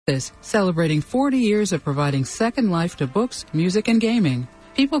Celebrating 40 years of providing second life to books, music, and gaming.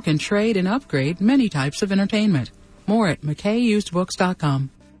 People can trade and upgrade many types of entertainment. More at McKayUsedBooks.com.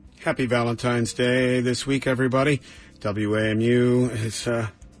 Happy Valentine's Day this week, everybody. WMAQ has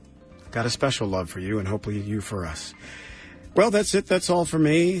got a special love for you, and hopefully you for us. Well, that's it. That's all for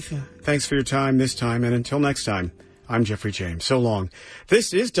me. Thanks for your time this time, and until next time, I'm Jeffrey James. So long.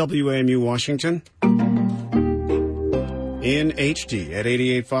 This is WMAQ Washington in HD at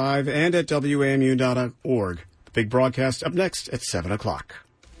 88.5 and at WMAQ.org. The big broadcast up next at 7 o'clock.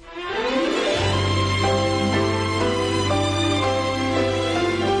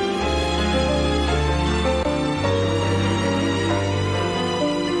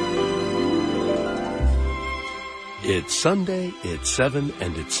 It's Sunday, it's 7,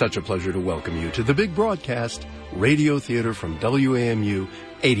 and it's such a pleasure to welcome you to the big broadcast, Radio Theater from WMAQ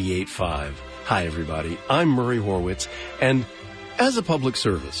 88.5. Hi, everybody. I'm Murray Horwitz, and as a public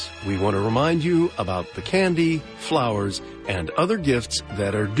service, we want to remind you about the candy, flowers, and other gifts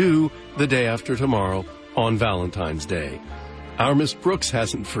that are due the day after tomorrow on Valentine's Day. Our Miss Brooks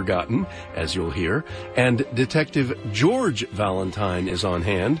hasn't forgotten, as you'll hear, and Detective George Valentine is on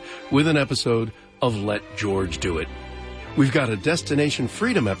hand with an episode of Let George Do It. We've got a Destination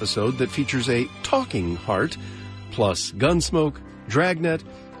Freedom episode that features a talking heart, plus Gunsmoke, Dragnet,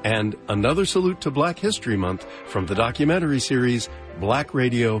 and another salute to Black History Month from the documentary series Black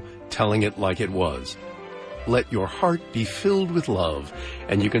Radio, Telling It Like It Was. Let your heart be filled with love,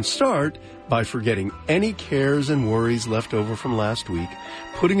 and you can start by forgetting any cares and worries left over from last week,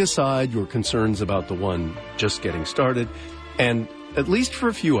 putting aside your concerns about the one just getting started, and, at least for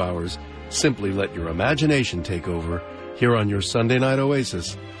a few hours, simply let your imagination take over here on your Sunday night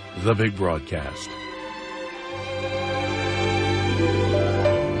oasis, the big broadcast.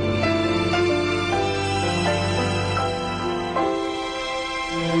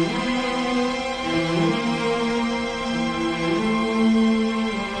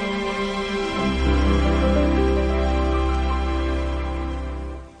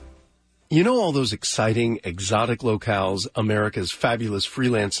 You know all those exciting, exotic locales America's fabulous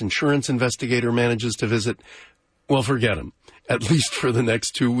freelance insurance investigator manages to visit? Well, forget him, at least for the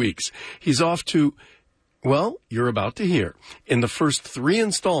next 2 weeks. He's off to, well, you're about to hear. In the first 3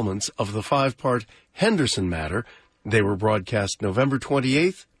 installments of the 5-part Henderson Matter, they were broadcast November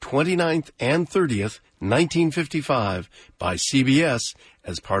 28th, 29th, and 30th, 1955, by CBS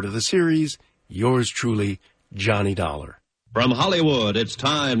as part of the series, Yours Truly, Johnny Dollar. From Hollywood, it's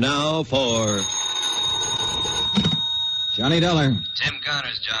time now for Johnny Dollar. Tim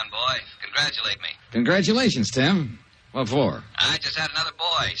Connors, John boy. Congratulate me. Congratulations, Tim. What for? I just had another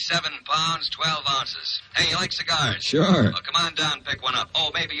boy. 7 pounds, 12 ounces. Hey, you like cigars? Sure. Well, come on down, pick one up. Oh,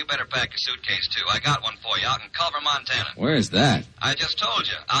 maybe you better pack a suitcase, too. I got one for you out in Culver, Montana. Where's that? I just told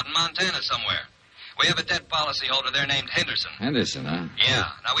you. Out in Montana somewhere. We have a debt policyholder there named Henderson. Henderson, huh? Yeah.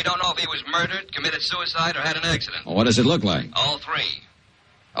 Now, we don't know if he was murdered, committed suicide, or had an accident. Well, what does it look like? All 3.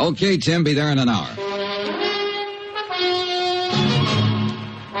 Okay, Tim, be there in an hour.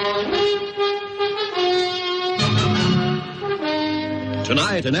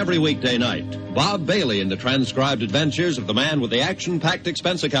 Tonight and every weekday night, Bob Bailey in the transcribed adventures of the man with the action-packed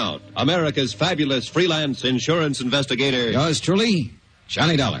expense account, America's fabulous freelance insurance investigator. Yours truly,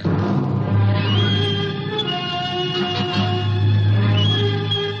 Johnny Dollar.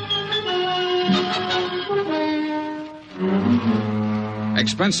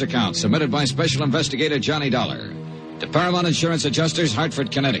 Expense account submitted by Special Investigator Johnny Dollar to Paramount Insurance Adjusters,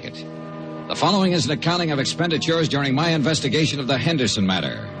 Hartford, Connecticut. The following is an accounting of expenditures during my investigation of the Henderson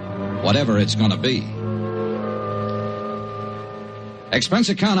Matter, whatever it's going to be. Expense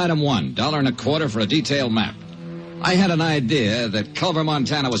account item 1, $1.25 for a detailed map. I had an idea that Culver,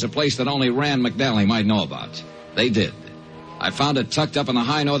 Montana was a place that only Rand McNally might know about. They did. I found it tucked up in the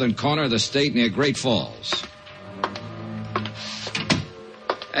high northern corner of the state near Great Falls.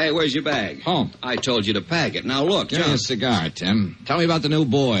 Hey, where's your bag? Home. I told you to pack it. Now, look, Give me a cigar, Tim. Tell me about the new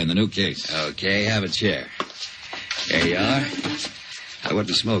boy and the new case. Okay, have a chair. There you are. I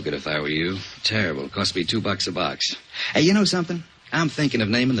wouldn't smoke it if I were you. Terrible. Cost me $2 a box. Hey, you know something? I'm thinking of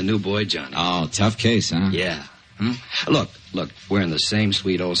naming the new boy Johnny. Oh, tough case, huh? Yeah. Look, we're in the same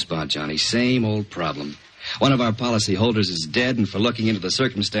sweet old spot, Johnny. Same old problem. One of our policy holders is dead, and for looking into the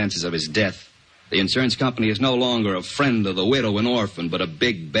circumstances of his death, the insurance company is no longer a friend of the widow and orphan, but a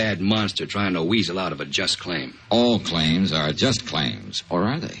big, bad monster trying to weasel out of a just claim. All claims are just claims, or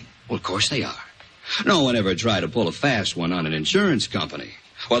are they? Well, of course they are. No one ever tried to pull a fast one on an insurance company.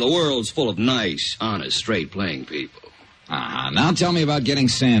 Well, the world's full of nice, honest, straight-playing people. Now tell me about getting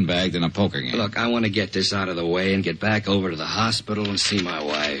sandbagged in a poker game. Look, I want to get this out of the way and get back over to the hospital and see my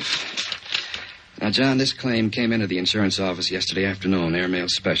wife. Now, John, this claim came into the insurance office yesterday afternoon, airmail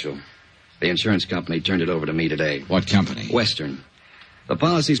special. The insurance company turned it over to me today. What company? Western. The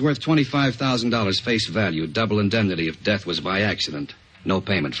policy's worth $25,000 face value, double indemnity if death was by accident. No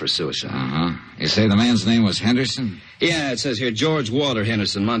payment for suicide. You say the man's name was Henderson? Yeah, it says here, George Walter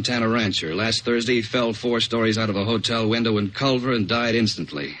Henderson, Montana rancher. Last Thursday, he fell 4 stories out of a hotel window in Culver and died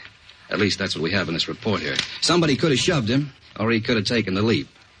instantly. At least that's what we have in this report here. Somebody could have shoved him, or he could have taken the leap.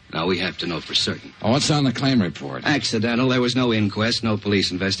 Now, we have to know for certain. What's on the claim report? Accidental. There was no inquest, no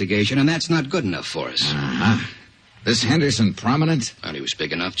police investigation, and that's not good enough for us. This Henderson prominent? Well, he was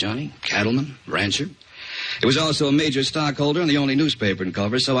big enough, Johnny. Cattleman, rancher. He was also a major stockholder in the only newspaper in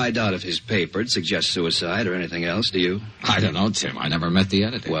Culver, so I doubt if his paper'd suggest suicide or anything else, do you? I don't know, Tim. I never met the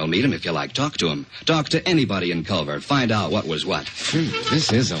editor. Well, meet him if you like. Talk to him. Talk to anybody in Culver. Find out what was what.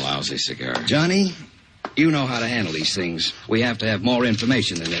 This is a lousy cigar. Johnny, you know how to handle these things. We have to have more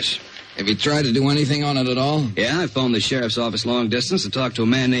information than this. Have you tried to do anything on it at all? Yeah, I phoned the sheriff's office long distance to talk to a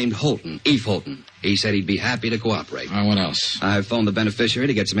man named Holton, Eve Holton. He said he'd be happy to cooperate. What else? I phoned the beneficiary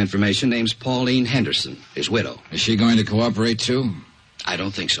to get some information. Name's Pauline Henderson, his widow. Is she going to cooperate, too? I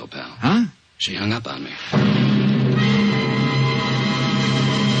don't think so, pal. Huh? She hung up on me.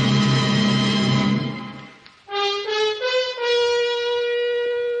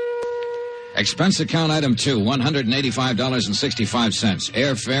 Expense account item 2, $185.65.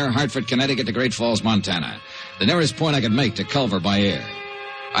 Airfare, Hartford, Connecticut to Great Falls, Montana. The nearest point I could make to Culver by air.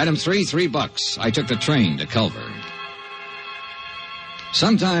 Item 3, $3. I took the train to Culver.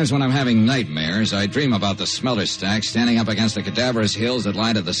 Sometimes when I'm having nightmares, I dream about the smelter stack standing up against the cadaverous hills that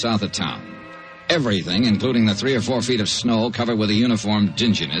lie to the south of town. Everything, including the 3 or 4 feet of snow covered with a uniform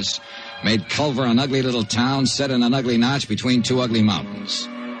dinginess, made Culver an ugly little town set in an ugly notch between 2 ugly mountains.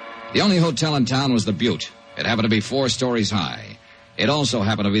 The only hotel in town was the Butte. It happened to be 4 stories high. It also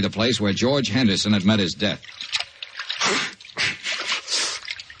happened to be the place where George Henderson had met his death.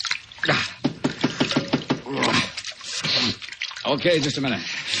 Okay, just a minute.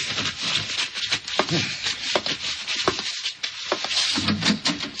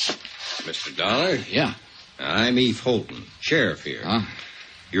 Mr. Dollar? Yeah. I'm Eve Holton, sheriff here. Huh?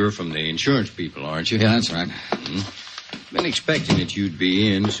 You're from the insurance people, aren't you? Yeah, that's right. Been expecting that you'd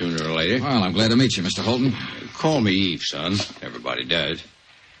be in sooner or later. Well, I'm glad to meet you, Mr. Holton. Call me Eve, son. Everybody does.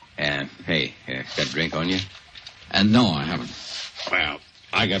 Hey, got a drink on you? And no, I haven't. Well,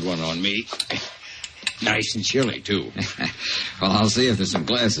 I got one on me. Nice and chilly, too. Well, I'll see if there's some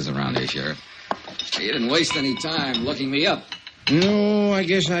glasses around here, Sheriff. You didn't waste any time looking me up. No, I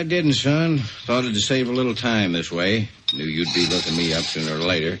guess I didn't, son. Thought it'd save a little time this way. Knew you'd be looking me up sooner or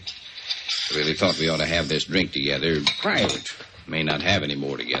later. Really thought we ought to have this drink together. Private. May not have any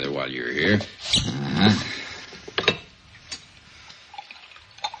more together while you're here.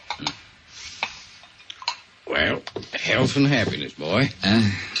 Well, health and happiness, boy.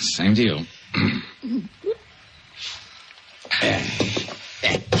 Same to you.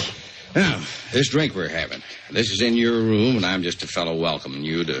 Now, this drink we're having. This is in your room, and I'm just a fellow welcoming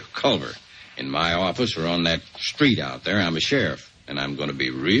you to Culver. In my office or on that street out there, I'm a sheriff. And I'm going to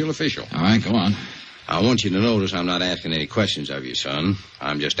be real official. All right, go on. I want you to notice I'm not asking any questions of you, son.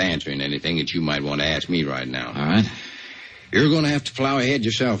 I'm just answering anything that you might want to ask me right now. All right. You're going to have to plow ahead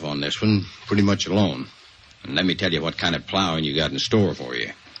yourself on this one, pretty much alone. And let me tell you what kind of plowing you got in store for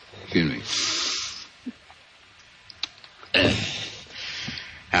you. Excuse me.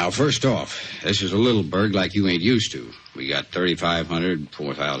 Now, first off, this is a little burg like you ain't used to. We got 3,500,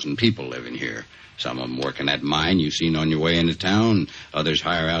 4,000 people living here. Some of them work in that mine you've seen on your way into town. Others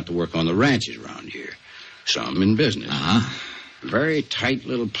hire out to work on the ranches around here. Some in business. Very tight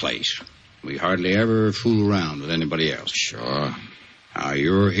little place. We hardly ever fool around with anybody else. Sure. Now,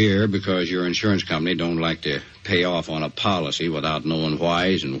 you're here because your insurance company don't like to pay off on a policy without knowing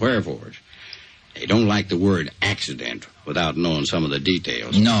whys and wherefores. They don't like the word accident without knowing some of the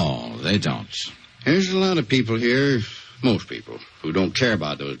details. No, they don't. There's a lot of people here, most people, who don't care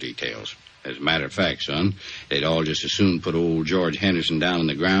about those details. As a matter of fact, son, they'd all just as soon put old George Henderson down on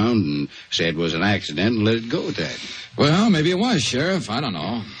the ground and say it was an accident and let it go at that. Well, maybe it was, Sheriff. I don't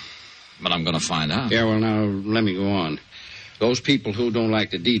know. But I'm going to find out. Yeah, well, now, let me go on. Those people who don't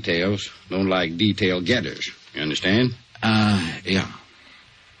like the details don't like detail getters. You understand? Yeah.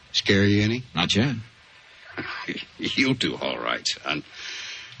 Scare you any? Not yet. You'll do all right, son.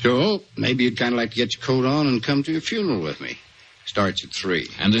 So, maybe you'd kind of like to get your coat on and come to your funeral with me. Starts at 3.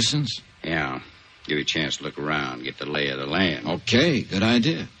 Henderson's? Yeah. Give you a chance to look around, get the lay of the land. Okay, good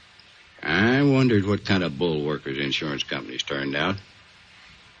idea. I wondered what kind of bull workers insurance companies turned out.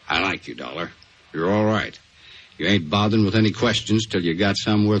 I like you, Dollar. You're all right. You ain't bothering with any questions till you got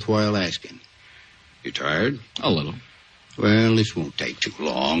some worthwhile asking. You tired? A little. Well, this won't take too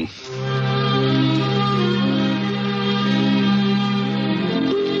long.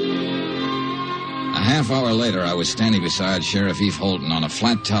 A half hour later, I was standing beside Sheriff Eve Holden on a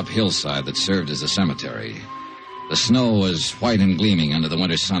flat-top hillside that served as a cemetery. The snow was white and gleaming under the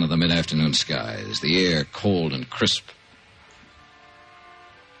winter sun of the mid-afternoon skies, the air cold and crisp.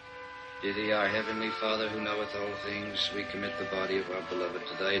 Dear thee, our heavenly Father, who knoweth all things, we commit the body of our beloved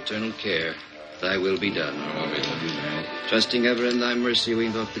to thy eternal care. Thy will be done. Trusting ever in thy mercy, we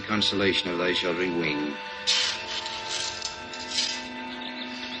invoke the consolation of thy sheltering wing.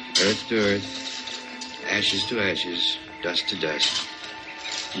 Earth to earth, ashes to ashes, dust to dust.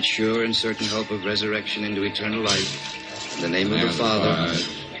 In sure and certain hope of resurrection into eternal life, in the name of the Father,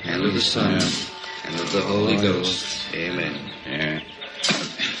 and of the Son, and of the Holy Ghost. Amen. Yeah.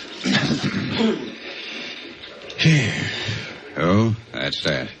 Here. Oh, that's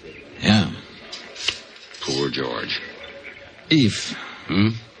that. Yeah. Poor George. Eve.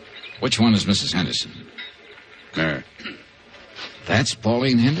 Which one is Mrs. Henderson? Her. That's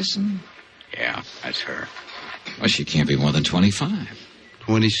Pauline Henderson? Yeah, that's her. Well, she can't be more than 25.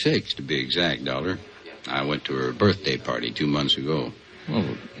 26, to be exact, Dollar. I went to her birthday party 2 months ago.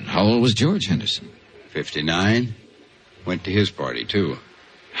 Well, how old was George Henderson? 59. Went to his party, too.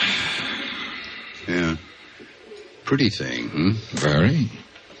 Yeah. Pretty thing, Very.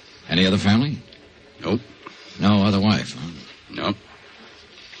 Any other family? Nope. No other wife, huh? Nope.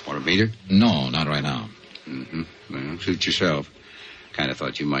 Want to meet her? No, not right now. Mm-hmm. Well, suit yourself. Kind of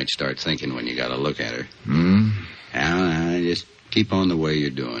thought you might start thinking when you got a look at her. Now, just keep on the way you're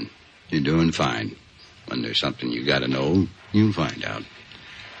doing. You're doing fine. When there's something you got to know, you'll find out.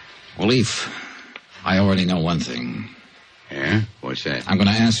 Well, Eve, I already know one thing. Yeah? What's that? I'm going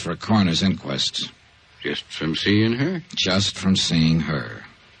to ask for a coroner's inquest. Just from seeing her? Just from seeing her.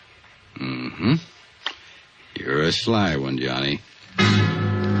 Mm-hmm. You're a sly one, Johnny.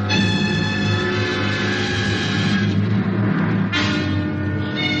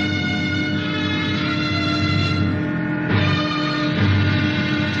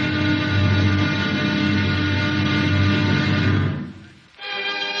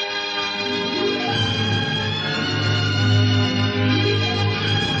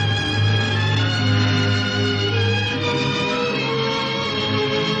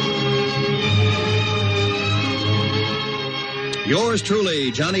 Yours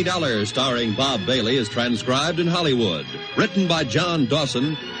truly, Johnny Dollar, starring Bob Bailey, is transcribed in Hollywood. Written by John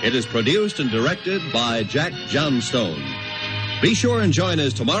Dawson, it is produced and directed by Jack Johnstone. Be sure and join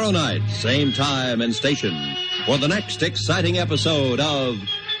us tomorrow night, same time and station, for the next exciting episode of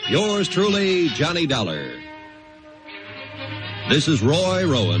Yours truly, Johnny Dollar. This is Roy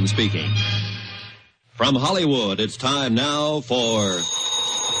Rowan speaking. From Hollywood, it's time now for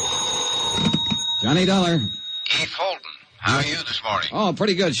Johnny Dollar. Eve Holden. How are you this morning? Oh,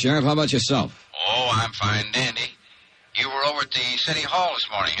 pretty good, Sheriff. How about yourself? Oh, I'm fine, dandy. You were over at the City Hall this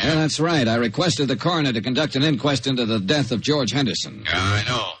morning, huh? Yeah, that's right. I requested the coroner to conduct an inquest into the death of George Henderson. Yeah, I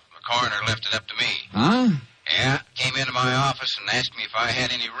know. The coroner left it up to me. Huh? Yeah, came into my office and asked me if I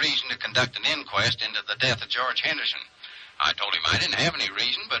had any reason to conduct an inquest into the death of George Henderson. I told him I didn't have any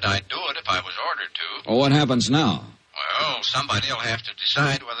reason, but I'd do it if I was ordered to. Well, what happens now? Well, somebody'll have to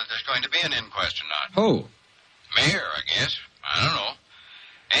decide whether there's going to be an inquest or not. Who? Mayor, I guess. I don't know.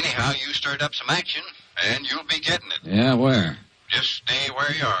 Anyhow, you stirred up some action, and you'll be getting it. Yeah, where? Just stay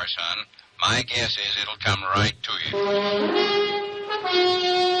where you are, son. My guess is it'll come right to you.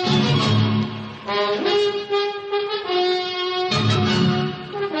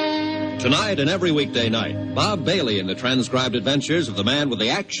 Tonight and every weekday night, Bob Bailey in the transcribed adventures of the man with the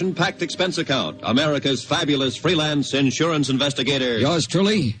action-packed expense account, America's fabulous freelance insurance investigator. Yours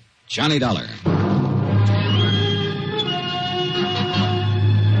truly, Johnny Dollar.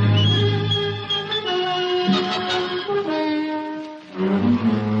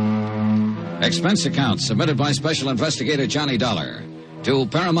 Expense account submitted by Special Investigator Johnny Dollar to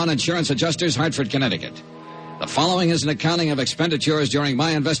Paramount Insurance Adjusters, Hartford, Connecticut. The following is an accounting of expenditures during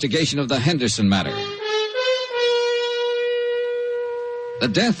my investigation of the Henderson Matter. The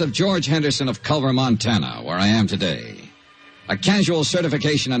death of George Henderson of Culver, Montana, where I am today. A casual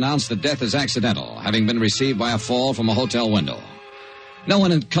certification announced the death is accidental, having been received by a fall from a hotel window. No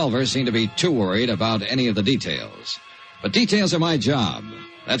one in Culver seemed to be too worried about any of the details. But details are my job.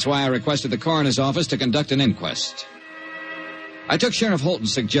 That's why I requested the coroner's office to conduct an inquest. I took Sheriff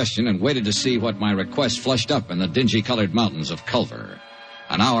Holton's suggestion and waited to see what my request flushed up in the dingy-colored mountains of Culver.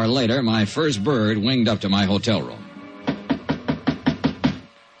 An hour later, my first bird winged up to my hotel room.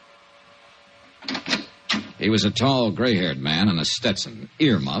 He was a tall, gray-haired man in a Stetson,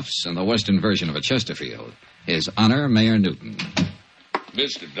 earmuffs, and the western version of a Chesterfield. His Honor, Mayor Newton.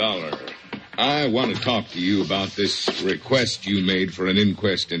 Mr. Dollar, I want to talk to you about this request you made for an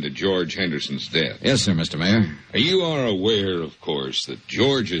inquest into George Henderson's death. Yes, sir, Mr. Mayor. You are aware, of course, that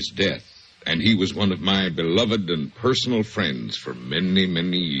George's death, and he was one of my beloved and personal friends for many,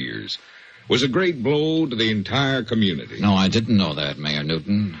 many years, was a great blow to the entire community. No, I didn't know that, Mayor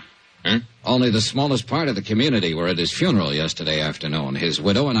Newton. Huh? Only the smallest part of the community were at his funeral yesterday afternoon. His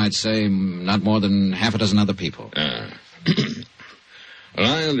widow and I'd say not more than half a dozen other people. Well,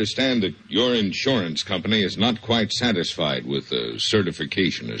 I understand that your insurance company is not quite satisfied with the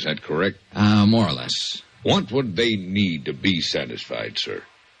certification. Is that correct? More or less. What would they need to be satisfied, sir?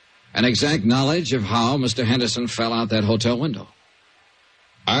 An exact knowledge of how Mr. Henderson fell out that hotel window.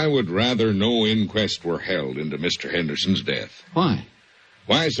 I would rather no inquest were held into Mr. Henderson's death. Why?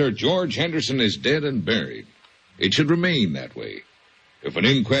 Why, sir, George Henderson is dead and buried. It should remain that way. If an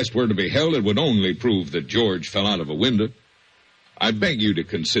inquest were to be held, it would only prove that George fell out of a window. I beg you to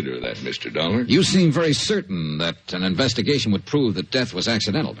consider that, Mr. Dollar. You seem very certain that an investigation would prove that death was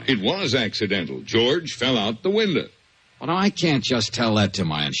accidental. It was accidental. George fell out the window. Well, now, I can't just tell that to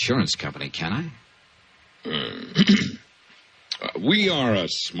my insurance company, can I? We are a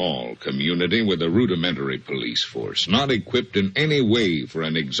small community with a rudimentary police force, not equipped in any way for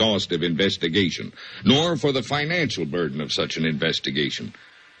an exhaustive investigation, nor for the financial burden of such an investigation.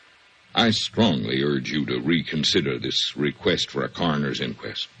 I strongly urge you to reconsider this request for a coroner's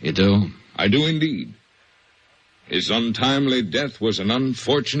inquest. You do? I do indeed. His untimely death was an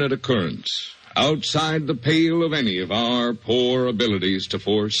unfortunate occurrence, outside the pale of any of our poor abilities to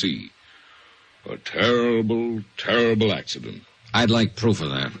foresee. A terrible, terrible accident. I'd like proof of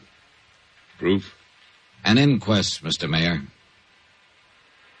that. Proof? An inquest, Mr. Mayor.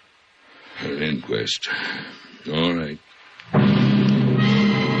 An inquest. All right.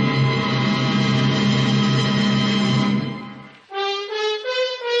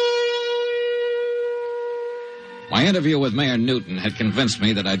 My interview with Mayor Newton had convinced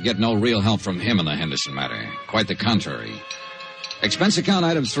me that I'd get no real help from him in the Henderson matter. Quite the contrary. Expense account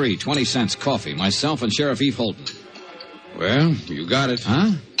item 3, 20 cents, coffee, myself and Sheriff Eve Holton. Well, you got it.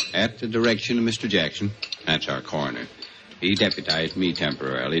 Huh? At the direction of Mr. Jackson. That's our coroner. He deputized me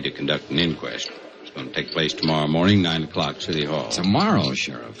temporarily to conduct an inquest. It's going to take place tomorrow morning, 9 o'clock, City Hall. Tomorrow,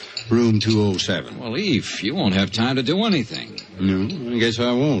 Sheriff? Room 207. Well, Eve, you won't have time to do anything. No, I guess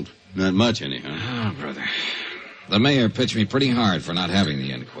I won't. Not much, anyhow. Oh, brother. The mayor pitched me pretty hard for not having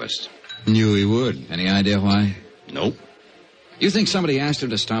the inquest. Knew he would. Any idea why? Nope. You think somebody asked him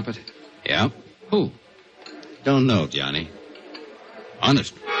to stop it? Yeah? Who? Don't know, Johnny.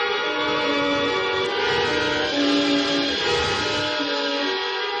 Honest.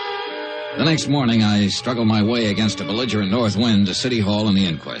 The next morning, I struggled my way against a belligerent north wind to City Hall and the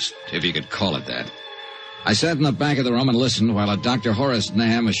inquest, if you could call it that. I sat in the back of the room and listened while a Dr. Horace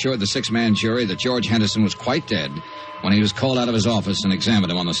Nam assured the six-man jury that George Henderson was quite dead when he was called out of his office and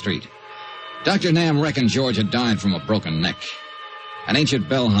examined him on the street. Dr. Nam reckoned George had died from a broken neck. An ancient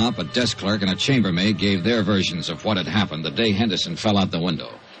bellhop, a desk clerk, and a chambermaid gave their versions of what had happened the day Henderson fell out the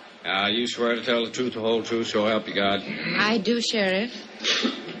window. Now, you swear to tell the truth, the whole truth, so help you God? I do, Sheriff.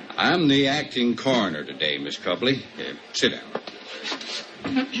 I'm the acting coroner today, Miss Copley. Sit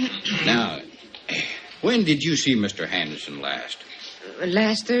down. Now, when did you see Mr. Henderson last?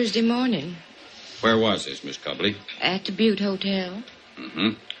 Last Thursday morning. Where was this, Miss Copley? At the Butte Hotel. Mm-hmm.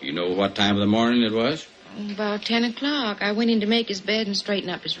 You know what time of the morning it was? About 10 o'clock. I went in to make his bed and straighten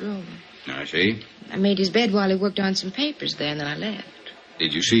up his room. I see. I made his bed while he worked on some papers there, and then I left.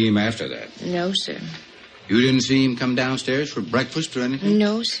 Did you see him after that? No, sir. You didn't see him come downstairs for breakfast or anything?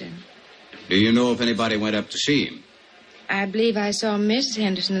 No, sir. Do you know if anybody went up to see him? I believe I saw Mrs.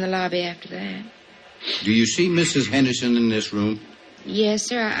 Henderson in the lobby after that. Do you see Mrs. Henderson in this room? Yes,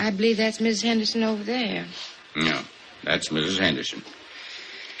 sir. I believe that's Mrs. Henderson over there. No, that's Mrs. Henderson.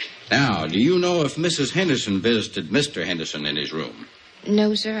 Now, do you know if Mrs. Henderson visited Mr. Henderson in his room?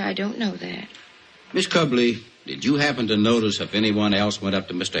 No, sir, I don't know that. Miss Copley, did you happen to notice if anyone else went up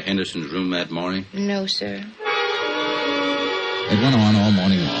to Mr. Henderson's room that morning? No, sir. It went on all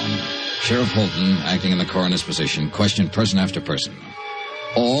morning long. Sheriff Holton, acting in the coroner's position, questioned person after person.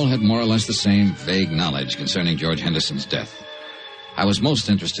 All had more or less the same vague knowledge concerning George Henderson's death. I was most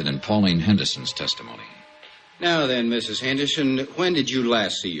interested in Pauline Henderson's testimony. Now then, Mrs. Henderson, when did you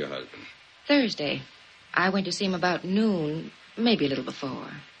last see your husband? Thursday. I went to see him about noon, maybe a little before.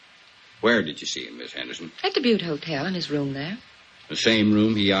 Where did you see him, Miss Henderson? At the Butte Hotel, in his room there. The same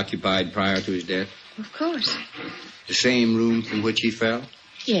room he occupied prior to his death? Of course. The same room from which he fell?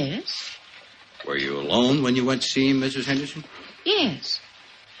 Yes. Were you alone when you went to see him, Mrs. Henderson? Yes.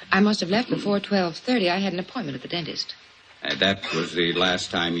 I must have left before 12:30. I had an appointment at the dentist. And that was the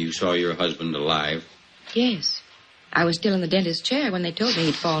last time you saw your husband alive? Yes. I was still in the dentist's chair when they told me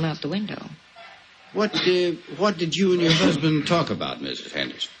he'd fallen out the window. What did you and your husband talk about, Mrs.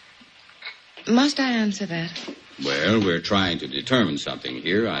 Henderson? Must I answer that? Well, we're trying to determine something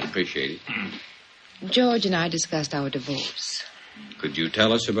here. I'd appreciate it. George and I discussed our divorce. Could you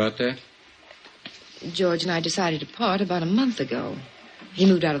tell us about that? George and I decided to part about a month ago. He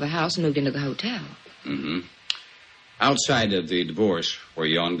moved out of the house and moved into the hotel. Mm-hmm. Outside of the divorce, were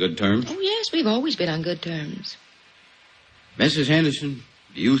you on good terms? Oh, yes, we've always been on good terms. Mrs. Henderson,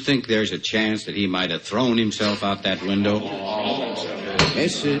 do you think there's a chance that he might have thrown himself out that window?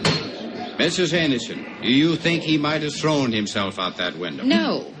 Mrs. Henderson, do you think he might have thrown himself out that window?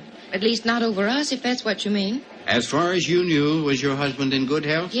 No. At least not over us, if that's what you mean. As far as you knew, was your husband in good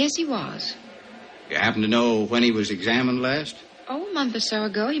health? Yes, he was. You happen to know when he was examined last? Oh, a month or so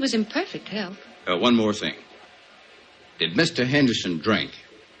ago. He was in perfect health. One more thing. Did Mr. Henderson drink?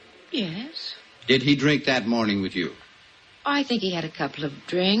 Yes. Did he drink that morning with you? I think he had a couple of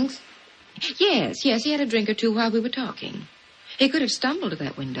drinks. Yes, he had a drink or two while we were talking. He could have stumbled to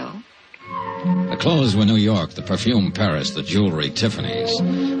that window. The clothes were New York, the perfume Paris, the jewelry Tiffany's.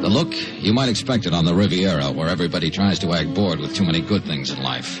 The look, you might expect it on the Riviera, where everybody tries to act bored with too many good things in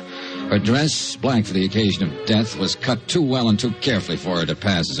life. Her dress, black for the occasion of death, was cut too well and too carefully for her to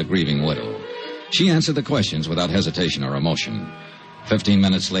pass as a grieving widow. She answered the questions without hesitation or emotion. 15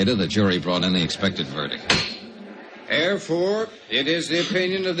 minutes later, the jury brought in the expected verdict. Therefore, it is the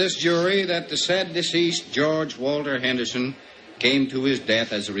opinion of this jury that the said deceased, George Walter Henderson, came to his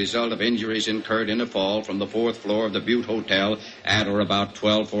death as a result of injuries incurred in a fall from the 4th floor of the Butte Hotel at or about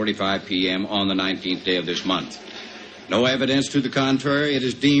 12:45 p.m. on the 19th day of this month. No evidence to the contrary, it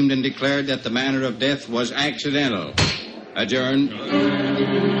is deemed and declared that the manner of death was accidental. Adjourned. And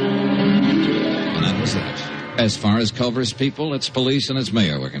that was it. As far as Culver's people, its police, and its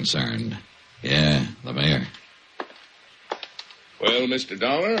mayor were concerned. Yeah, the mayor. Well, Mr.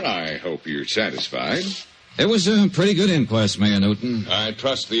 Dollar, I hope you're satisfied. It was a pretty good inquest, Mayor Newton. I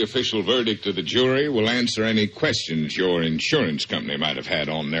trust the official verdict of the jury will answer any questions your insurance company might have had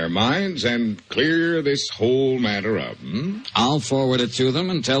on their minds and clear this whole matter up, I'll forward it to them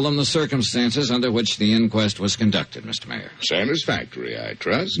and tell them the circumstances under which the inquest was conducted, Mr. Mayor. Satisfactory, I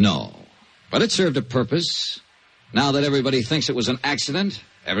trust. No, but it served a purpose. Now that everybody thinks it was an accident,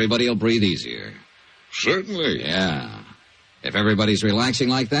 everybody will breathe easier. Certainly. Yeah. If everybody's relaxing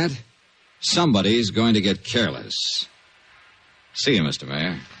like that, somebody's going to get careless. See you, Mr.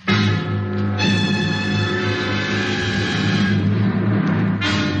 Mayor.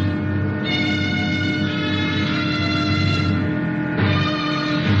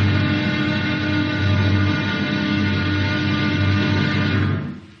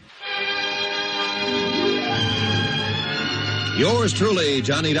 Yours truly,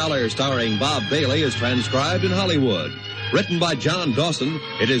 Johnny Dollar, starring Bob Bailey, is transcribed in Hollywood. Written by John Dawson,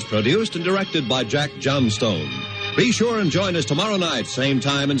 it is produced and directed by Jack Johnstone. Be sure and join us tomorrow night, same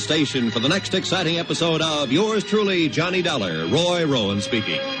time and station, for the next exciting episode of Yours truly, Johnny Dollar. Roy Rowan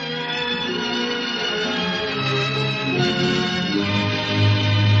speaking.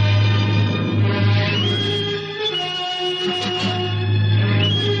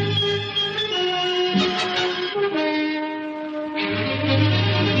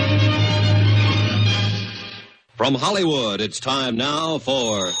 From Hollywood, it's time now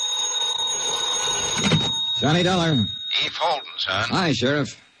for... Johnny Dollar. Eve Holden, son. Hi,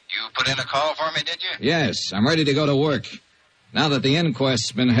 Sheriff. You put in a call for me, did you? Yes, I'm ready to go to work. Now that the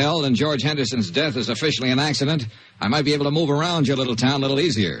inquest's been held and George Henderson's death is officially an accident, I might be able to move around your little town a little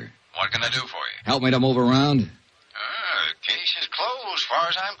easier. What can I do for you? Help me to move around? The case is closed, as far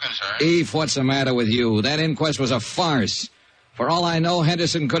as I'm concerned. Eve, what's the matter with you? That inquest was a farce. For all I know,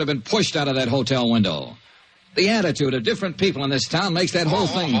 Henderson could have been pushed out of that hotel window. The attitude of different people in this town makes that whole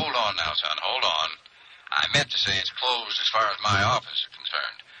thing... Hold on now, son, hold on. I meant to say it's closed as far as my office is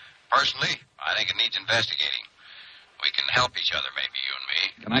concerned. Personally, I think it needs investigating. We can help each other, maybe, you and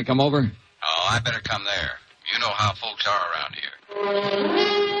me. Can I come over? Oh, I better come there. You know how folks are around here.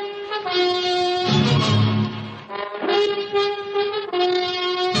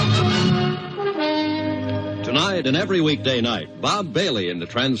 Tonight and every weekday night, Bob Bailey in the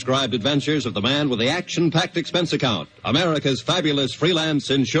transcribed adventures of the man with the action-packed expense account, America's fabulous freelance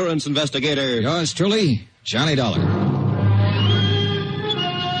insurance investigator. Yours truly, Johnny Dollar.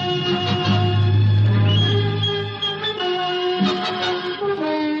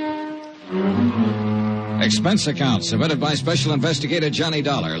 Expense account submitted by Special Investigator Johnny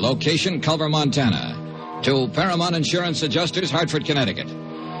Dollar. Location, Culver, Montana. To Paramount Insurance Adjusters, Hartford, Connecticut.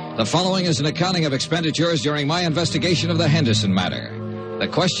 The following is an accounting of expenditures during my investigation of the Henderson matter. The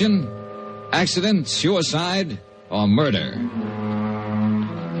question, accident, suicide, or murder?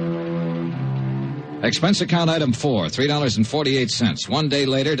 Expense account item 4, $3.48. 1 day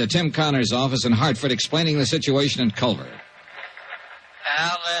later to Tim Connor's office in Hartford explaining the situation in Culver.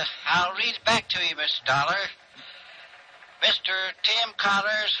 I'll read it back to you, Mr. Dollar. Mr. Tim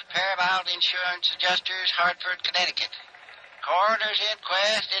Connors, Paramount Insurance Adjusters, Hartford, Connecticut. Coroner's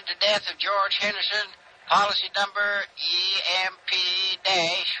inquest into death of George Henderson, policy number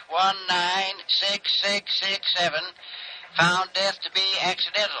EMP-196667, found death to be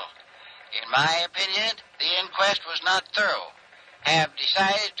accidental. In my opinion, the inquest was not thorough. Have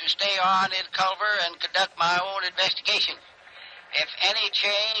decided to stay on in Culver and conduct my own investigation. If any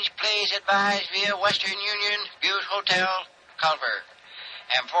change, please advise via Western Union, Butte Hotel, Culver.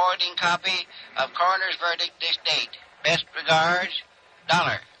 Am forwarding copy of coroner's verdict this date. Best regards,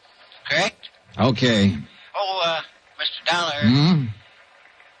 Dollar. Correct? Okay. Oh, Mr. Dollar. Hmm?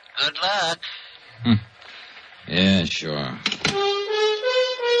 Good luck. Yeah, sure.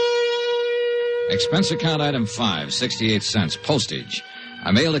 Expense account item 5, 68 cents, postage.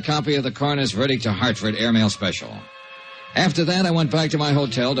 I mailed a copy of the coroner's verdict to Hartford, airmail special. After that, I went back to my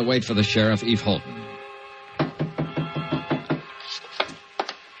hotel to wait for the sheriff, Eve Holton.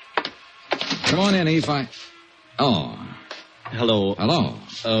 Come on in, Eve. Oh. Hello. Hello.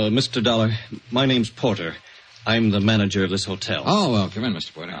 Mr. Dollar, my name's Porter. I'm the manager of this hotel. Oh, well, come in,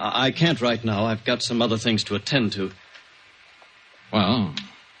 Mr. Porter. I can't right now. I've got some other things to attend to. Well,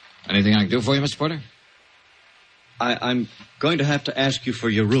 anything I can do for you, Mr. Porter? I'm going to have to ask you for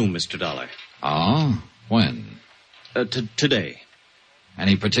your room, Mr. Dollar. Oh? When? Today.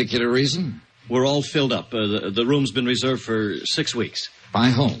 Any particular reason? We're all filled up. The room's been reserved for 6 weeks. By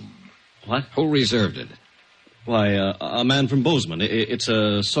whom? What? Who reserved it? Why, a man from Bozeman. It's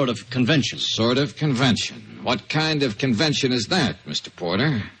a sort of convention. Sort of convention? What kind of convention is that, Mr.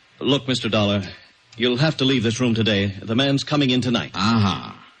 Porter? Look, Mr. Dollar, you'll have to leave this room today. The man's coming in tonight.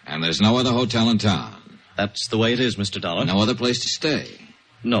 Uh-huh. And there's no other hotel in town? That's the way it is, Mr. Dollar. No other place to stay?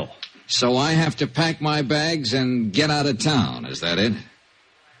 No. So I have to pack my bags and get out of town, is that it?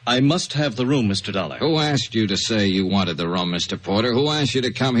 I must have the room, Mr. Dollar. Who asked you to say you wanted the room, Mr. Porter? Who asked you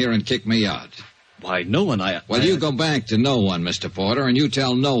to come here and kick me out? Why, no one. Well, you go back to no one, Mr. Porter, and you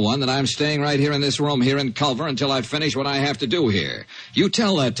tell no one that I'm staying right here in this room here in Culver until I finish what I have to do here. You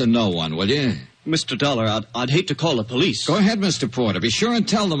tell that to no one, will you? Mr. Dollar, I'd hate to call the police. Go ahead, Mr. Porter. Be sure and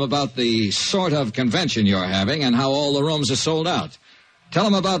tell them about the sort of convention you're having and how all the rooms are sold out. Tell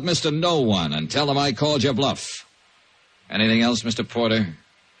them about Mr. No One and tell them I called your bluff. Anything else, Mr. Porter?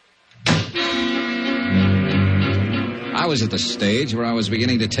 I was at the stage where I was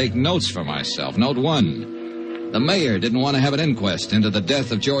beginning to take notes for myself. Note 1, the mayor didn't want to have an inquest into the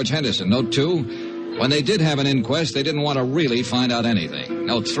death of George Henderson. Note 2, when they did have an inquest, they didn't want to really find out anything.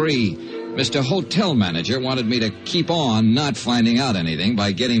 Note 3, Mr. Hotel Manager wanted me to keep on not finding out anything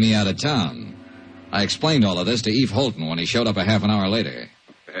by getting me out of town. I explained all of this to Eve Holton when he showed up a half an hour later.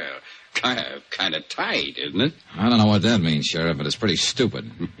 Kind of tight, isn't it? I don't know what that means, Sheriff, but it's pretty stupid.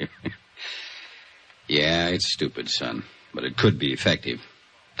 Yeah, it's stupid, son, but it could be effective.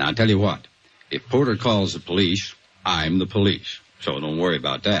 Now, I'll tell you what. If Porter calls the police, I'm the police, so don't worry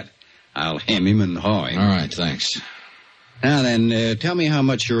about that. I'll hem him and haw him. All right, thanks. Now then, tell me how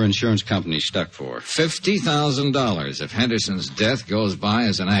much your insurance company's stuck for. $50,000 if Henderson's death goes by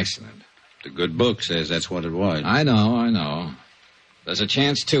as an accident. The good book says that's what it was. I know. There's a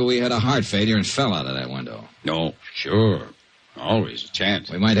chance, too, he had a heart failure and fell out of that window. No, sure. Always a chance.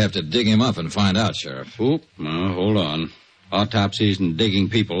 We might have to dig him up and find out, Sheriff. Oop, no, hold on. Autopsies and digging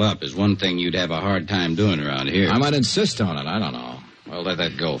people up is one thing you'd have a hard time doing around here. I might insist on it. I don't know. We'll let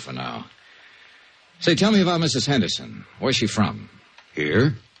that go for now. Say, tell me about Mrs. Henderson. Where's she from?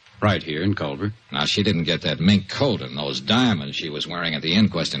 Here. Right here in Culver. Now, she didn't get that mink coat and those diamonds she was wearing at the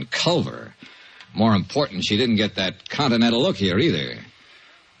inquest in Culver. More important, she didn't get that continental look here either.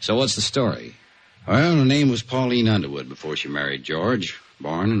 So what's the story? Well, her name was Pauline Underwood before she married George.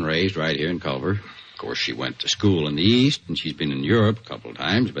 Born and raised right here in Culver. Of course, she went to school in the East, and she's been in Europe a couple of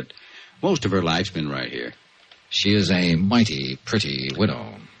times, but most of her life's been right here. She is a mighty pretty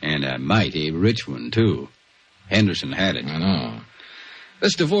widow. And a mighty rich one, too. Henderson had it. I know.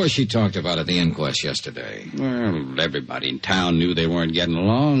 This divorce she talked about at the inquest yesterday. Well, everybody in town knew they weren't getting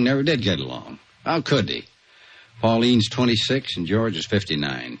along, never did get along. How could they? Pauline's 26 and George is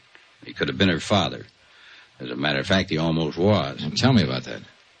 59. He could have been her father. As a matter of fact, he almost was. Well, tell me about that.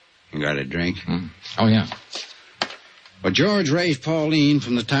 You got a drink? Oh, yeah. Well, George raised Pauline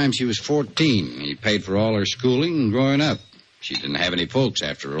from the time she was 14. He paid for all her schooling and growing up. She didn't have any folks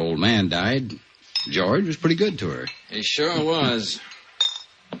after her old man died. George was pretty good to her. He sure was.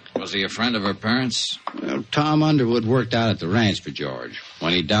 Was he a friend of her parents? Well, Tom Underwood worked out at the ranch for George.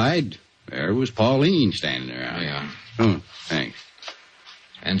 When he died, there was Pauline standing there. Yeah. Oh, thanks.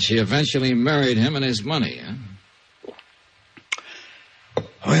 And she eventually married him and his money, huh?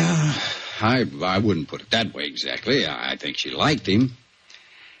 Well, I wouldn't put it that way exactly. I think she liked him.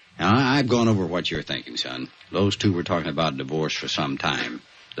 Now, I've gone over what you're thinking, son. Those two were talking about divorce for some time.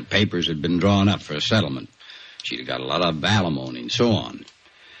 The papers had been drawn up for a settlement. She'd got a lot of alimony and so on.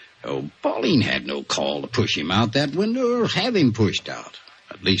 Oh, Pauline had no call to push him out that window or have him pushed out.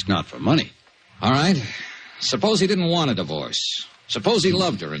 At least not for money. All right. Suppose he didn't want a divorce. Suppose he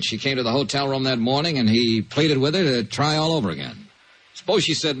loved her and she came to the hotel room that morning and he pleaded with her to try all over again. Suppose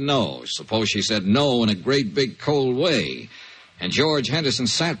she said no. Suppose she said no in a great big cold way. And George Henderson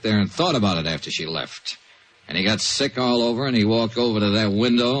sat there and thought about it after she left. And he got sick all over and he walked over to that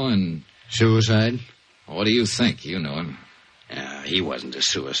window and... Suicide? What do you think? You know him. He wasn't the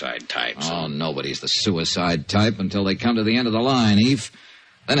suicide type. So. Oh, nobody's the suicide type until they come to the end of the line, Eve.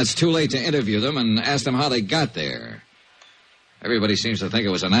 Then it's too late to interview them and ask them how they got there. Everybody seems to think it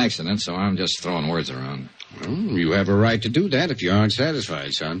was an accident, so I'm just throwing words around. Well, you have a right to do that if you aren't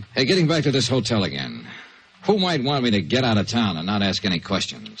satisfied, son. Hey, getting back to this hotel again. Who might want me to get out of town and not ask any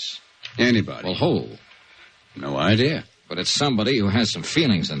questions? Anybody. Well, who? No idea. But it's somebody who has some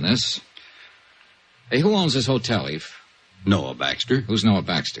feelings in this. Hey, who owns this hotel, Eve? Noah Baxter. Who's Noah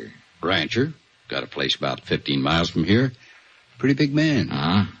Baxter? Rancher. Got a place about 15 miles from here. Pretty big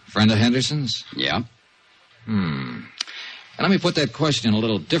man. Friend of Henderson's? Yeah. And let me put that question a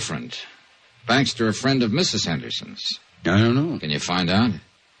little different. Baxter a friend of Mrs. Henderson's? I don't know. Can you find out?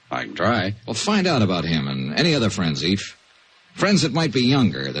 I can try. Well, find out about him and any other friends, Eve. Friends that might be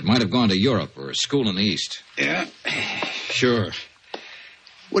younger, that might have gone to Europe or school in the East. Yeah, sure.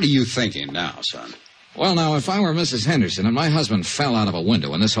 What are you thinking now, son? Well, now, if I were Mrs. Henderson and my husband fell out of a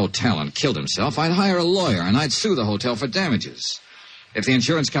window in this hotel and killed himself, I'd hire a lawyer and I'd sue the hotel for damages. If the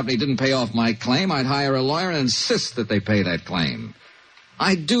insurance company didn't pay off my claim, I'd hire a lawyer and insist that they pay that claim.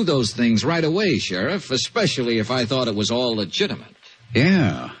 I'd do those things right away, Sheriff, especially if I thought it was all legitimate.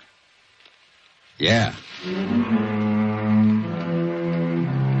 Yeah. Yeah.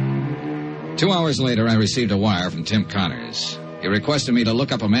 2 hours later, I received a wire from Tim Connors. He requested me to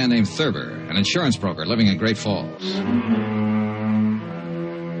look up a man named Thurber, an insurance broker living in Great Falls.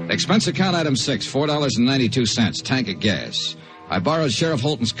 Expense account item 6, $4.92, tank of gas. I borrowed Sheriff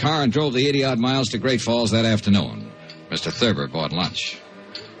Holton's car and drove the 80-odd miles to Great Falls that afternoon. Mr. Thurber bought lunch.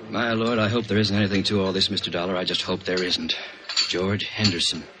 My Lord, I hope there isn't anything to all this, Mr. Dollar. I just hope there isn't. George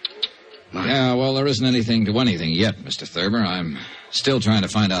Henderson. Yeah, well, there isn't anything to anything yet, Mr. Thurber. I'm still trying to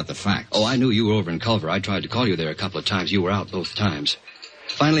find out the facts. Oh, I knew you were over in Culver. I tried to call you there a couple of times. You were out both times.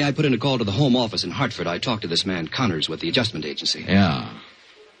 Finally, I put in a call to the home office in Hartford. I talked to this man, Connors, with the adjustment agency. Yeah.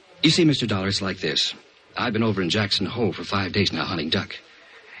 You see, Mr. Dollar, it's like this. I've been over in Jackson Hole for 5 days now hunting duck.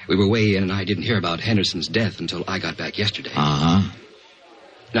 We were way in, and I didn't hear about Henderson's death until I got back yesterday. Uh-huh.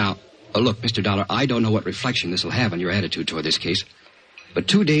 Now, look, Mr. Dollar, I don't know what reflection this will have on your attitude toward this case. But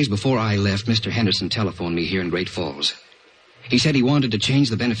 2 days before I left, Mr. Henderson telephoned me here in Great Falls. He said he wanted to change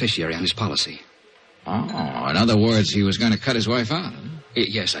the beneficiary on his policy. Oh, in other words, he was going to cut his wife out, huh?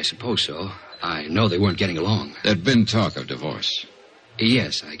 Yes, I suppose so. I know they weren't getting along. There'd been talk of divorce.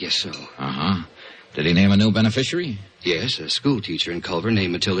 Yes, I guess so. Uh-huh. Did he name a new beneficiary? Yes, a school teacher in Culver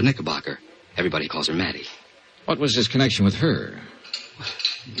named Matilda Knickerbocker. Everybody calls her Maddie. What was his connection with her?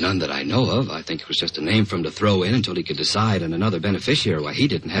 None that I know of. I think it was just a name for him to throw in until he could decide on another beneficiary. Why, he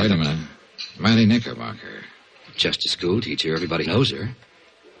didn't have... Wait a minute. Maddie Knickerbocker. Just a school teacher. Everybody knows her.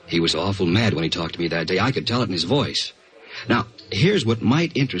 He was awful mad when he talked to me that day. I could tell it in his voice. Now, here's what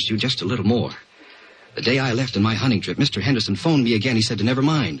might interest you just a little more. The day I left on my hunting trip, Mr. Henderson phoned me again. He said to never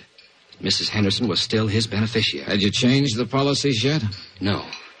mind. Mrs. Henderson was still his beneficiary. Had you changed the policies yet? No.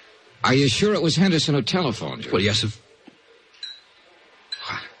 Are you sure it was Henderson who telephoned you? Well, yes,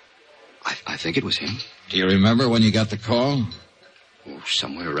 I think it was him. Do you remember when you got the call? Oh,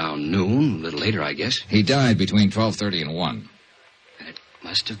 somewhere around noon, a little later, I guess. He died between 12:30 and 1. And it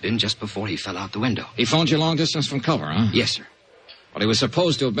must have been just before he fell out the window. He phoned you long distance from Culver, huh? Yes, sir. Well, he was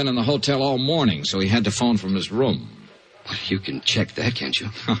supposed to have been in the hotel all morning, so he had to phone from his room. Well, you can check that, can't you?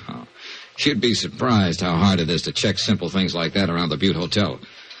 You'd be surprised how hard it is to check simple things like that around the Butte Hotel.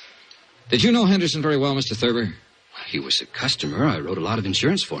 Did you know Henderson very well, Mr. Thurber? He was a customer. I wrote a lot of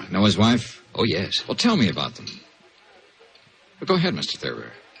insurance for him. Know his wife? Oh, yes. Well, tell me about them. Well, go ahead, Mr.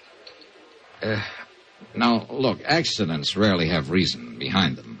 Thurber. Now, look, accidents rarely have reason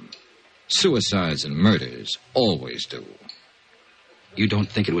behind them. Suicides and murders always do. You don't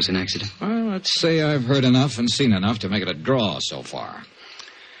think it was an accident? Well, let's say I've heard enough and seen enough to make it a draw so far.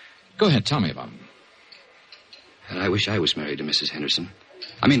 Go ahead, tell me about him. And I wish I was married to Mrs. Henderson.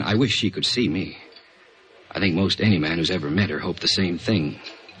 I mean, I wish she could see me. I think most any man who's ever met her hoped the same thing.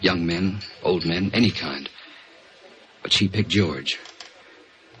 Young men, old men, any kind. But she picked George.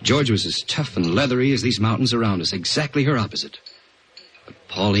 George was as tough and leathery as these mountains around us, exactly her opposite. But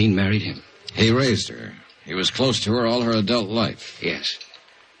Pauline married him. He raised her. He was close to her all her adult life. Yes.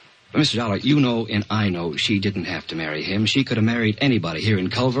 But, Mr. Dollar, you know and I know she didn't have to marry him. She could have married anybody here in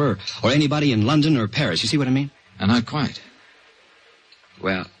Culver or anybody in London or Paris. You see what I mean? Not quite.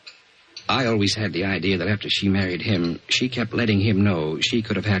 Well, I always had the idea that after she married him, she kept letting him know she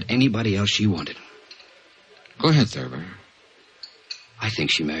could have had anybody else she wanted. Go ahead, Thurber. I think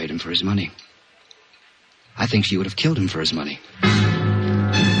she married him for his money. I think she would have killed him for his money.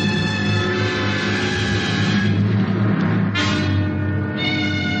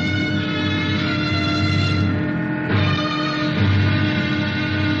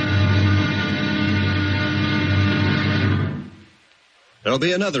 There'll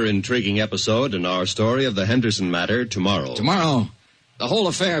be another intriguing episode in our story of the Henderson Matter tomorrow. Tomorrow, the whole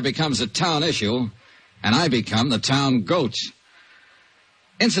affair becomes a town issue, and I become the town goat.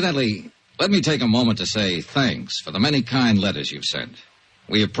 Incidentally, let me take a moment to say thanks for the many kind letters you've sent.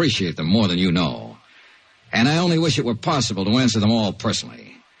 We appreciate them more than you know. And I only wish it were possible to answer them all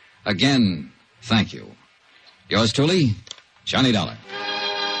personally. Again, thank you. Yours truly, Johnny Dollar.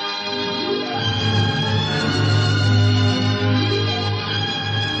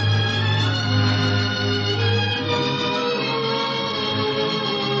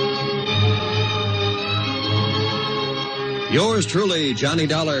 Yours truly, Johnny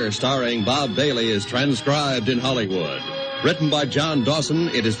Dollar, starring Bob Dailey, is transcribed in Hollywood. Written by John Dawson,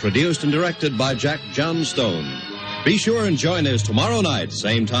 it is produced and directed by Jack Johnstone. Be sure and join us tomorrow night,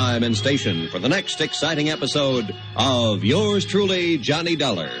 same time and station, for the next exciting episode of Yours truly, Johnny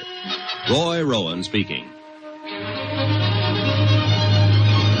Dollar. Roy Rowan speaking.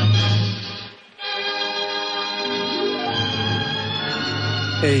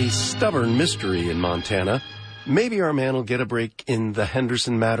 A stubborn mystery in Montana. Maybe our man will get a break in the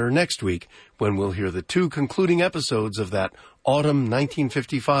Henderson Matter next week when we'll hear the two concluding episodes of that autumn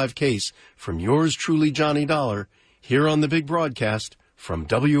 1955 case from yours truly, Johnny Dollar, here on the big broadcast from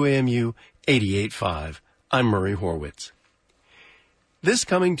WAMU 88.5. I'm Murray Horwitz. This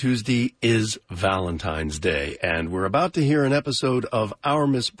coming Tuesday is Valentine's Day, and we're about to hear an episode of Our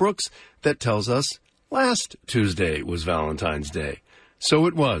Miss Brooks that tells us last Tuesday was Valentine's Day. So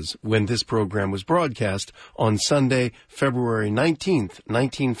it was when this program was broadcast on Sunday, February 19th,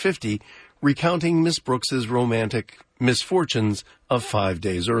 1950, recounting Miss Brooks's romantic misfortunes of 5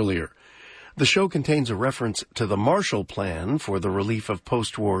 days earlier. The show contains a reference to the Marshall Plan for the relief of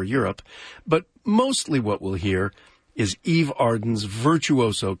post-war Europe, but mostly what we'll hear is Eve Arden's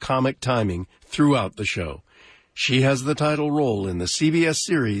virtuoso comic timing throughout the show. She has the title role in the CBS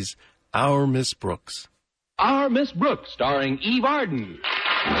series Our Miss Brooks. Our Miss Brooks, starring Eve Arden.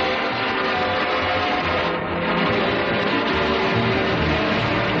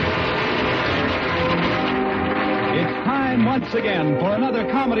 It's time once again for another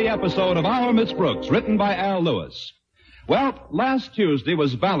comedy episode of Our Miss Brooks, written by Al Lewis. Well, last Tuesday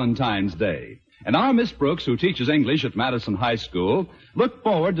was Valentine's Day, and our Miss Brooks, who teaches English at Madison High School, looked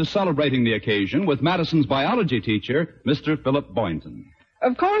forward to celebrating the occasion with Madison's biology teacher, Mr. Philip Boynton.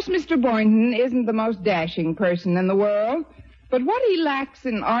 Of course, Mr. Boynton isn't the most dashing person in the world, but what he lacks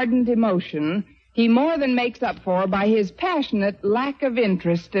in ardent emotion, he more than makes up for by his passionate lack of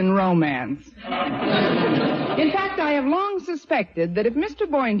interest in romance. In fact, I have long suspected that if Mr.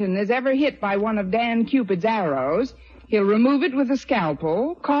 Boynton is ever hit by one of Dan Cupid's arrows, he'll remove it with a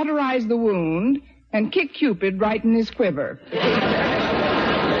scalpel, cauterize the wound, and kick Cupid right in his quiver.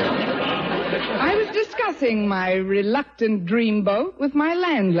 I was discussing my reluctant dreamboat with my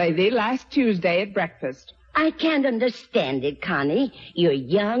landlady last Tuesday at breakfast. I can't understand it, Connie. You're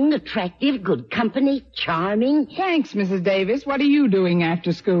young, attractive, good company, charming. Thanks, Mrs. Davis. What are you doing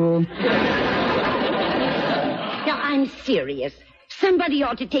after school? Now, I'm serious. Somebody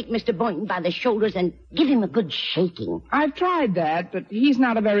ought to take Mr. Boynton by the shoulders and give him a good shaking. I've tried that, but he's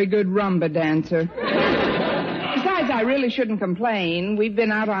not a very good rumba dancer. Besides, I really shouldn't complain. We've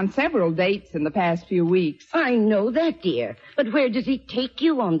been out on several dates in the past few weeks. I know that, dear. But where does he take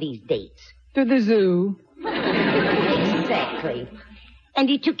you on these dates? To the zoo. Exactly. And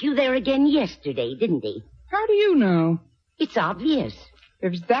he took you there again yesterday, didn't he? How do you know? It's obvious.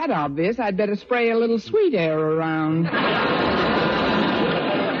 If it's that obvious, I'd better spray a little sweet air around.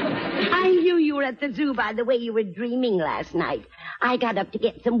 I knew you were at the zoo by the way you were dreaming last night. I got up to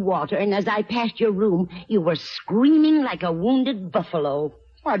get some water, and as I passed your room, you were screaming like a wounded buffalo.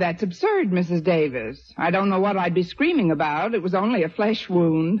 Why, that's absurd, Mrs. Davis. I don't know what I'd be screaming about. It was only a flesh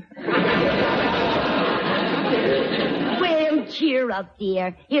wound. Well, cheer up,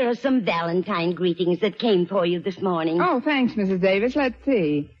 dear. Here are some Valentine greetings that came for you this morning. Oh, thanks, Mrs. Davis. Let's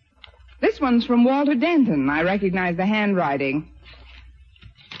see. This one's from Walter Denton. I recognize the handwriting.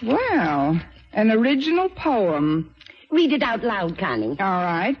 Well, an original poem. Read it out loud, Connie. All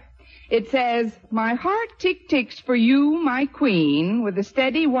right. It says, my heart tick-ticks for you, my queen, with the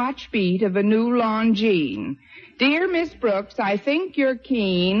steady watch beat of a new Longines. Dear Miss Brooks, I think you're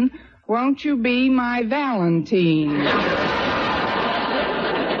keen. Won't you be my Valentine?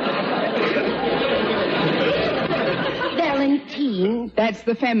 Valentine? That's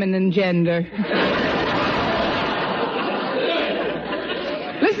the feminine gender.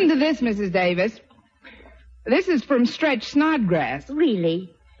 Listen to this, Mrs. Davis. This is from Stretch Snodgrass. Really?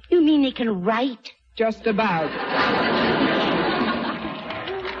 You mean he can write? Just about.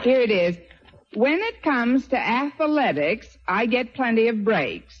 Here it is. When it comes to athletics, I get plenty of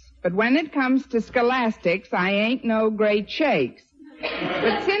breaks. But when it comes to scholastics, I ain't no great shakes.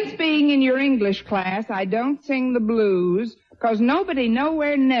 But since being in your English class, I don't sing the blues, 'cause nobody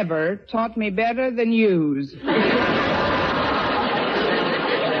nowhere never taught me better than yous. Now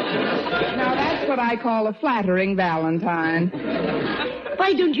that's what I call a flattering Valentine.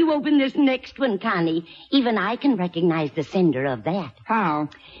 Why don't you open this next one, Connie? Even I can recognize the sender of that. How?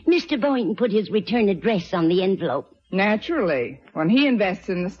 Mr. Boynton put his return address on the envelope. Naturally. When he invests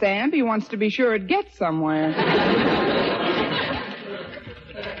in the stamp, he wants to be sure it gets somewhere.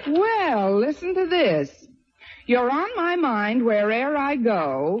 Well, listen to this. You're on my mind where'er I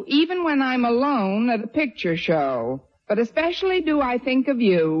go, even when I'm alone at a picture show. But especially do I think of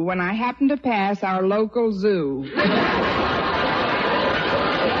you when I happen to pass our local zoo.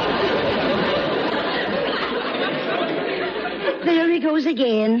 There he goes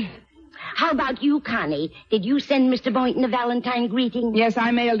again. How about you, Connie? Did you send Mr. Boynton a Valentine greeting? Yes,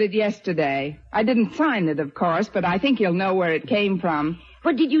 I mailed it yesterday. I didn't sign it, of course, but I think he'll know where it came from.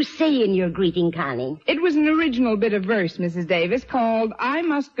 What did you say in your greeting, Connie? It was an original bit of verse, Mrs. Davis, called I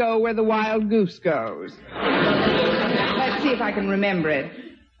Must Go Where the Wild Goose Goes. Let's see if I can remember it.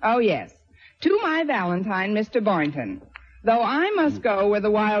 Oh, yes. To my Valentine, Mr. Boynton. Though I must go where the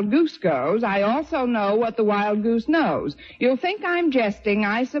wild goose goes, I also know what the wild goose knows. You'll think I'm jesting,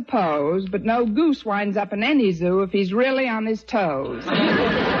 I suppose, but no goose winds up in any zoo if he's really on his toes.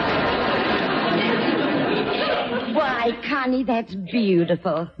 Why, Connie, that's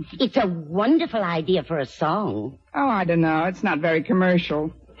beautiful. It's a wonderful idea for a song. Oh, I don't know. It's not very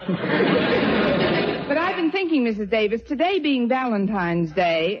commercial. But I've been thinking, Mrs. Davis, today being Valentine's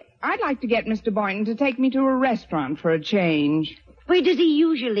Day, I'd like to get Mr. Boynton to take me to a restaurant for a change. Where does he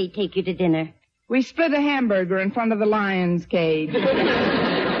usually take you to dinner? We split a hamburger in front of the lion's cage.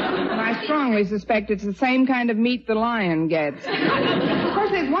 And I strongly suspect it's the same kind of meat the lion gets. Of course,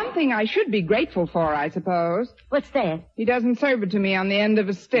 there's one thing I should be grateful for, I suppose. What's that? He doesn't serve it to me on the end of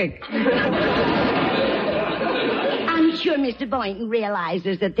a stick. I'm sure Mr. Boynton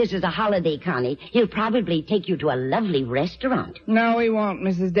realizes that this is a holiday, Connie. He'll probably take you to a lovely restaurant. No, he won't,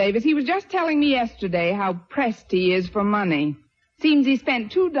 Mrs. Davis. He was just telling me yesterday how pressed he is for money. Seems he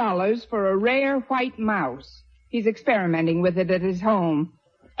spent $2 for a rare white mouse. He's experimenting with it at his home.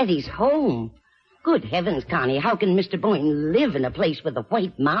 At his home? Good heavens, Connie, how can Mr. Boynton live in a place with a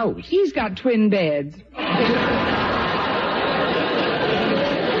white mouse? He's got twin beds. But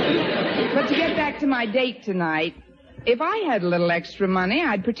to get back to my date tonight, if I had a little extra money,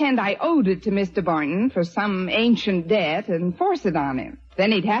 I'd pretend I owed it to Mr. Boynton for some ancient debt and force it on him.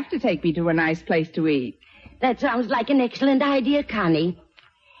 Then he'd have to take me to a nice place to eat. That sounds like an excellent idea, Connie.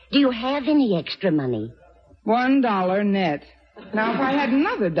 Do you have any extra money? $1 net. Now, if I had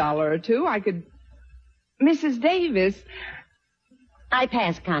another $1 or two, I could... Mrs. Davis... I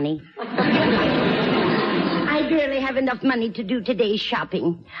pass, Connie. I barely have enough money to do today's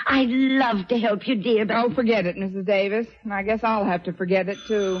shopping. I'd love to help you, dear, but... Oh, forget it, Mrs. Davis. I guess I'll have to forget it,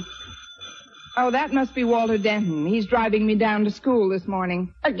 too. Oh, that must be Walter Denton. He's driving me down to school this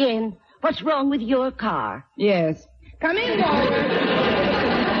morning. Again? What's wrong with your car? Yes. Come in, Walter.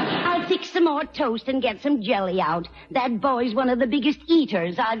 I'll fix some more toast and get some jelly out. That boy's one of the biggest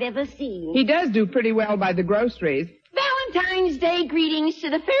eaters I've ever seen. He does do pretty well by the groceries. Valentine's Day greetings to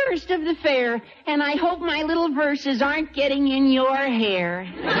the fairest of the fair, and I hope my little verses aren't getting in your hair.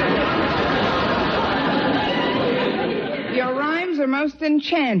 Your rhymes are most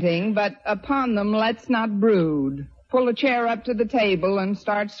enchanting, but upon them let's not brood. Pull a chair up to the table and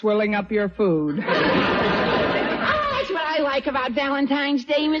start swilling up your food. Oh, that's what I like about Valentine's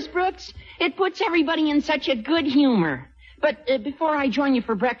Day, Miss Brooks. It puts everybody in such a good humor. But before I join you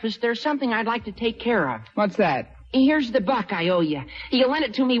for breakfast, there's something I'd like to take care of. What's that? Here's the $1 I owe you. You lent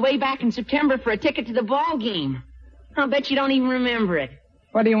it to me way back in September for a ticket to the ball game. I'll bet you don't even remember it.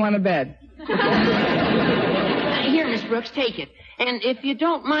 What do you want to bet? Here, Miss Brooks, take it. And if you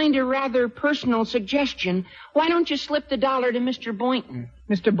don't mind a rather personal suggestion, why don't you slip the $1 to Mr. Boynton?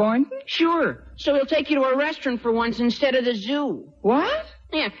 Mr. Boynton? Sure. So he'll take you to a restaurant for once instead of the zoo. What?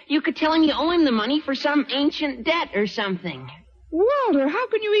 Yeah, you could tell him you owe him the money for some ancient debt or something. Walter, how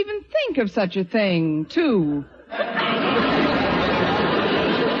can you even think of such a thing, too?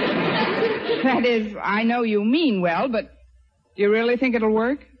 That is, I know you mean well, but do you really think it'll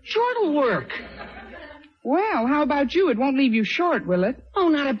work? Sure it'll work. Well, how about you? It won't leave you short, will it? Oh,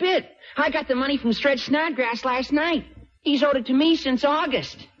 not a bit. I got the money from Stretch Snodgrass last night. He's owed it to me since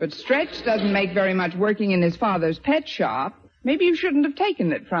August. But Stretch doesn't make very much working in his father's pet shop. Maybe you shouldn't have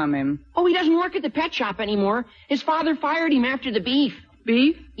taken it from him. Oh, he doesn't work at the pet shop anymore. His father fired him after the beef.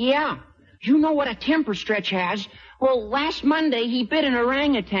 Beef? Yeah. You know what a temper Stretch has. Well, last Monday he bit an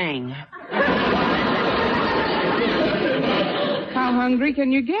orangutan. How hungry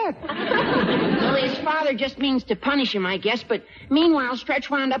can you get? Well, his father just means to punish him, I guess, but meanwhile,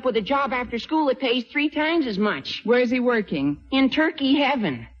 Stretch wound up with a job after school that pays 3 times as much. Where's he working? In turkey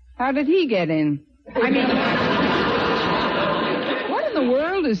heaven. How did he get in? I mean, what in the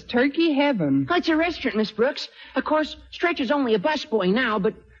world is turkey heaven? It's a restaurant, Miss Brooks. Of course, Stretch is only a busboy now,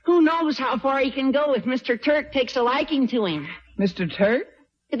 but who knows how far he can go if Mr. Turk takes a liking to him. Mr. Turk?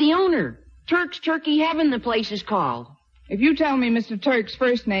 The owner. Turk's Turkey Heaven, the place is called. If you tell me Mr. Turk's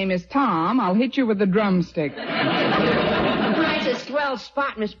first name is Tom, I'll hit you with a drumstick. That's a swell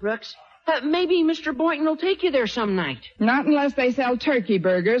spot, Miss Brooks. Maybe Mr. Boynton will take you there some night. Not unless they sell turkey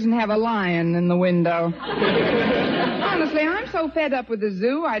burgers and have a lion in the window. Honestly, I'm so fed up with the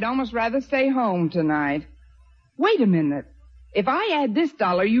zoo, I'd almost rather stay home tonight. Wait a minute. If I add this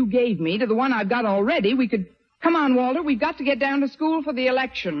 $1 you gave me to the one I've got already, we could... Come on, Walter, we've got to get down to school for the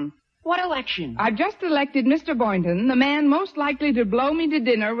election. What election? I've just elected Mr. Boynton, the man most likely to blow me to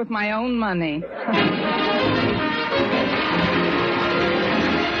dinner with my own money.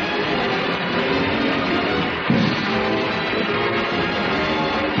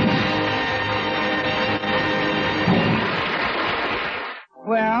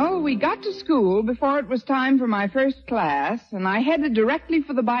 Well, we got to school before it was time for my first class, and I headed directly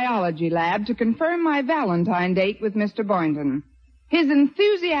for the biology lab to confirm my Valentine date with Mr. Boynton. His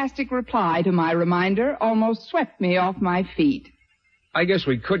enthusiastic reply to my reminder almost swept me off my feet. I guess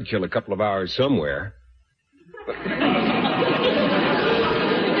we could kill a couple of hours somewhere.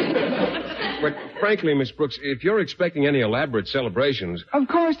 But frankly, Miss Brooks, if you're expecting any elaborate celebrations... Of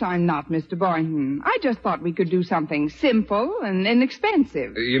course I'm not, Mr. Boynton. I just thought we could do something simple and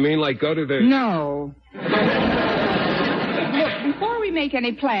inexpensive. You mean like go to the... No. Look, before we make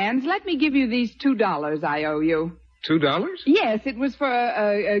any plans, let me give you these $2 I owe you. $2? Yes, it was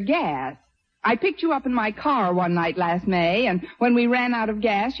for gas. I picked you up in my car one night last May, and when we ran out of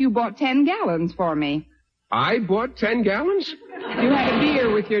gas, you bought 10 gallons for me. I bought 10 gallons? You had a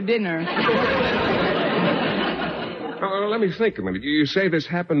beer with your dinner. Let me think a minute. You say this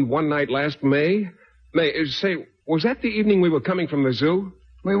happened one night last May? Say, was that the evening we were coming from the zoo?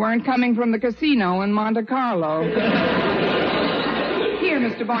 We weren't coming from the casino in Monte Carlo. Here,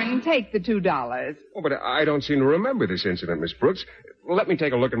 Mr. Boynton, take the $2. Oh, but I don't seem to remember this incident, Miss Brooks. Let me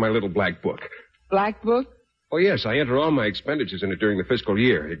take a look at my little black book. Black book? Oh, yes, I enter all my expenditures in it during the fiscal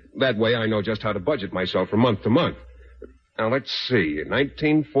year. That way I know just how to budget myself from month to month. Now, let's see.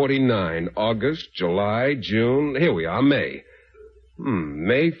 1949, August, July, June. Here we are, May.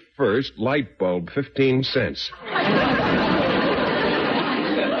 May 1st, light bulb, 15 cents.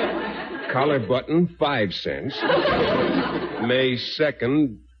 Collar button, 5 cents. May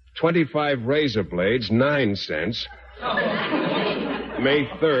 2nd, 25 razor blades, 9 cents. May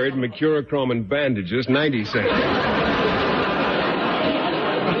 3rd, mercurochrome and bandages, 90 cents.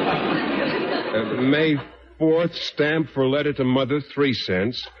 May 4th, stamp for letter to mother, 3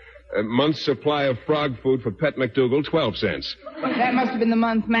 cents. Month's supply of frog food for Pet McDougal, 12 cents. That must have been the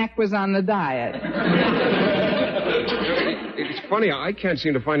month Mac was on the diet. It's funny, I can't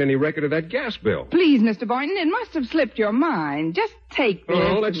seem to find any record of that gas bill. Please, Mr. Boynton, it must have slipped your mind. Just take this.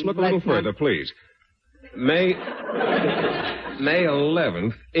 Oh, let's look a little further, please. May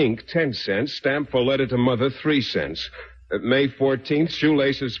 11th, ink, 10 cents. Stamp for letter to mother, 3 cents. May 14th,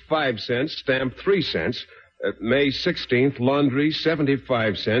 shoelaces, 5 cents. Stamp, 3 cents. May 16th, laundry,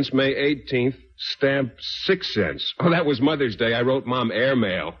 75 cents. May 18th, stamp, 6 cents. Oh, that was Mother's Day. I wrote Mom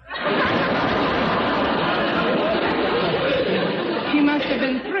airmail. She must have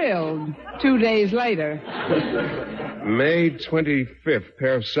been thrilled 2 days later. May 25th,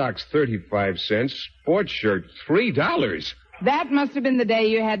 pair of socks, 35 cents. Sports shirt, $3. That must have been the day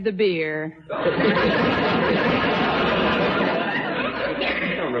you had the beer. I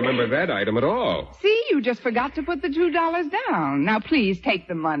don't remember that item at all. See, you just forgot to put the $2 down. Now, please take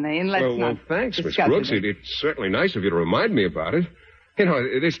the money and let's Well, thanks, Miss Brooks. It's certainly nice of you to remind me about it. You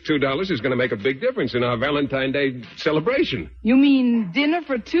know, this $2 is going to make a big difference in our Valentine's Day celebration. You mean dinner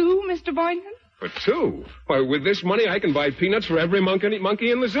for two, Mr. Boynton? For two? Why, with this money, I can buy peanuts for every monkey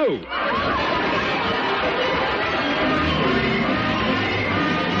in the zoo.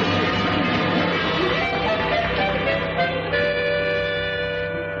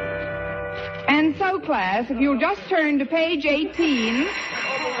 And so, class, if you'll just turn to page 18,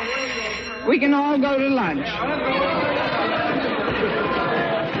 we can all go to lunch.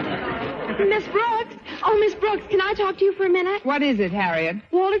 Miss Brooks? Oh, Miss Brooks, can I talk to you for a minute? What is it, Harriet?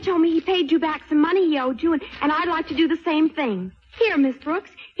 Walter told me he paid you back some money he owed you, and I'd like to do the same thing. Here, Miss Brooks,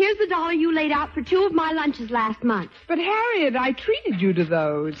 here's the $1 you laid out for 2 of my lunches last month. But, Harriet, I treated you to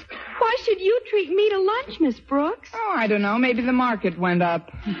those. Why should you treat me to lunch, Miss Brooks? Oh, I don't know. Maybe the market went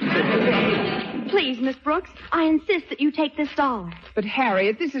up. Please, Miss Brooks, I insist that you take this $1. But,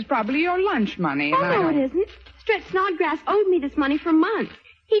 Harriet, this is probably your lunch money. Oh, no, it isn't. Stretch Snodgrass owed me this money for months.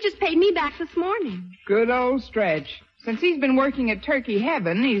 He just paid me back this morning. Good old Stretch. Since he's been working at Turkey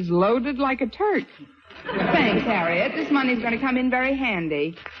Heaven, he's loaded like a Turk. Thanks, Harriet. This money's going to come in very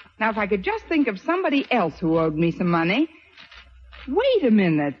handy. Now, if I could just think of somebody else who owed me some money. Wait a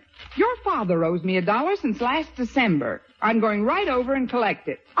minute. Your father owes me $1 since last December. I'm going right over and collect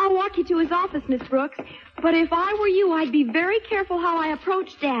it. I'll walk you to his office, Miss Brooks. But if I were you, I'd be very careful how I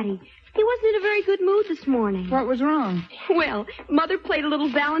approach Daddy. He wasn't in a very good mood this morning. What was wrong? Well, Mother played a little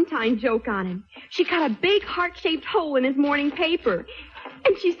Valentine joke on him. She cut a big heart-shaped hole in his morning paper.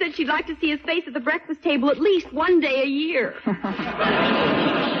 And she said she'd like to see his face at the breakfast table at least one day a year.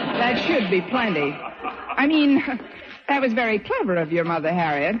 That should be plenty. I mean, that was very clever of your mother,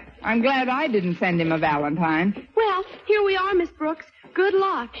 Harriet. I'm glad I didn't send him a Valentine. Well, here we are, Miss Brooks. Good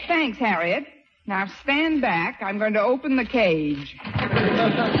luck. Thanks, Harriet. Now stand back. I'm going to open the cage.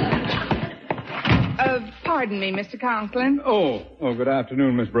 Pardon me, Mr. Conklin. Oh, good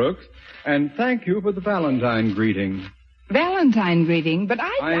afternoon, Miss Brooks. And thank you for the Valentine greeting. Valentine greeting, but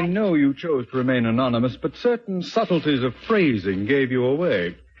I know you chose to remain anonymous, but certain subtleties of phrasing gave you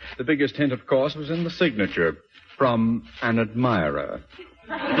away. The biggest hint, of course, was in the signature. From an admirer.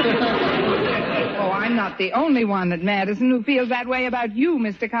 Oh, I'm not the only one at Madison who feels that way about you,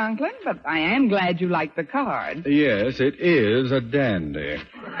 Mr. Conklin, but I am glad you like the card. Yes, it is a dandy.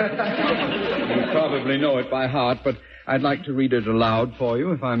 You probably know it by heart, but I'd like to read it aloud for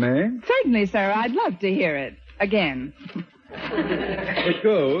you, if I may. Certainly, sir. I'd love to hear it. Again. It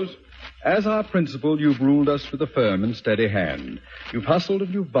goes, as our principal, you've ruled us with a firm and steady hand. You've hustled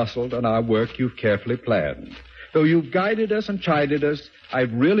and you've bustled, and our work you've carefully planned. Though you've guided us and chided us,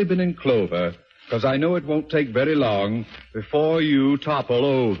 I've really been in clover, because I know it won't take very long before you topple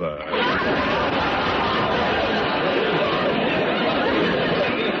over.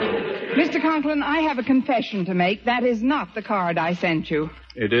 Mr. Conklin, I have a confession to make. That is not the card I sent you.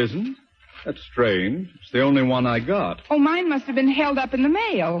 It isn't? That's strange. It's the only one I got. Oh, mine must have been held up in the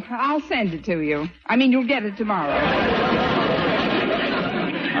mail. I'll send it to you. I mean, you'll get it tomorrow.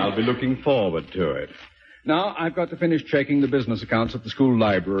 I'll be looking forward to it. Now, I've got to finish checking the business accounts at the school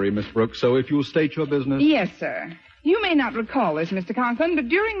library, Miss Brooks, so if you'll state your business. Yes, sir. You may not recall this, Mr. Conklin, but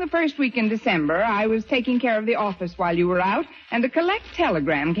during the first week in December, I was taking care of the office while you were out, and a collect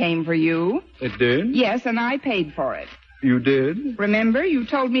telegram came for you. It did? Yes, and I paid for it. You did? Remember, you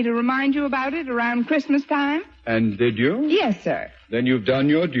told me to remind you about it around Christmas time? And did you? Yes, sir. Then you've done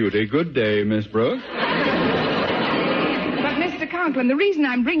your duty. Good day, Miss Brooks. But, Mr. Conklin, the reason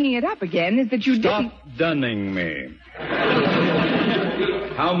I'm bringing it up again is that you Stop dunning me.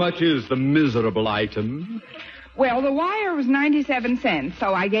 How much is the miserable item? Well, the wire was 97 cents,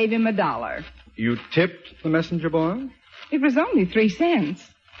 so I gave him $1. You tipped the messenger boy? It was only 3 cents.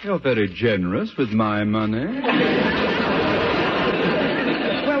 You're very generous with my money.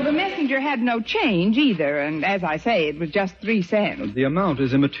 Well, the messenger had no change either, and as I say, it was just 3 cents. The amount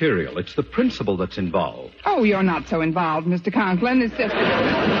is immaterial. It's the principle that's involved. Oh, you're not so involved, Mr. Conklin. It's just...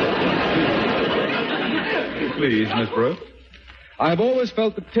 Please, Miss Brooks. I've always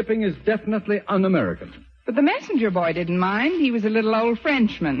felt that tipping is definitely un-American. But the messenger boy didn't mind. He was a little old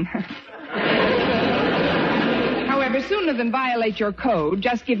Frenchman. sooner than violate your code,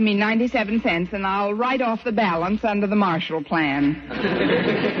 just give me 97 cents and I'll write off the balance under the Marshall Plan.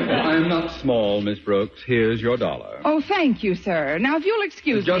 I'm not small, Miss Brooks. Here's your dollar. Oh, thank you, sir. Now, if you'll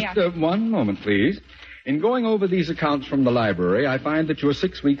excuse me... Just one moment, please. In going over these accounts from the library, I find that you're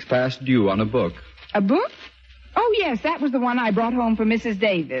 6 weeks past due on a book. A book? Oh, yes, that was the one I brought home for Mrs.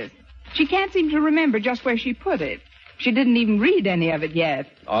 Davis. She can't seem to remember just where she put it. She didn't even read any of it yet.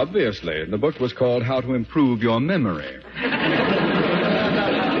 Obviously. The book was called How to Improve Your Memory.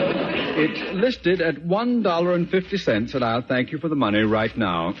 It's listed at $1.50, and I'll thank you for the money right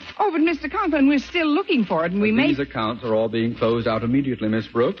now. Oh, but Mr. Conklin, we're still looking for it, and These accounts are all being closed out immediately, Miss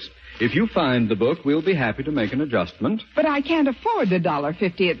Brooks. If you find the book, we'll be happy to make an adjustment. But I can't afford the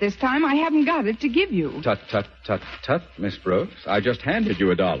 $1.50 at this time. I haven't got it to give you. Tut, Miss Brooks. I just handed you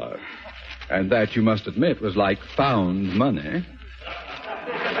 $1. And that, you must admit, was like found money.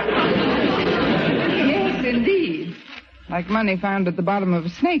 Yes, indeed. Like money found at the bottom of a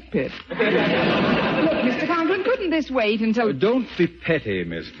snake pit. Look, Mr. Conklin, couldn't this wait until... Don't be petty,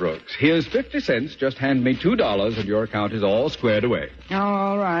 Miss Brooks. Here's 50 cents. Just hand me $2 and your account is all squared away. Oh,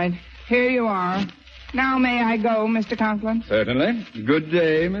 all right. Here you are. Now may I go, Mr. Conklin? Certainly. Good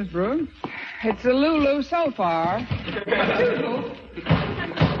day, Miss Brooks. It's a Lulu so far.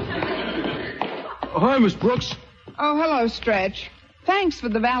 Hi, Miss Brooks. Oh, hello, Stretch. Thanks for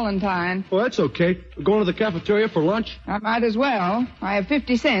the Valentine. Oh, that's okay. We're going to the cafeteria for lunch? I might as well. I have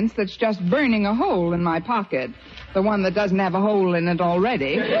 50 cents that's just burning a hole in my pocket. The one that doesn't have a hole in it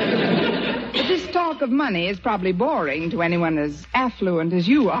already. But this talk of money is probably boring to anyone as affluent as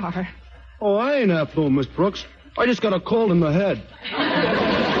you are. Oh, I ain't affluent, Miss Brooks. I just got a cold in my head.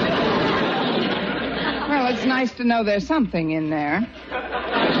 Well, it's nice to know there's something in there.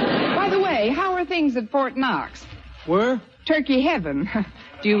 By the way, how are things at Fort Knox? Where? Turkey heaven.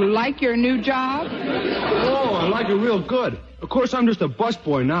 Do you like your new job? Oh, I like it real good. Of course, I'm just a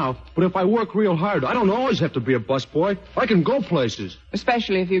busboy now, but if I work real hard, I don't always have to be a busboy. I can go places.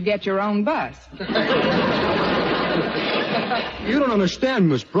 Especially if you get your own bus. You don't understand,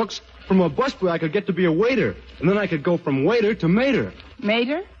 Miss Brooks. From a busboy, I could get to be a waiter, and then I could go from waiter to mater.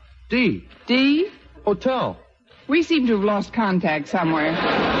 Mater? D. D? Hotel. We seem to have lost contact somewhere.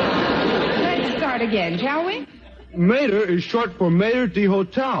 Let's start again, shall we? Mater is short for Mater de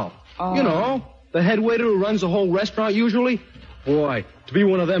Hotel. Oh. You know, the head waiter who runs the whole restaurant usually. Boy, to be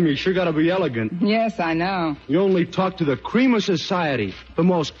one of them, you sure got to be elegant. Yes, I know. You only talk to the cream of society, the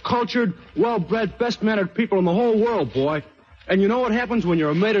most cultured, well-bred, best-mannered people in the whole world, boy. And you know what happens when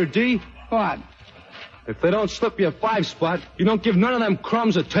you're a Mater D? What? If they don't slip you a 5-spot, you don't give none of them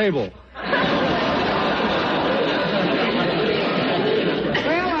crumbs a table.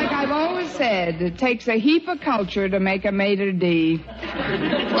 It takes a heap of culture to make a Mater D.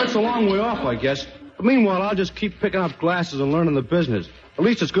 That's a long way off, I guess. But meanwhile, I'll just keep picking up glasses and learning the business. At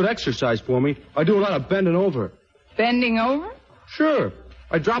least it's good exercise for me. I do a lot of bending over. Bending over? Sure.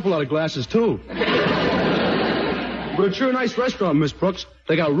 I drop a lot of glasses, too. But it's sure a nice restaurant, Miss Brooks.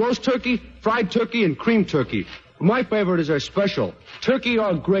 They got roast turkey, fried turkey, and cream turkey. My favorite is their special, turkey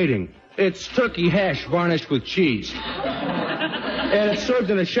au grating. It's turkey hash varnished with cheese. And it's served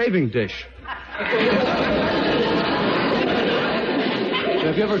in a shaving dish.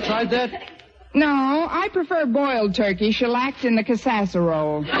 Have you ever tried that? No, I prefer boiled turkey shellacked in the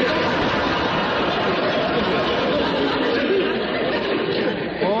casserole.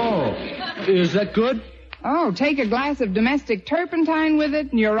 Oh, is that good? Oh, take a glass of domestic turpentine with it,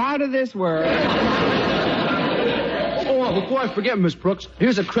 and you're out of this world. Oh, before I forget, Miss Brooks,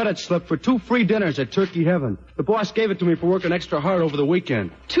 here's a credit slip for 2 free dinners at Turkey Heaven. The boss gave it to me for working extra hard over the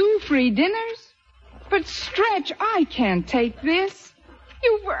weekend. 2 free dinners? But, Stretch, I can't take this.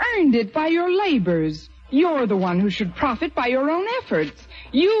 You've earned it by your labors. You're the one who should profit by your own efforts.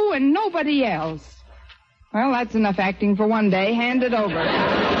 You and nobody else. Well, that's enough acting for one day. Hand it over.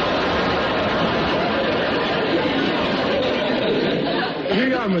 Here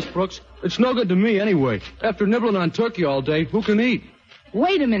you are, Miss Brooks. It's no good to me anyway. After nibbling on turkey all day, who can eat?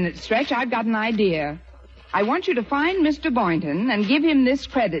 Wait a minute, Stretch. I've got an idea. I want you to find Mr. Boynton and give him this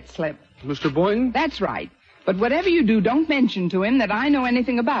credit slip. Mr. Boynton? That's right. But whatever you do, don't mention to him that I know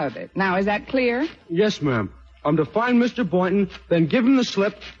anything about it. Now, is that clear? Yes, ma'am. I'm to find Mr. Boynton, then give him the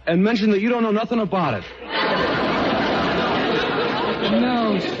slip, and mention that you don't know nothing about it.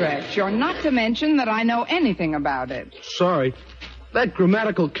 No, Stretch. You're not to mention that I know anything about it. Sorry. That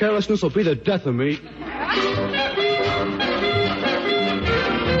grammatical carelessness will be the death of me.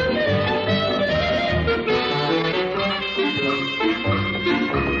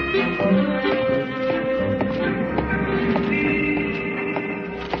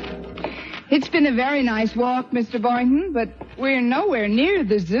 It's been a very nice walk, Mr. Boynton, but we're nowhere near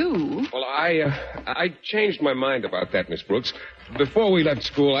the zoo. Well, I changed my mind about that, Miss Brooks. Before we left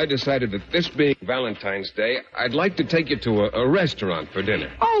school, I decided that this being Valentine's Day, I'd like to take you to a restaurant for dinner.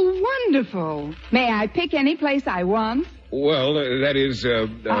 Oh, wonderful. May I pick any place I want? Well, that is,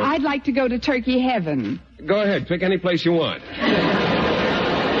 I'd like to go to Turkey Heaven. Go ahead, pick any place you want.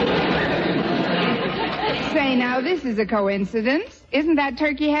 Say, now, this is a coincidence. Isn't that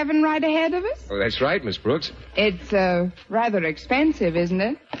Turkey Heaven right ahead of us? Oh, that's right, Miss Brooks. It's, rather expensive, isn't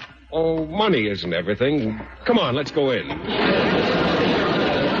it? Oh, money isn't everything. Come on, let's go in.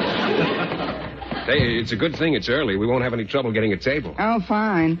 Hey, it's a good thing it's early. We won't have any trouble getting a table. Oh,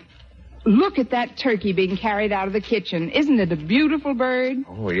 fine. Look at that turkey being carried out of the kitchen. Isn't it a beautiful bird?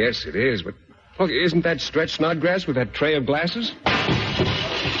 Oh, yes, it is. But, look, isn't that Stretch Snodgrass with that tray of glasses?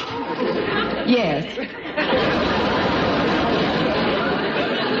 Yes.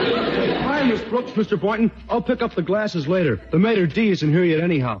 Hi, Miss Brooks, Mr. Boynton. I'll pick up the glasses later. The maitre d' isn't here yet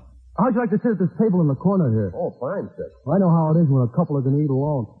anyhow. How'd you like to sit at this table in the corner here? Oh, fine, sir. I know how it is when a couple are going to eat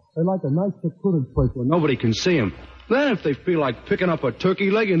alone. They like a nice secluded place where Nobody can see them. Then if they feel like picking up a turkey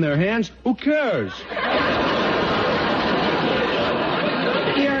leg in their hands, who cares?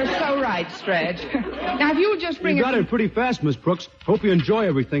 You're so right, Stretch. Now, if you'll just bring You got it pretty fast, Miss Brooks. Hope you enjoy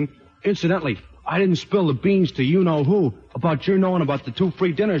everything. Incidentally, I didn't spill the beans to you-know-who about your knowing about the 2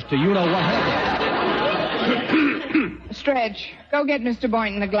 free dinners to you-know-what. Stretch, go get Mr.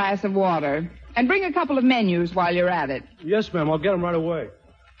 Boynton a glass of water. And bring a couple of menus while you're at it. Yes, ma'am. I'll get them right away.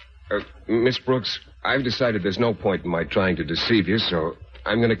 Miss Brooks, I've decided there's no point in my trying to deceive you, so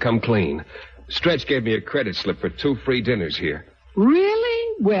I'm going to come clean. Stretch gave me a credit slip for 2 free dinners here.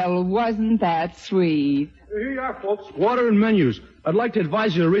 Really? Well, wasn't that sweet? Here you are, folks. Water and menus. I'd like to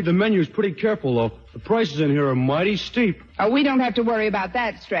advise you to read the menus pretty careful, though. The prices in here are mighty steep. Oh, we don't have to worry about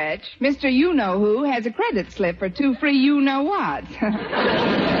that, Stretch. Mr. You-Know-Who has a credit slip for 2 free you-know-what.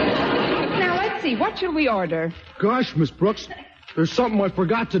 Now, let's see. What shall we order? Gosh, Miss Brooks, there's something I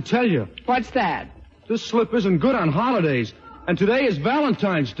forgot to tell you. What's that? This slip isn't good on holidays, and today is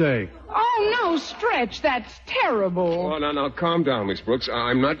Valentine's Day. Oh, no, Stretch, that's terrible. Oh, no, calm down, Miss Brooks.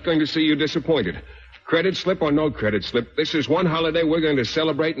 I'm not going to see you disappointed. Credit slip or no credit slip, this is one holiday we're going to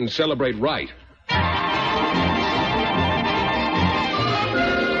celebrate and celebrate right.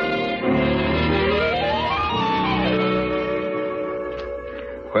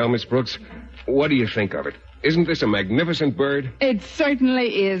 Well, Miss Brooks, what do you think of it? Isn't this a magnificent bird? It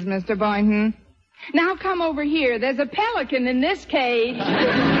certainly is, Mr. Boynton. Now come over here. There's a pelican in this cage.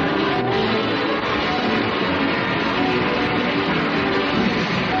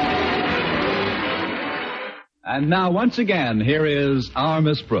 And now, once again, here is our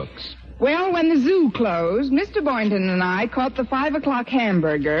Miss Brooks. Well, when the zoo closed, Mr. Boynton and I caught the 5 o'clock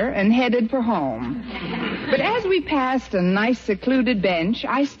hamburger and headed for home. But as we passed a nice secluded bench,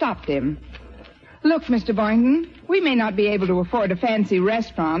 I stopped him. Look, Mr. Boynton, we may not be able to afford a fancy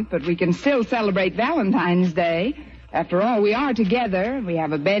restaurant, but we can still celebrate Valentine's Day. After all, we are together. We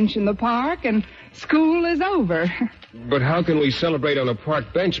have a bench in the park, and school is over. But how can we celebrate on a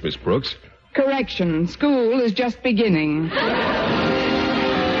park bench, Miss Brooks? Correction, school is just beginning.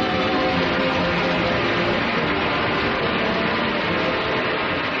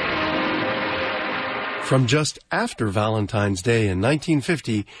 From just after Valentine's Day in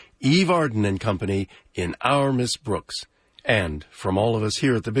 1950, Eve Arden and Company in Our Miss Brooks. And from all of us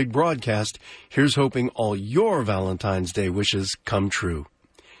here at the Big Broadcast, here's hoping all your Valentine's Day wishes come true.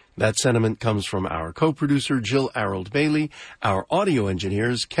 That sentiment comes from our co-producer, Jill Arold Bailey, our audio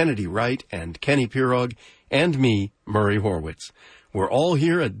engineers, Kennedy Wright and Kenny Pirog, and me, Murray Horwitz. We're all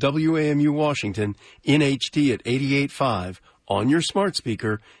here at WAMU Washington in HD at 88.5 on your smart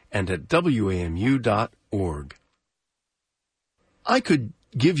speaker and at WAMU.org. I could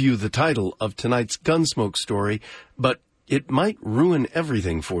give you the title of tonight's Gunsmoke story, but it might ruin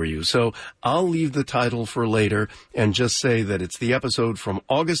everything for you, so I'll leave the title for later and just say that it's the episode from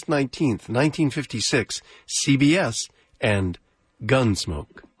August 19th, 1956, CBS, and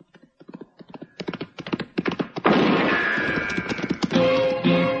Gunsmoke.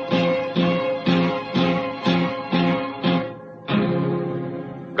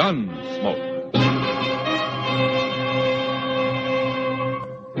 Gunsmoke.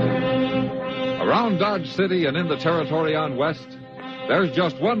 Around Dodge City and in the territory on West, there's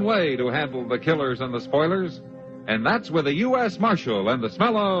just one way to handle the killers and the spoilers, and that's with a U.S. Marshal and the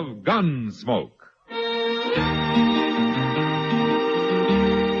smell of Gunsmoke.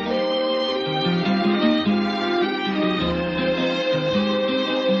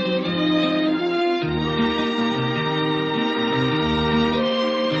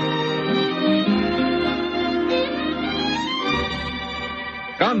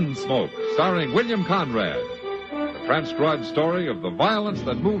 Gunsmoke, starring William Conrad. The transcribed story of the violence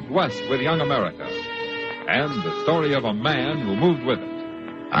that moved west with young America. And the story of a man who moved with it.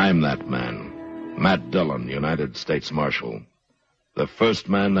 I'm that man. Matt Dillon, United States Marshal. The first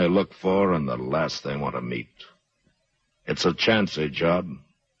man they look for and the last they want to meet. It's a chancy job,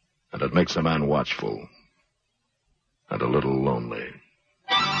 and it makes a man watchful. And a little lonely.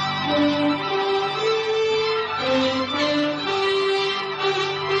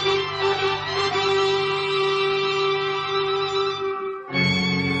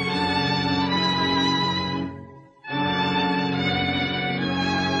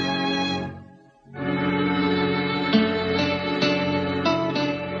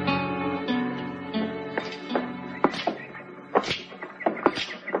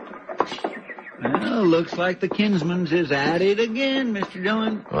 Looks like the Kinsmans is at it again, Mr.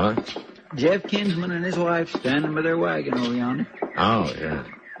 Dillon. What? Jeff Kinsman and his wife standing by their wagon over yonder. Oh, yeah.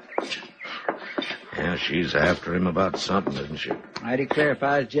 Yeah, she's after him about something, isn't she? I declare if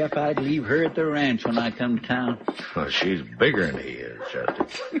I was Jeff, I'd leave her at the ranch when I come to town. Well, she's bigger than he is,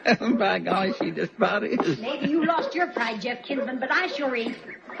 Chester. By golly, she just about is. Maybe you lost your pride, Jeff Kinsman, but I sure ain't.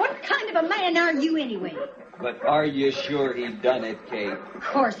 What kind of a man are you anyway? But are you sure he done it, Kate? Of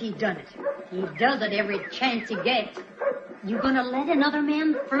course he done it. He does it every chance he gets. You gonna let another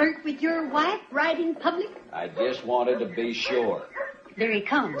man flirt with your wife right in public? I just wanted to be sure. There he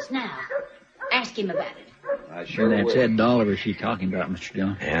comes now. Ask him about it. I sure will. That's Ed Dolliver she's talking about, Mr.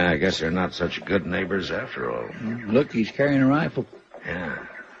 Dillon. Yeah, I guess they're not such good neighbors after all. Look, he's carrying a rifle. Yeah.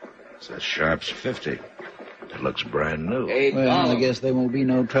 It's a Sharps 50. It looks brand new. Hey, well, I guess there won't be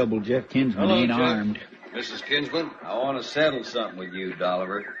no trouble. Jeff Kinsman ain't Jeff. armed. Mrs. Kinsman? I want to settle something with you,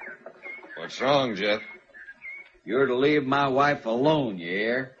 Dolliver. What's wrong, Jeff? You're to leave my wife alone, you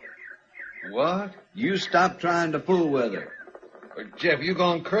hear? What? You stop trying to fool with her. Jeff, you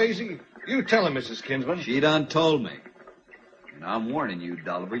gone crazy? You tell him, Mrs. Kinsman. She done told me. And I'm warning you,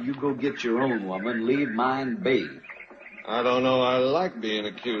 Dolliver, you go get your own woman, leave mine be. I don't know I like being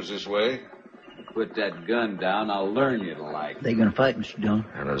accused this way. Put that gun down, I'll learn you to like it. They gonna fight, Mr. Dillon?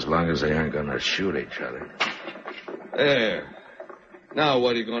 And as long as they aren't gonna shoot each other. There. Now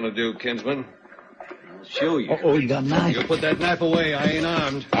what are you gonna do, Kinsman? I'll show you. Oh, you got a knife. You put that knife away. I ain't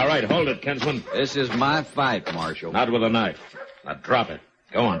armed. All right, hold it, Kinsman. This is my fight, Marshal. Not with a knife. Now drop it.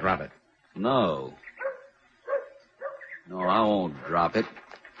 Go on, drop it. No. No, I won't drop it.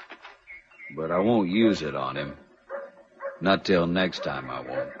 But I won't use it on him. Not till next time I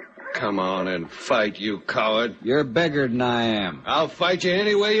won't. Come on and fight, you coward. You're bigger than I am. I'll fight you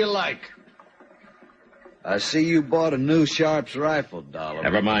any way you like. I see you bought a new Sharps rifle, Dolliver.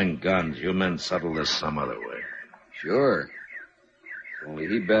 Never mind guns. You men settle this some other way. Sure. Only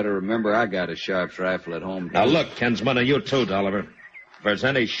he better remember I got a Sharps rifle at home, too. Now look, Kinsman, and you too, Dolliver. If there's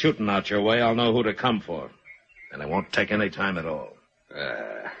any shooting out your way, I'll know who to come for. And it won't take any time at all.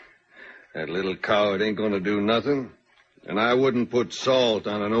 That little coward ain't gonna do nothing. And I wouldn't put salt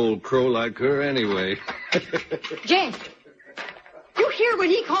on an old crow like her anyway. Jeff, you hear what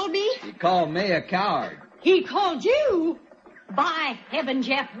he called me? He called me a coward. He called you? By heaven,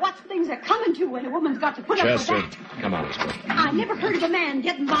 Jeff, what things are coming to when a woman's got to put up with Chester, that? come on, let's go. I never heard of a man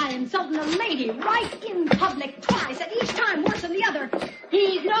getting by insulting a lady right in public twice, and each time worse than the other.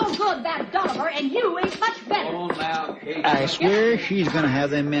 He's no good, that Dolliver, and you ain't much better. Hold on now, Kate. I swear she's gonna have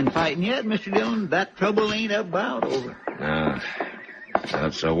them men fighting yet, Mr. Dillon. That trouble ain't about over. No,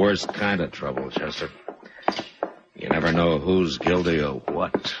 that's the worst kind of trouble, Chester. You never know who's guilty of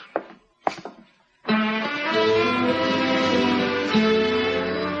what.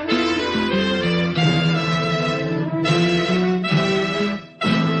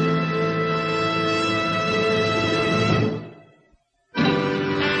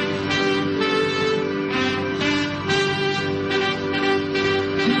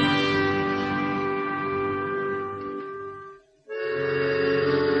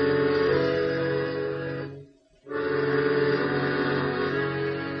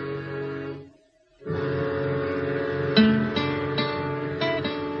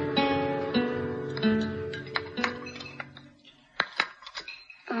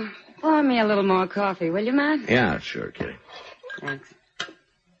 Pour me a little more coffee, will you, Matt? Yeah, sure, Kitty. Thanks.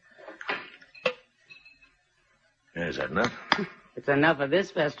 Is that enough? It's enough of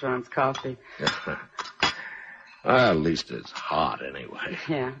this restaurant's coffee. Well, at least it's hot anyway.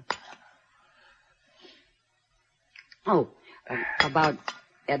 Yeah. Oh, about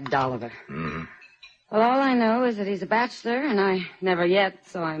Ed Dolliver. Mm-hmm. Well, all I know is that he's a bachelor, and I never yet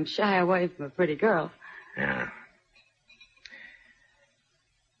saw him shy away from a pretty girl. Yeah.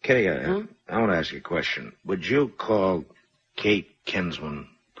 Kitty, I want to ask you a question. Would you call Kate Kinsman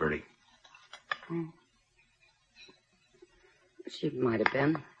pretty? She might have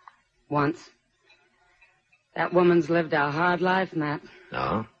been. Once. That woman's lived a hard life, Matt.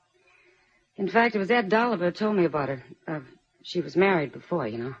 No? In fact, it was Ed Dolliver who told me about her. She was married before,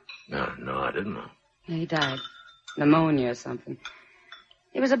 you know. No, I didn't know. He died. Pneumonia or something.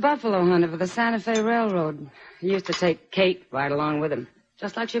 He was a buffalo hunter for the Santa Fe Railroad. He used to take Kate right along with him,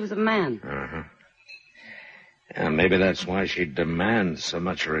 just like she was a man. Uh-huh. Yeah, maybe that's why she demands so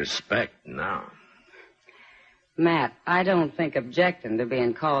much respect now. Matt, I don't think objecting to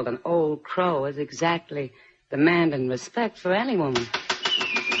being called an old crow is exactly demanding respect for any woman.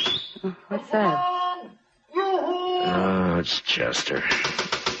 Oh, what's that? Oh, it's Chester.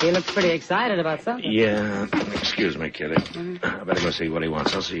 He looks pretty excited about something. Yeah. Excuse me, Kitty. I better go see what he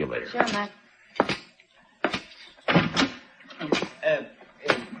wants. I'll see you later. Sure, Matt.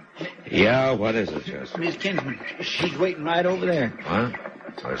 Yeah, what is it, Chester? Miss Kinsman, she's waiting right over there.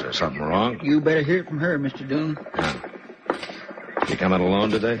 What? Or is there something wrong? You better hear it from her, Mr. Doone. You coming alone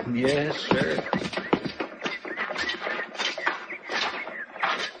today? Yes, sir.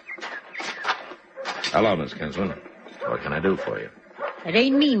 Hello, Miss Kinsman. What can I do for you? It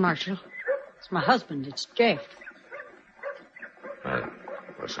ain't me, Marshal. It's my husband. It's Jeff.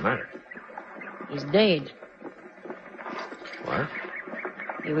 What's the matter? He's dead. What?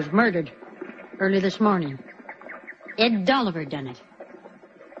 He was murdered early this morning. Ed Dolliver done it.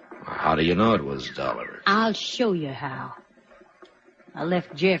 How do you know it was Dolliver? I'll show you how. I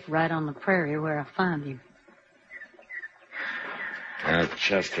left Jeff right on the prairie where I found him.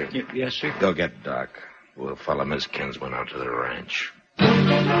 Chester. Yes, sir. Go get Doc. We'll follow Miss Kinsman out to the ranch.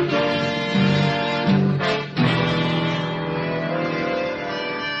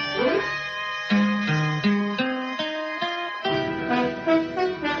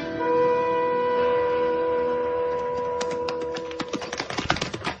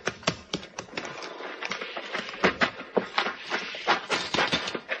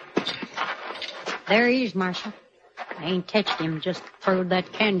 There he is, Marshal. I ain't touched him, just furled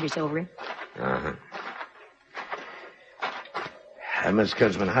that canvas over him. Uh-huh. Miss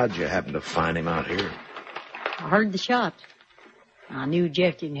Kinsman, how'd you happen to find him out here? I heard the shots. I knew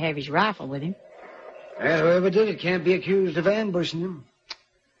Jeff didn't have his rifle with him. Well, whoever did it can't be accused of ambushing him.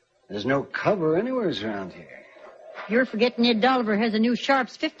 There's no cover anywhere around here. You're forgetting Ed Dolliver has a new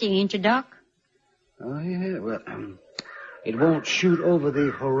Sharps 50, ain't you, Doc? Oh, yeah. Well, it won't shoot over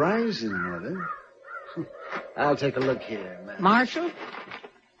the horizon, Mother. I'll take a look here, man. Marshal,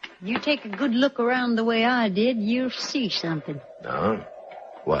 you take a good look around the way I did, you'll see something. No?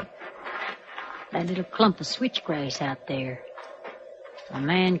 What? That little clump of switchgrass out there. A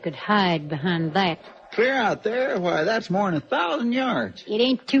man could hide behind that. Clear out there? Why, that's more than 1,000 yards. It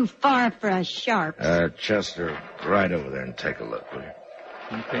ain't too far for a sharp. Chester, right over there and take a look, will you?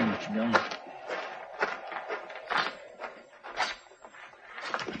 Okay, Mr. Dillon.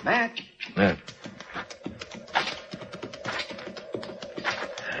 Matt. Yeah.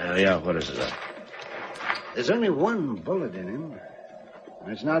 Yeah, what is it? There's only one bullet in him.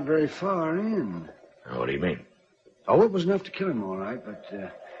 And it's not very far in. What do you mean? Oh, it was enough to kill him, all right, but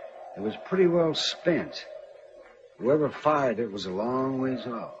it was pretty well spent. Whoever fired it was a long ways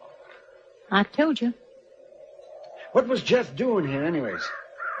off. I told you. What was Jeff doing here, anyways?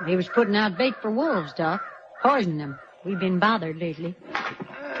 He was putting out bait for wolves, Doc. Poisoning them. We've been bothered lately.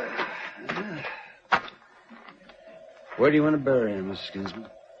 Where do you want to bury him, Mrs. Kinsman?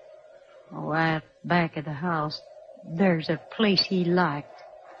 Oh, out back of the house. There's a place he liked.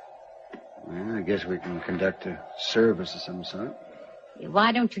 Well, I guess we can conduct a service of some sort.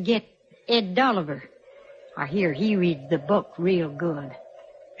 Why don't you get Ed Dolliver? I hear he reads the book real good.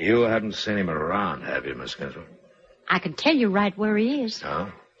 You haven't seen him around, have you, Miss Kinsman? I can tell you right where he is. Oh?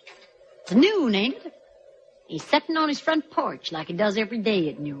 It's noon, ain't it? He's sitting on his front porch like he does every day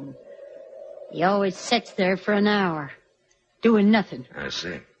at noon. He always sits there for an hour, doing nothing. I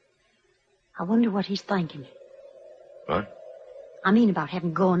see. I wonder what he's thinking. What? I mean about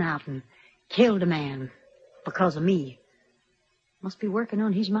having gone out and killed a man because of me. Must be working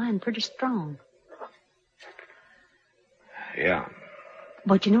on his mind pretty strong. Yeah.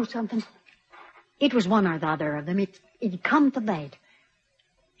 But you know something? It was one or the other of them. It come to that.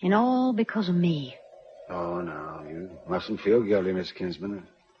 And all because of me. Oh, no, you mustn't feel guilty, Miss Kinsman.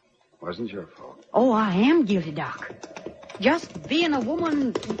 It wasn't your fault. Oh, I am guilty, Doc. Just being a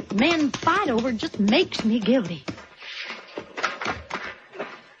woman men fight over just makes me guilty.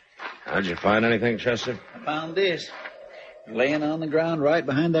 How'd you find anything, Chester? I found this. Laying on the ground right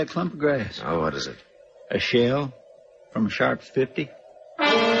behind that clump of grass. Oh, what is it? A shell from a Sharps 50.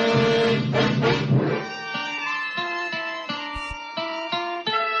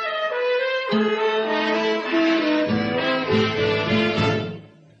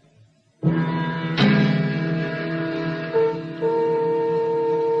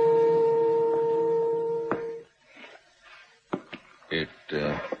 It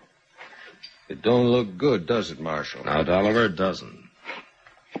don't look good, does it, Marshal? No, Dolliver, it doesn't.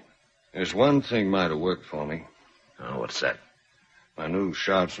 There's one thing might have worked for me. Oh, what's that? My new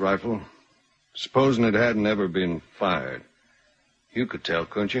Sharp's rifle. Supposing it hadn't ever been fired. You could tell,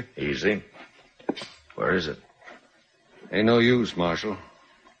 couldn't you? Easy. Where is it? Ain't no use, Marshal.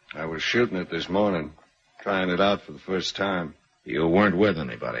 I was shooting it this morning, trying it out for the first time. You weren't with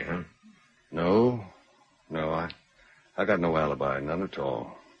anybody, huh? No, I got no alibi, none at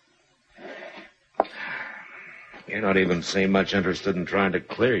all. You don't even seem much interested in trying to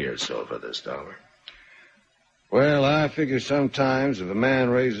clear yourself of this, Dolliver. Well, I figure sometimes if a man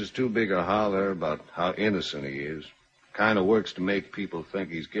raises too big a holler about how innocent he is, kind of works to make people think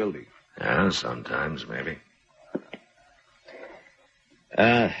he's guilty. Yeah, sometimes, maybe.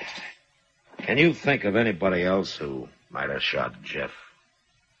 Can you think of anybody else who might have shot Jeff?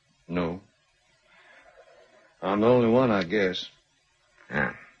 No. I'm the only one, I guess.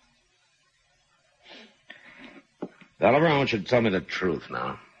 Yeah. Dolliver, I want you to tell me the truth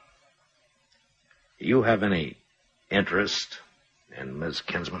now. Do you have any interest in Miss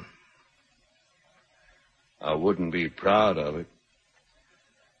Kinsman? I wouldn't be proud of it.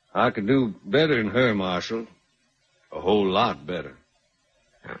 I could do better than her, Marshal. A whole lot better.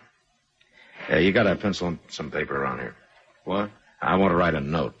 Yeah, you got a pencil and some paper around here. What? I want to write a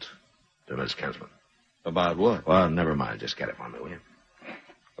note to Miss Kinsman. About what? Well, never mind. Just get it for me, will you?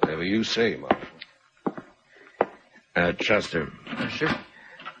 Whatever you say, Marshal. Chester. Sure.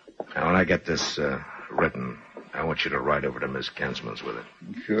 Now, when I get this written, I want you to ride over to Miss Kinsman's with it.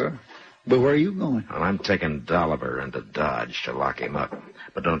 Sure. But where are you going? Well, I'm taking Dolliver into Dodge to lock him up.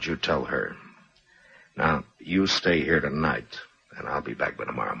 But don't you tell her. Now, you stay here tonight, and I'll be back by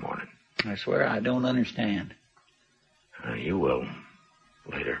tomorrow morning. I swear I don't understand. You will.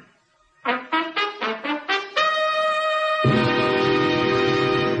 Later.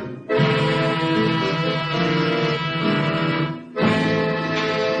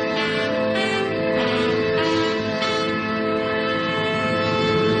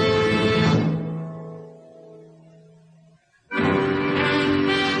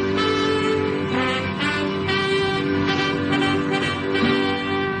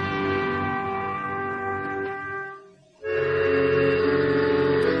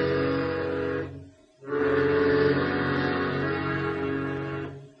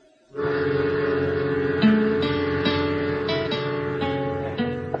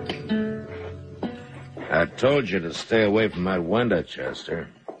 I told you to stay away from that window, Chester.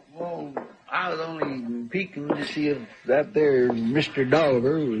 Well, I was only peeking to see if that there Mr.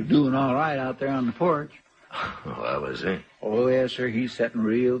 Dolliver was doing all right out there on the porch. Oh, that was he? Oh, yes, sir. He's sitting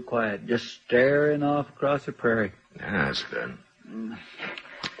real quiet, just staring off across the prairie. Yeah, that's good.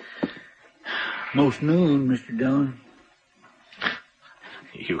 Most noon, Mr. Dillon.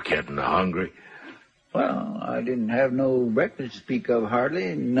 You getting hungry? Well, I didn't have no breakfast to speak of hardly,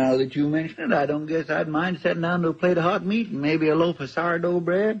 and now that you mention it, I don't guess I'd mind sitting down to a plate of hot meat and maybe a loaf of sourdough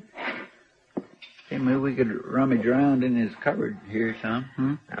bread. Hey, maybe we could rummage around in his cupboard here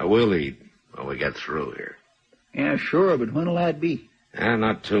some, Now, we'll eat when we get through here. Yeah, sure, but when'll that be?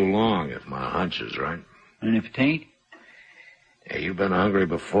 Not too long, if my hunch is right. And if it ain't? Yeah, you've been hungry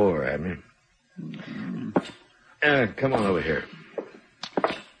before, haven't you? Come on over here.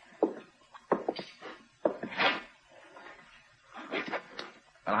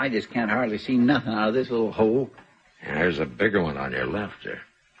 Well, I just can't hardly see nothing out of this little hole. Yeah, there's a bigger one on your left there.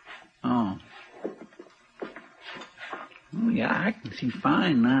 Oh. Oh, yeah, I can see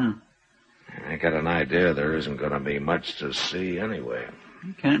fine now. I got an idea there isn't going to be much to see anyway.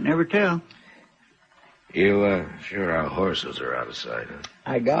 You can't never tell. You, sure our horses are out of sight, huh?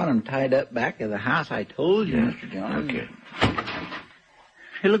 I got 'em tied up back of the house, I told you, Yeah. Mr. John. Okay.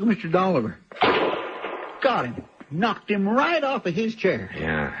 Hey, look at Mr. Dolliver. Got him. Knocked him right off of his chair.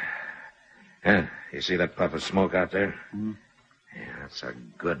 Yeah. Yeah, you see that puff of smoke out there? Mm. Yeah, that's a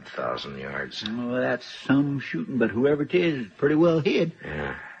good 1,000 yards. Oh, that's some shooting, but whoever it is pretty well hid.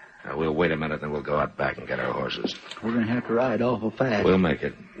 Yeah. Now, we'll wait a minute, then we'll go out back and get our horses. We're going to have to ride awful fast. We'll make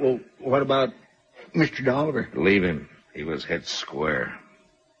it. Well, what about Mr. Dolliver? Leave him. He was hit square.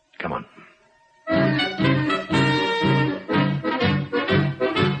 Come on.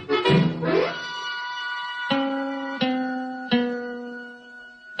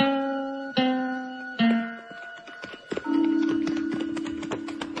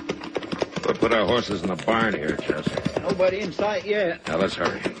 We'll put our horses in the barn here, Chester. Nobody in sight yet. Now, let's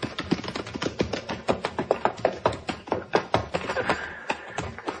hurry.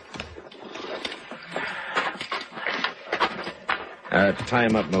 Tie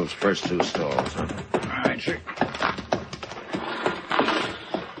him up in those first two stalls, huh? All right, sir.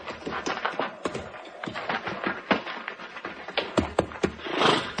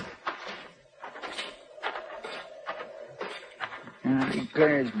 I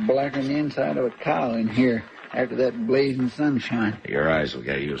declare it's blacker than the inside of a cow in here after that blazing sunshine. Your eyes will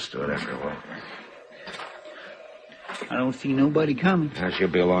get used to it after a while. I don't see nobody coming. She'll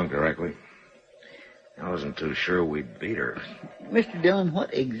be along directly. I wasn't too sure we'd beat her. Mr. Dillon,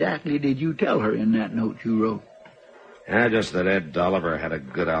 what exactly did you tell her in that note you wrote? Just that Ed Dolliver had a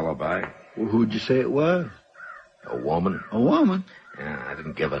good alibi. Well, who'd you say it was? A woman. A woman? Yeah, I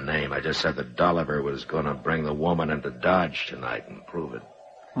didn't give a name. I just said that Dolliver was going to bring the woman into Dodge tonight and prove it.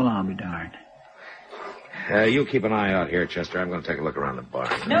 Well, I'll be darned. You keep an eye out here, Chester. I'm going to take a look around the barn.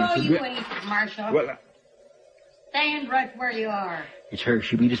 No, you ain't, Marshal. Well, Stand right where you are. It's her.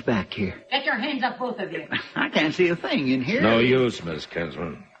 She beat us back here. Get your hands up, both of you. I can't see a thing in here. No use, Miss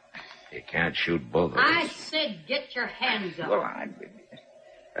Kinsman. You can't shoot both of us. I said get your hands up. Well,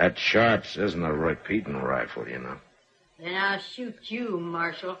 That Sharps isn't a repeating rifle, you know. Then I'll shoot you,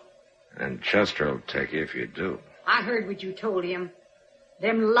 Marshal. And Chester will take you if you do. I heard what you told him.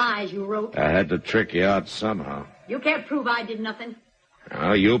 Them lies you wrote. I had to trick you out somehow. You can't prove I did nothing.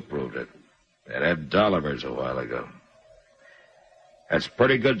 Oh, you proved it. That Ed Dolliver's a while ago. That's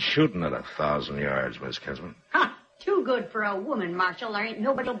pretty good shooting at 1,000 yards, Miss Kinsman. Ha! Too good for a woman, Marshal. There ain't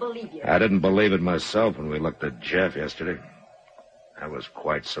nobody'll believe you. I didn't believe it myself when we looked at Jeff yesterday. That was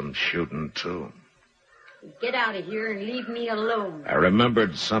quite some shooting, too. Get out of here and leave me alone. I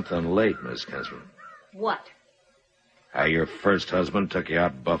remembered something late, Miss Kinsman. What? How your first husband took you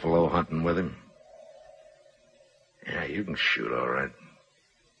out buffalo hunting with him. Yeah, you can shoot all right.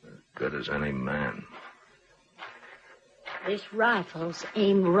 As good as any man. This rifle's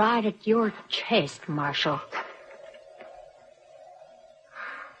aimed right at your chest, Marshal.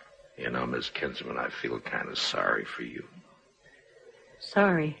 You know, Miss Kinsman, I feel kind of sorry for you.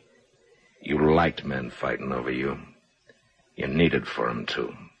 Sorry. You liked men fighting over you. You needed for 'em,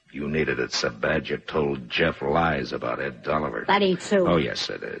 too. You needed it so bad you told Jeff lies about Ed Dolliver. That ain't so. Oh, yes,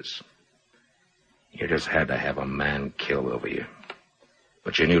 it is. You just had to have a man killed over you.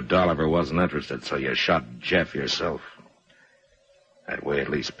 But you knew Dolliver wasn't interested, so you shot Jeff yourself. That way, at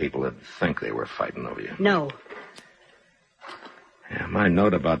least people would think they were fighting over you. No. Yeah, my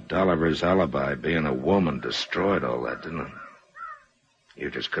note about Dolliver's alibi being a woman destroyed all that, didn't it? You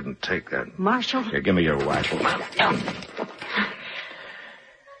just couldn't take that. Marshal? Here, give me your rifle.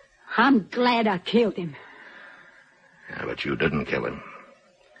 I'm glad I killed him. Yeah, but you didn't kill him.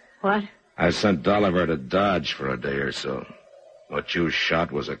 What? I sent Dolliver to Dodge for a day or so. What you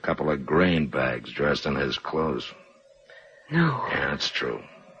shot was a couple of grain bags dressed in his clothes. No. Yeah, that's true.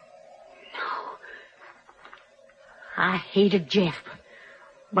 I hated Jeff,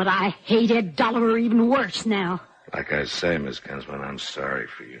 but I hated Dolliver even worse now. Like I say, Miss Kinsman, I'm sorry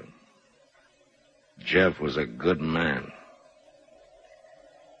for you. Jeff was a good man.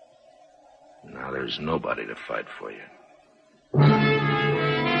 Now there's nobody to fight for you.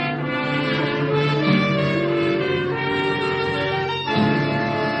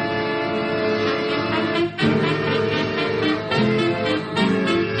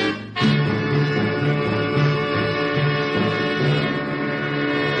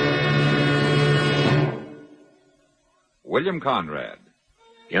 William Conrad.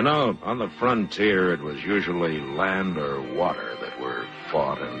 You know, on the frontier, it was usually land or water that were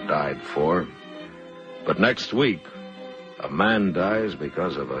fought and died for. But next week, a man dies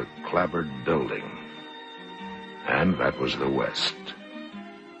because of a clapboard building. And that was the West.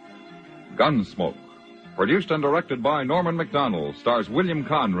 Gunsmoke. Produced and directed by Norman MacDonald, stars William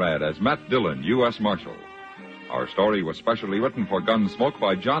Conrad as Matt Dillon, U.S. Marshal. Our story was specially written for Gunsmoke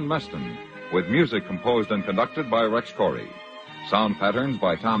by John Meston, with music composed and conducted by Rex Corey. Sound patterns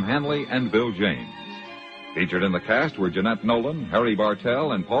by Tom Hanley and Bill James. Featured in the cast were Jeanette Nolan, Harry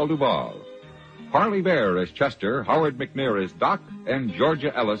Bartell, and Paul Duval. Harley Bear as Chester, Howard McNear as Doc, and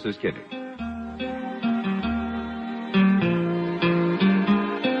Georgia Ellis as Kitty.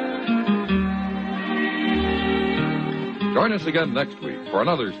 Join us again next week for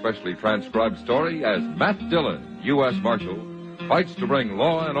another specially transcribed story as Matt Dillon, U.S. Marshal, fights to bring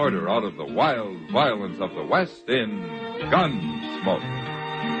law and order out of the wild violence of the West in Gunsmoke.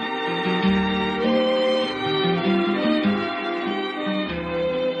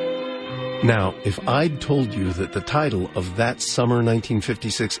 Now, if I'd told you that the title of that summer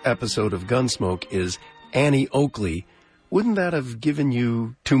 1956 episode of Gunsmoke is Annie Oakley, wouldn't that have given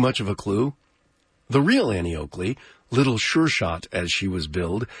you too much of a clue? The real Annie Oakley, Little Sure Shot as she was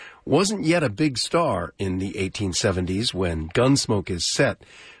billed, wasn't yet a big star in the 1870s when Gunsmoke is set,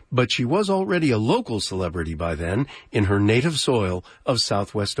 but she was already a local celebrity by then in her native soil of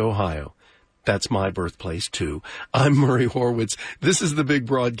southwest Ohio. That's my birthplace, too. I'm Murray Horwitz. This is the big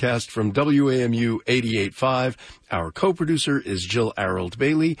broadcast from WAMU 88.5. Our co-producer is Jill Arrold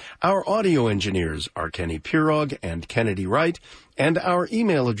Bailey. Our audio engineers are Kenny Pirog and Kennedy Wright. And our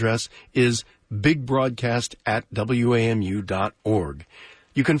email address is bigbroadcast@wamu.org.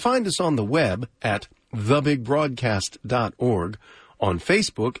 You can find us on the web at thebigbroadcast.org, on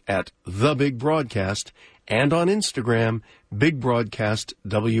Facebook at The Big Broadcast, and on Instagram, Big Broadcast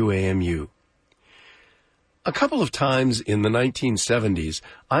WAMU. A couple of times in the 1970s,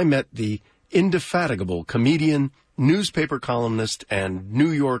 I met the indefatigable comedian, newspaper columnist, and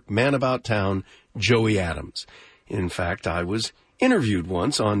New York man about town, Joey Adams. In fact, I was interviewed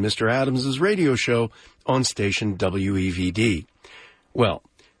once on Mr. Adams's radio show on station WEVD. Well,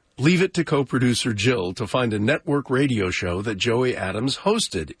 leave it to co-producer Jill to find a network radio show that Joey Adams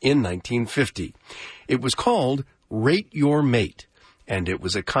hosted in 1950. It was called Rate Your Mate, and it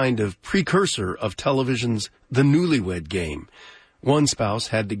was a kind of precursor of television's The Newlywed Game. One spouse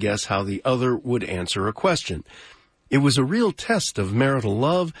had to guess how the other would answer a question. It was a real test of marital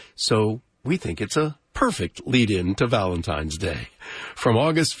love, so we think it's a perfect lead-in to Valentine's Day. From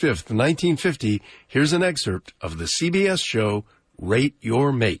August 5th, 1950, here's an excerpt of the CBS show Rate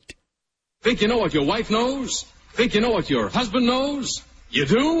Your Mate. Think you know what your wife knows? Think you know what your husband knows? You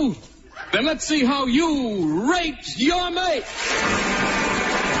do? Then let's see how you rate your mate.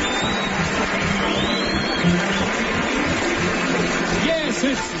 Yes,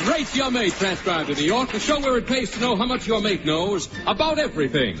 it's Rate Your Mate, transcribed to New York, the show where it pays to know how much your mate knows about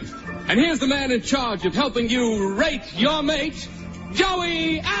everything. And here's the man in charge of helping you rate your mate,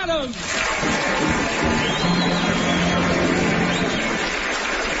 Joey Adams.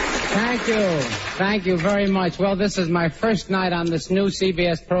 Thank you. Thank you very much. Well, this is my first night on this new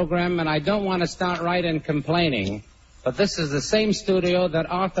CBS program, and I don't want to start right in complaining, but this is the same studio that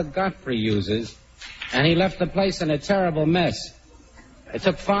Arthur Godfrey uses, and he left the place in a terrible mess. It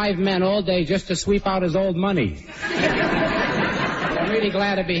took 5 men all day just to sweep out his old money. I'm really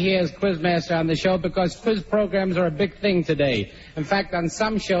glad to be here as quizmaster on the show because quiz programs are a big thing today. In fact, on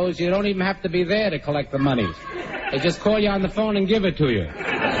some shows, you don't even have to be there to collect the money. They just call you on the phone and give it to you.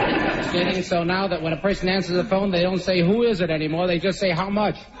 Kidding? So now that when a person answers the phone, they don't say, who is it anymore? They just say, how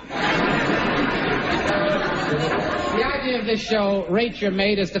much? The idea of this show, Rate Your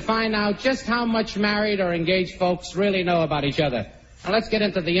Mate, is to find out just how much married or engaged folks really know about each other. Now, let's get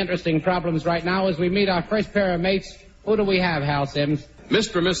into the interesting problems right now as we meet our first pair of mates. Who do we have, Hal Sims?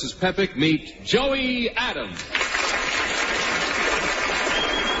 Mr. and Mrs. Peppick meet Joey Adams.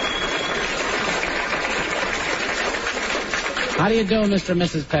 How do you do, Mr. and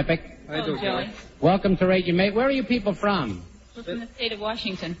Mrs. Peppick? How do you do, Joey? Welcome to Rate Your Mate. Where are you people from? We're from the state of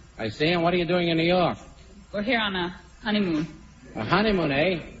Washington. I see. And what are you doing in New York? We're here on a honeymoon. A honeymoon,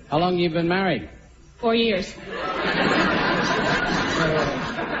 eh? How long have you been married? 4 years.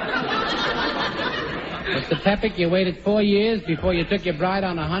 Mr. Peppick, you waited 4 years before you took your bride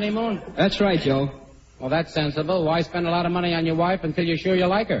on a honeymoon? That's right, Joe. Well, that's sensible. Why spend a lot of money on your wife until you're sure you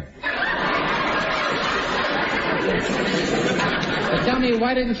like her? But tell me,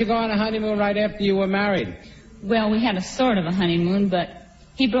 why didn't you go on a honeymoon right after you were married? Well, we had a sort of a honeymoon, but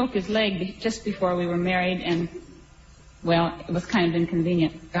he broke his leg just before we were married, and, well, it was kind of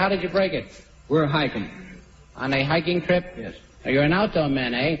inconvenient. How did you break it? We're hiking. On a hiking trip? Yes. Now, you're an outdoor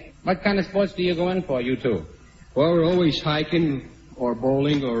man, eh? What kind of sports do you go in for, you two? Well, we're always hiking, or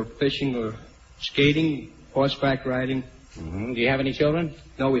bowling, or fishing, or skating, horseback riding. Mm-hmm. Do you have any children?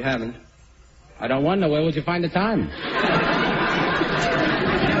 No, we haven't. I don't wonder. Where would you find the time? Well,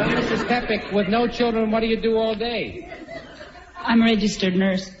 Mrs. Peppick, with no children, what do you do all day? I'm a registered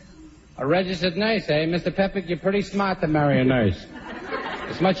nurse. A registered nurse, eh? Mr. Peppick, you're pretty smart to marry a nurse.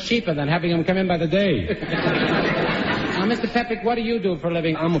 It's much cheaper than having them come in by the day. Now, Mr. Peppick, what do you do for a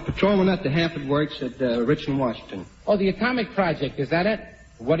living? I'm a patrolman at the Hanford Works at Richmond, Washington. Oh, the Atomic Project, is that it?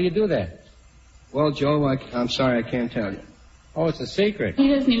 What do you do there? Well, Joe, I'm sorry I can't tell you. Oh, it's a secret. He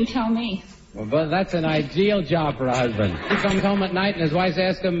doesn't even tell me. Well, but that's an ideal job for a husband. He comes home at night and his wife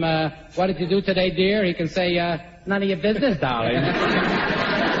asks him, what did you do today, dear? He can say, none of your business, darling.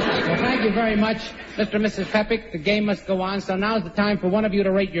 Well, thank you very much, Mr. and Mrs. Peppick. The game must go on, so now's the time for one of you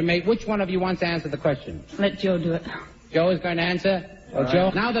to rate your mate. Which one of you wants to answer the question? Let Joe do it. Joe is going to answer? Well, right.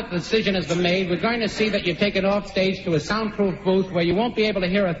 Joe, now that the decision has been made, we're going to see that you take it off stage to a soundproof booth where you won't be able to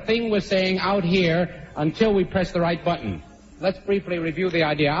hear a thing we're saying out here until we press the right button. Let's briefly review the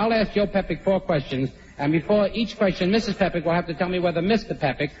idea. I'll ask Joe Peppick 4 questions, and before each question, Mrs. Peppick will have to tell me whether Mr.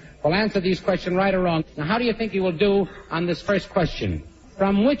 Peppick will answer these questions right or wrong. Now, how do you think he will do on this first question?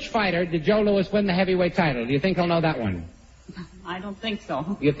 From which fighter did Joe Louis win the heavyweight title? Do you think he'll know that one? I don't think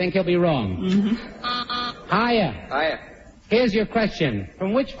so. You think he'll be wrong? Mm-hmm. Hiya. Here's your question.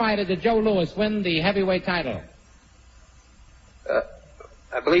 From which fighter did Joe Louis win the heavyweight title?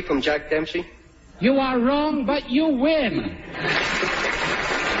 I believe from Jack Dempsey. You are wrong, but you win.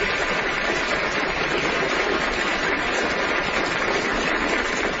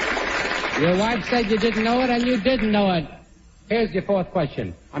 Your wife said you didn't know it, and you didn't know it. Here's your fourth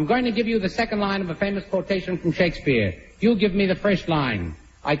question. I'm going to give you the second line of a famous quotation from Shakespeare. You give me the first line.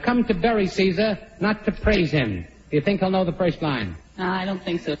 I come to bury Caesar, not to praise him. Do you think he'll know the first line? I don't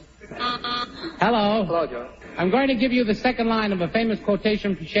think so. Hello. Hello, John. I'm going to give you the second line of a famous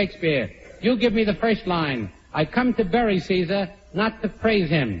quotation from Shakespeare. You give me the first line. I come to bury Caesar, not to praise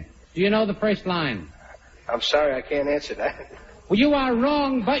him. Do you know the first line? I'm sorry, I can't answer that. Well, you are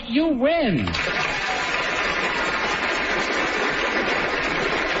wrong, but you win.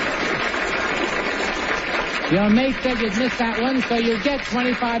 Your mate said you'd miss that one, so you get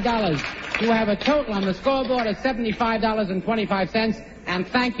 $25. You have a total on the scoreboard of $75.25, and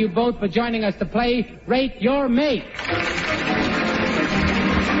thank you both for joining us to play Rate Your Mate.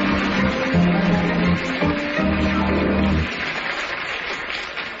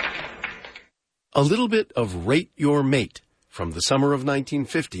 A little bit of Rate Your Mate from the summer of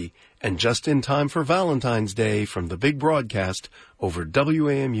 1950, and just in time for Valentine's Day from the big broadcast over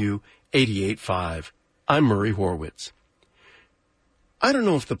WAMU 88.5. I'm Murray Horwitz. I don't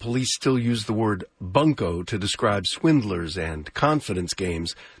know if the police still use the word bunco to describe swindlers and confidence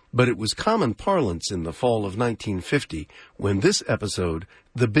games, but it was common parlance in the fall of 1950 when this episode,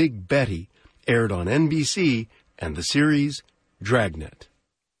 The Big Betty, aired on NBC and the series Dragnet.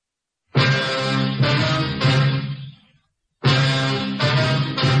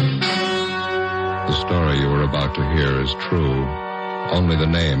 The story you are about to hear is true. Only the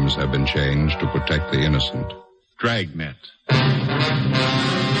names have been changed to protect the innocent. Dragnet.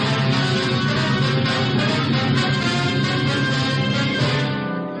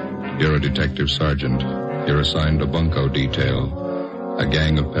 You're a detective sergeant. You're assigned to bunco detail. A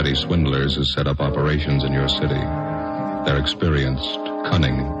gang of petty swindlers has set up operations in your city. They're experienced,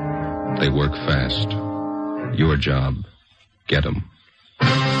 cunning. They work fast. Your job, get 'em.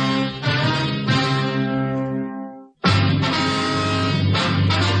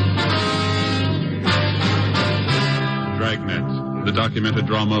 Dragnet, the documented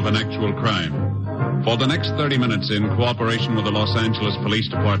drama of an actual crime. For the next 30 minutes, in cooperation with the Los Angeles Police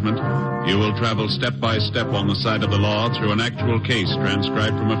Department, you will travel step by step on the side of the law through an actual case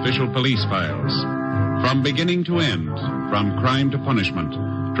transcribed from official police files. From beginning to end, from crime to punishment,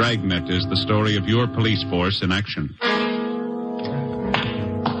 Dragnet is the story of your police force in action.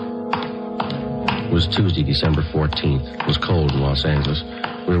 It was Tuesday, December 14th. It was cold in Los Angeles.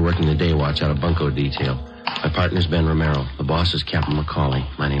 We were working the day watch out of bunco detail. My partner's Ben Romero. The boss is Captain McCauley.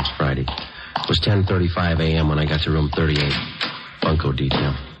 My name's Friday. It was 10:35 a.m. when I got to room 38. Bunco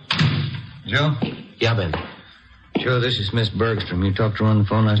detail. Joe? Yeah, Ben. Joe, this is Miss Bergstrom. You talked to her on the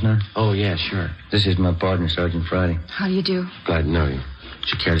phone last night? Oh, yeah, sure. This is my partner, Sergeant Friday. How do you do? Glad to know you. Would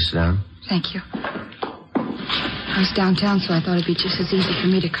you care to sit down? Thank you. I was downtown, so I thought it'd be just as easy for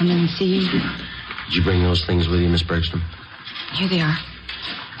me to come in and see you. Did you bring those things with you, Miss Bergstrom? Here they are.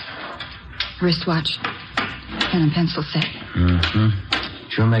 Wristwatch. Pen and pencil set. Mm-hmm.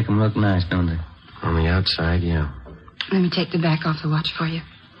 Sure make them look nice, don't they? On the outside, yeah. Let me take the back off the watch for you.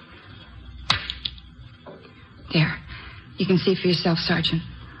 There. You can see for yourself, Sergeant.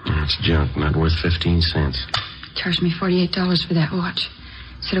 It's junk, not worth 15 cents. Charged me $48 for that watch.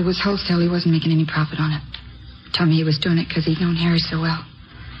 Said it was wholesale. He wasn't making any profit on it. Told me he was doing it because he'd known Harry so well.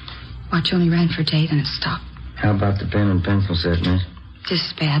 Watch only ran for a day, then it stopped. How about the pen and pencil set, miss? This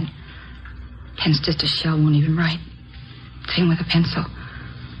is bad. Pen's just a shell, won't even write. Same with a pencil.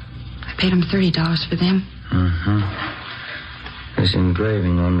 I paid him $30 for them. Mm-hmm. This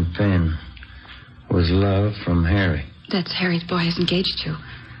engraving on the pen was love from Harry. That's Harry's boy he's engaged to.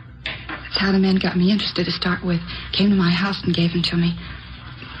 That's how the man got me interested to start with. Came to my house and gave them to me.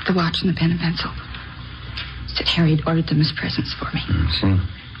 The watch and the pen and pencil. Said Harry had ordered them as presents for me. See?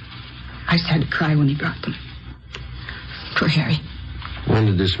 I just had to cry when he brought them. Poor Harry. When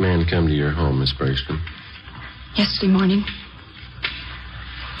did this man come to your home, Miss Bergstrom? Yesterday morning.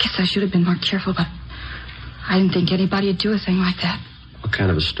 Guess I should have been more careful, but I didn't think anybody would do a thing like that. What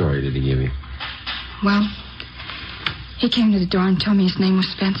kind of a story did he give you? Well, he came to the door and told me his name was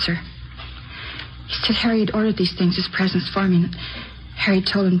Spencer. He said Harry had ordered these things as presents for me, and Harry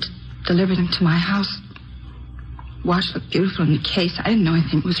told him to deliver them to my house. Watch looked beautiful in the case. I didn't know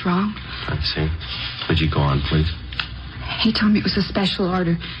anything was wrong. I see. Would you go on, please? He told me it was a special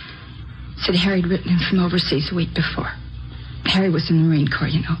order. Said Harry had written him from overseas a week before. Harry was in the Marine Corps,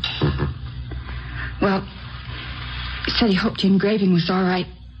 you know. Well, he said he hoped the engraving was all right.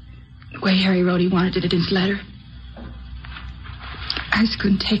 The way Harry wrote he wanted it in his letter. I just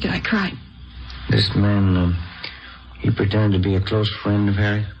couldn't take it. I cried. This man, he pretended to be a close friend of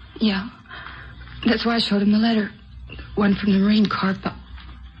Harry? Yeah. That's why I showed him the letter. One from the Marine Corps about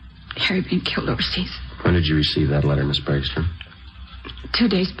Harry being killed overseas. When did you receive that letter, Miss Bergstrom? 2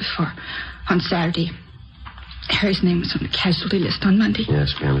 days before, on Saturday. Harry's name was on the casualty list on Monday.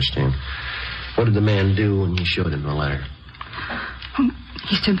 Yes, we understand. What did the man do when you showed him the letter?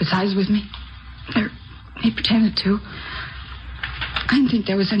 He sympathized with me. Or he pretended to. I didn't think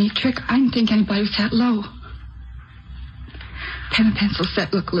there was any trick. I didn't think anybody was that low. Pen and pencil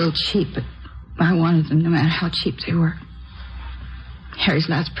set looked a little cheap, but I wanted them no matter how cheap they were. Harry's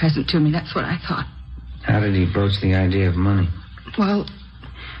last present to me, that's what I thought. How did he broach the idea of money? Well,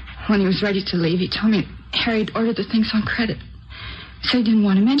 when he was ready to leave, he told me Harry'd ordered the things on credit. So he didn't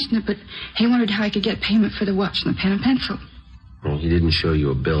want to mention it, but he wondered how he could get payment for the watch and the pen and pencil. Well, he didn't show you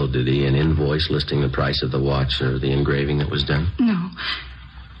a bill, did he? An invoice listing the price of the watch or the engraving that was done? No.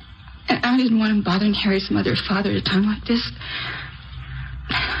 I didn't want him bothering Harry's mother or father at a time like this.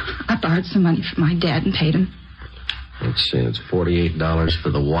 I borrowed some money from my dad and paid him. Let's see, it's $48 for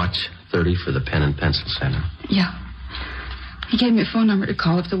the watch, $30 for the pen and pencil set. Yeah. He gave me a phone number to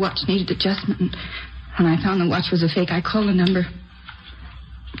call if the watch needed adjustment, and when I found the watch was a fake, I called the number.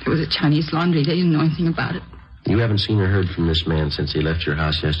 It was a Chinese laundry. They didn't know anything about it. You haven't seen or heard from this man since he left your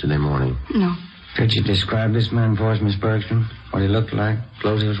house yesterday morning? No. Could you describe this man for us, Miss Bergstrom? What he looked like,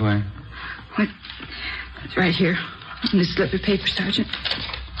 clothes he was wearing? What? It's right here on this slip of paper, Sergeant.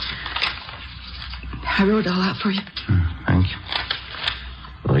 I wrote it all out for you. Thank you.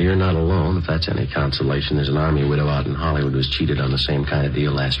 Well, you're not alone, if that's any consolation. There's an army widow out in Hollywood who was cheated on the same kind of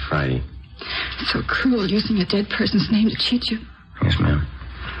deal last Friday. It's so cruel using a dead person's name to cheat you. Yes, ma'am.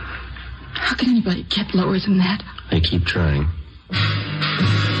 How can anybody get lower than that? They keep trying.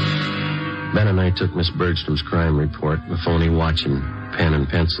 Ben and I took Miss Bergstrom's crime report. The phony watch and pen and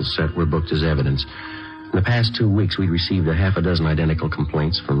pencil set were booked as evidence. In the past 2 weeks, we'd received a half a dozen identical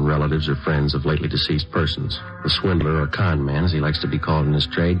complaints from relatives or friends of lately deceased persons. The swindler, or con man, as he likes to be called in his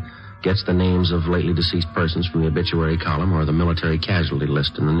trade, gets the names of lately deceased persons from the obituary column or the military casualty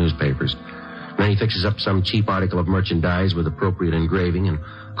list in the newspapers. Then he fixes up some cheap article of merchandise with appropriate engraving and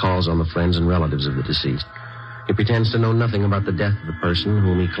calls on the friends and relatives of the deceased. He pretends to know nothing about the death of the person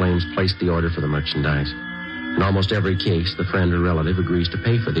whom he claims placed the order for the merchandise. In almost every case, the friend or relative agrees to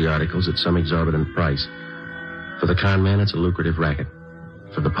pay for the articles at some exorbitant price. For the con man, it's a lucrative racket.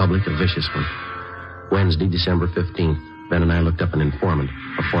 For the public, a vicious one. Wednesday, December 15th, Ben and I looked up an informant,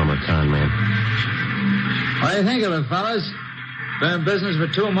 a former con man. What do you think of it, fellas? Been in business for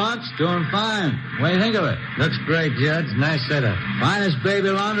 2 months, doing fine. What do you think of it? Looks great, Judge. Nice setup. Finest baby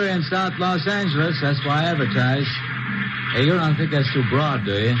laundry in South Los Angeles. That's why I advertise. Hey, you don't think that's too broad,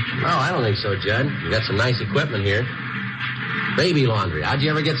 do you? No, I don't think so, Judd. You got some nice equipment here. Baby laundry. How'd you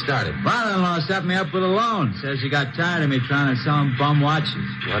ever get started? Father-in-law set me up with a loan. Says he got tired of me trying to sell him bum watches.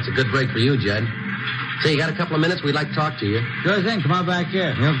 Well, that's a good break for you, Judd. Say, you got a couple of minutes? We'd like to talk to you. Sure thing. Come on back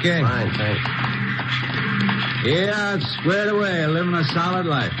here. Okay. Fine, thanks. Yeah, I'm squared away, living a solid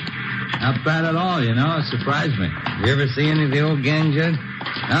life. Not bad at all, you know. It surprised me. You ever see any of the old gang, Judd?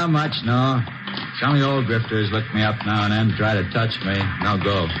 Not much, no. Some of the old grifters look me up now and then, try to touch me. No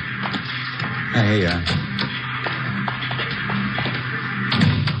go. Hey, here you are.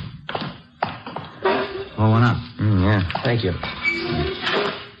 Pull one up. Yeah. Thank you.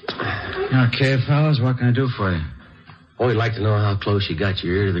 Okay, fellas, what can I do for you? Well, we'd like to know how close you got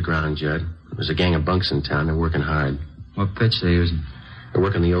your ear to the ground, Judd. There's a gang of bunks in town. They're working hard. What pitch they using? They're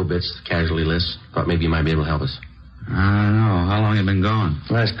working the obits, the casualty lists. Thought maybe you might be able to help us. I don't know. How long you been going?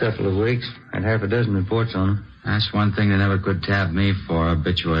 Last couple of weeks. Had half a dozen reports on them. That's one thing they never could tap me for.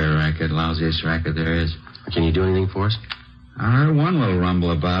 Obituary racket. Lousiest racket there is. Can you do anything for us? I heard one little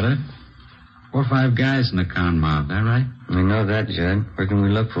rumble about it. 4 or 5 guys in the con mob. That right? We know that, Judd. Where can we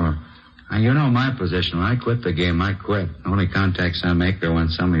look for them? You know my position. When I quit the game, I quit. Only contacts I make are when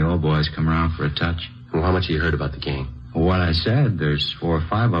some of the old boys come around for a touch. Well, how much have you heard about the gang? Well, what I said, there's 4 or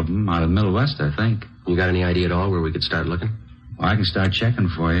 5 of them out of the Middle West, I think. You got any idea at all where we could start looking? Well, I can start checking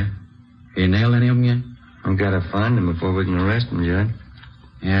for you. You nailed any of them yet? We've got to find them before we can arrest them, Judd.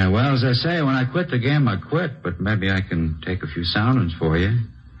 Yeah, well, as I say, when I quit the game, I quit. But maybe I can take a few soundings for you.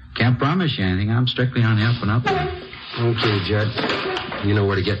 Can't promise you anything. I'm strictly on the up and up. Okay, Judd. You know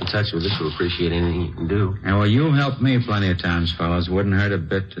where to get in touch with us. We'll appreciate anything you can do. And well, you've helped me plenty of times, fellas. Wouldn't hurt a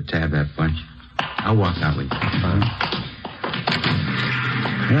bit to tab that bunch. I'll walk out with you. Fine.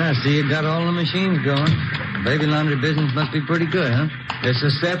 Yeah, I see you got all the machines going. The baby laundry business must be pretty good, huh? It's a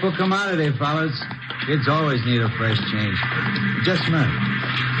staple commodity, fellas. Kids always need a fresh change. Just a minute.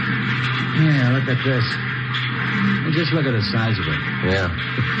 Yeah, look at this. Hey, just look at the size of it. Yeah.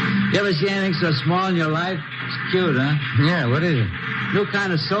 You ever see anything so small in your life? It's cute, huh? Yeah, what is it? New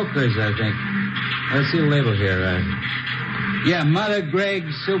kind of soakers, I think. Let's see the label here. Yeah, Mother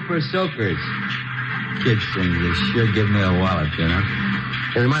Greg Super Soakers. Kids things, they sure give me a wallet, you know.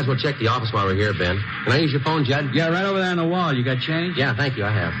 Hey, we might as well check the office while we're here, Ben. Can I use your phone, Judd? Yeah, right over there on the wall. You got change? Yeah, thank you,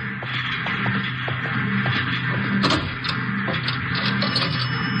 I have.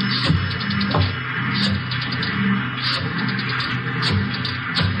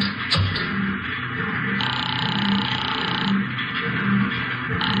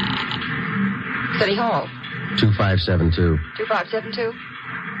 City Hall. 2572. 2572?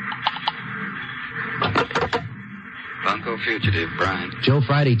 Bunko fugitive, Brian. Joe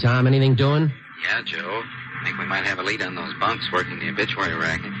Friday, Tom. Anything doing? Yeah, Joe. Think we might have a lead on those bunks working the obituary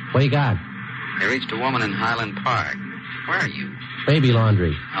racket. What you got? They reached a woman in Highland Park. Where are you? Baby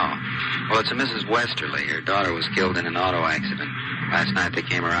laundry. Oh. Well, it's a Mrs. Westerly. Her daughter was killed in an auto accident. Last night they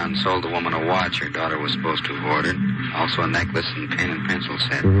came around and sold the woman a watch her daughter was supposed to have ordered. Also a necklace and pen and pencil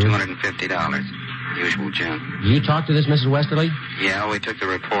set. $250. Usual junk. Did you talk to this Mrs. Westerly? Yeah, we took the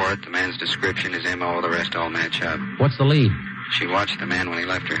report. The man's description, his M.O., the rest all match up. What's the lead? She watched the man when he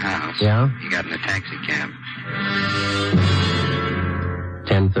left her house. Yeah? He got in a taxi cab.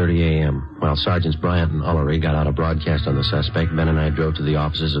 10:30 a.m. While Sergeants Bryant and Ullery got out a broadcast on the suspect, Ben and I drove to the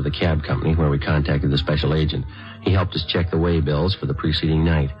offices of the cab company where we contacted the special agent. He helped us check the way bills for the preceding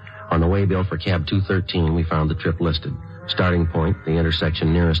night. On the way bill for cab 213, we found the trip listed. Starting point, the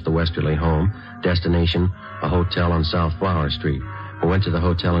intersection nearest the Westerly home. Destination, a hotel on South Flower Street. We went to the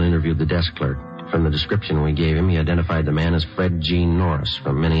hotel and interviewed the desk clerk. From the description we gave him, he identified the man as Fred Gene Norris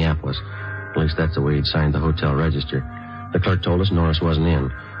from Minneapolis. At least that's the way he'd signed the hotel register. The clerk told us Norris wasn't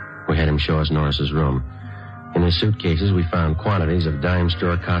in. We had him show us Norris's room. In his suitcases, we found quantities of dime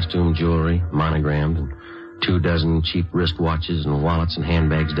store costume jewelry, monogrammed, and 24 cheap wristwatches and wallets and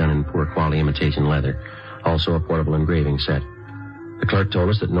handbags done in poor quality imitation leather. Also a portable engraving set. The clerk told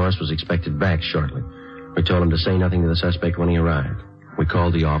us that Norris was expected back shortly. We told him to say nothing to the suspect when he arrived. We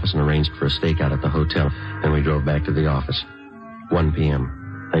called the office and arranged for a stakeout at the hotel. Then we drove back to the office. 1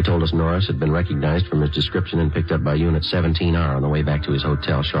 p.m. They told us Norris had been recognized from his description and picked up by Unit 17R on the way back to his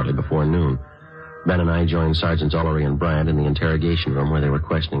hotel shortly before noon. Ben and I joined Sergeants Ullery and Bryant in the interrogation room where they were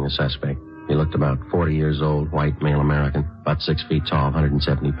questioning the suspect. He looked about 40 years old, white, male American, about 6 feet tall,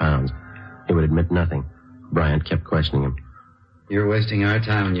 170 pounds. He would admit nothing. Bryant kept questioning him. You're wasting our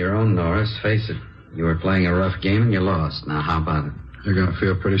time on your own, Norris. Face it. You were playing a rough game and you lost. Now, how about it? You're going to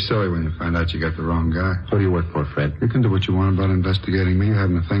feel pretty silly when you find out you got the wrong guy. What do you work for, Fred? You can do what you want about investigating me. You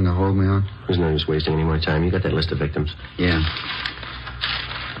haven't a thing to hold me on. There's no use wasting any more time. You got that list of victims? Yeah.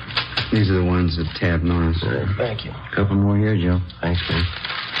 These are the ones that tabbed Norris. Thank you. A couple more here, Joe. Thanks, man.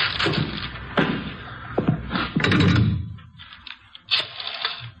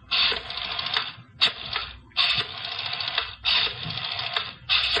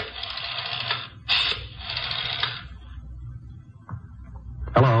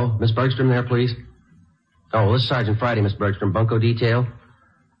 Hello, Miss Bergstrom there, please? Oh, this is Sergeant Friday, Miss Bergstrom. Bunko detail?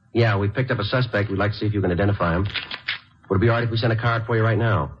 Yeah, we picked up a suspect. We'd like to see if you can identify him. Would it be all right if we sent a card for you right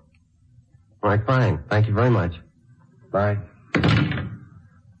now? All right, fine. Thank you very much. Bye.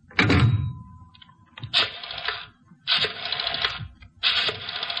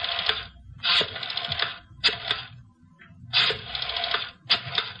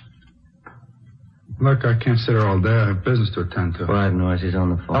 Look, I can't sit here all day. I have business to attend to. Quiet, Norris. He's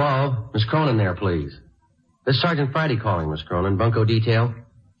on the phone. Hello? Miss Cronin there, please. This is Sergeant Friday calling, Miss Cronin. Bunko detail?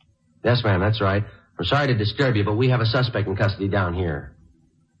 Yes, ma'am, that's right. I'm sorry to disturb you, but we have a suspect in custody down here.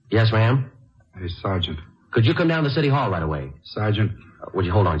 Yes, ma'am? Hey, Sergeant. Could you come down to City Hall right away? Sergeant. Would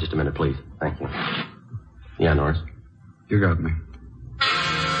you hold on just a minute, please? Thank you. Yeah, Norris? You got me.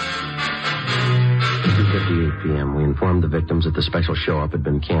 2:58 p.m. We informed the victims that the special show-up had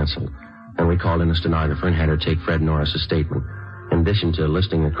been canceled. And we called in a stenographer and had her take Fred Norris's statement. In addition to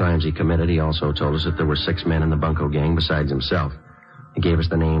listing the crimes he committed, he also told us that there were 6 men in the Bunko gang besides himself. He gave us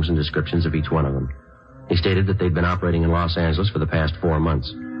the names and descriptions of each one of them. He stated that they'd been operating in Los Angeles for the past 4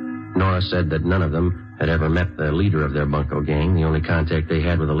 months. Norris said that none of them had ever met the leader of their Bunko gang. The only contact they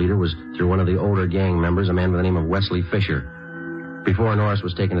had with the leader was through one of the older gang members, a man by the name of Wesley Fisher. Before Norris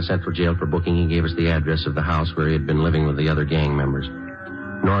was taken to Central Jail for booking, he gave us the address of the house where he had been living with the other gang members.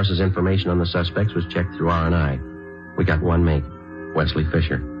 Norris's information on the suspects was checked through R&I. We got one make, Wesley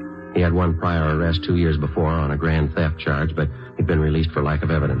Fisher. He had one prior arrest 2 years before on a grand theft charge, but he'd been released for lack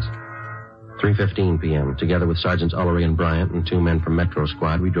of evidence. 3:15 p.m. Together with Sergeants Ullery and Bryant and 2 men from Metro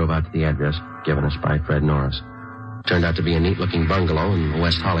Squad, we drove out to the address given us by Fred Norris. Turned out to be a neat-looking bungalow in the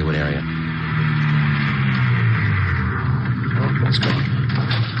West Hollywood area. Oh, let's go.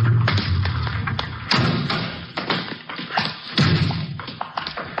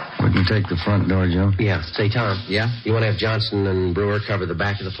 We can take the front door, Joe. Yeah. Say, Tom. Yeah? You want to have Johnson and Brewer cover the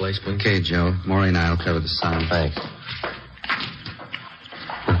back of the place, please? Okay, Joe. Maury and I will cover the sound. Thanks.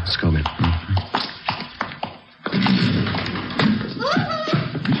 Let's go, man.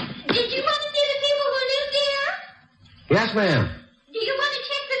 Did you want to see the people who live there? Yes, ma'am. Do you want to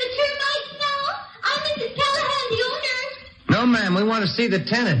check for the termites now? I'm Mrs. Callahan, the owner. No, ma'am. We want to see the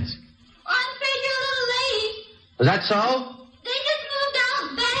tenants. I'm afraid you're a little late. Is that so? They just moved out,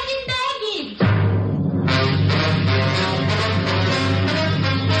 bag and baggage.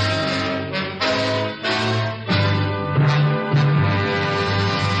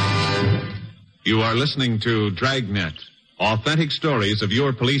 You are listening to Dragnet, authentic stories of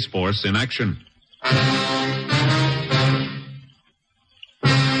your police force in action.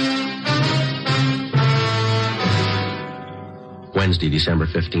 Wednesday, December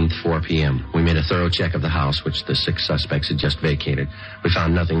 15th, 4 p.m. We made a thorough check of the house, which the 6 suspects had just vacated. We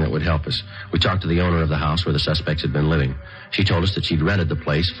found nothing that would help us. We talked to the owner of the house where the suspects had been living. She told us that she'd rented the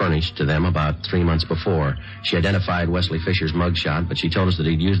place, furnished to them about 3 months before. She identified Wesley Fisher's mugshot, but she told us that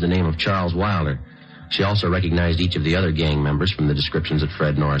he'd used the name of Charles Wilder. She also recognized each of the other gang members from the descriptions that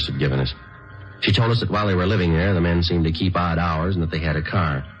Fred Norris had given us. She told us that while they were living there, the men seemed to keep odd hours and that they had a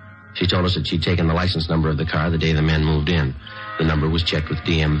car. She told us that she'd taken the license number of the car the day the men moved in. The number was checked with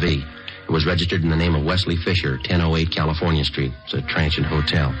DMV. It was registered in the name of Wesley Fisher, 1008 California Street. It's a transient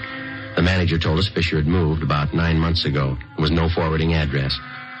hotel. The manager told us Fisher had moved about 9 months ago. There was no forwarding address.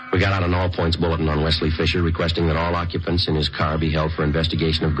 We got out an all-points bulletin on Wesley Fisher requesting that all occupants in his car be held for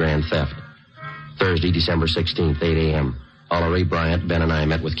investigation of grand theft. Thursday, December 16th, 8 a.m. Ullery, Bryant, Ben, and I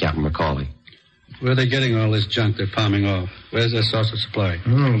met with Captain McCauley. Where are they getting all this junk they're palming off? Where's their source of supply?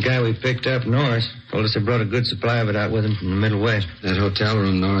 The guy we picked up, Norris, told us they brought a good supply of it out with him from the Middle West. That hotel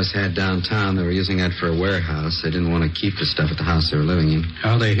room Norris had downtown, they were using that for a warehouse. They didn't want to keep the stuff at the house they were living in.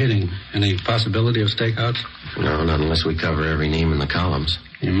 How are they hitting? Any possibility of stakeouts? No, not unless we cover every name in the columns.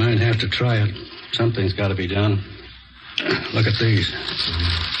 You might have to try it. Something's got to be done. Look at these.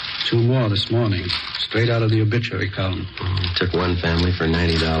 2 more this morning, straight out of the obituary column. Took one family for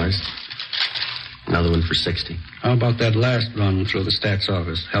 $90. Another one for $60. How about that last run through the stats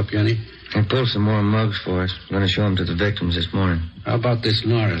office? Help you any? They pulled some more mugs for us. We're going to show them to the victims this morning. How about this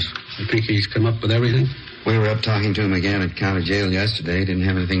Norris? You think he's come up with everything? We were up talking to him again at county jail yesterday. Didn't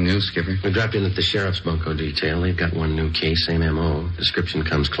have anything new, Skipper. We dropped in at the sheriff's bunco detail. They've got one new case, same M.O. Description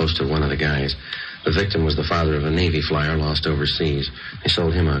comes close to one of the guys. The victim was the father of a Navy flyer lost overseas. They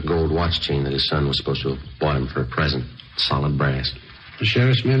sold him a gold watch chain that his son was supposed to have bought him for a present. Solid brass. The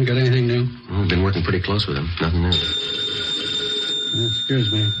sheriff's men got anything new? We've been working pretty close with him. Nothing new.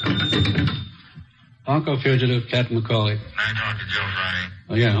 Excuse me. Bunko fugitive, Captain McCauley. I talked to Joe Friday.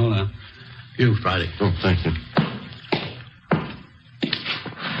 Oh, yeah, hold on. You, Friday. Oh, thank you.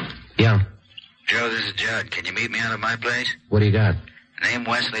 Yeah. Joe, this is Judd. Can you meet me out at my place? What do you got? Name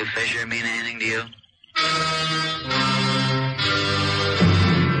Wesley Fisher mean anything to you?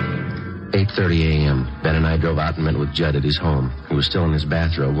 8:30 a.m. Ben and I drove out and met with Judd at his home. He was still in his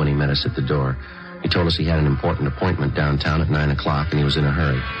bathrobe when he met us at the door. He told us he had an important appointment downtown at 9 o'clock and he was in a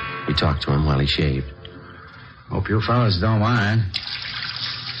hurry. We talked to him while he shaved. Hope you fellas don't mind.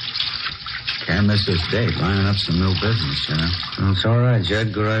 Can't miss this date. Lining up some new business, you know. Well, it's all right,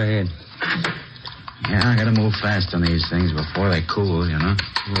 Judd. Go right ahead. Yeah, I gotta move fast on these things before they cool, you know.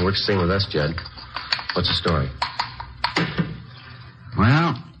 Well, what's the same with us, Judd? What's the story?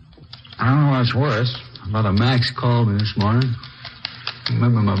 Well, I don't know what's worse. Brother Max called me this morning. You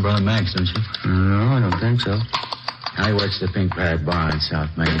remember my brother Max, don't you? No, I don't think so. He works the Pink Parrot Bar in South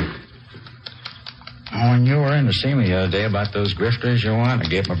Main. When you were in to see me the other day about those grifters you want, I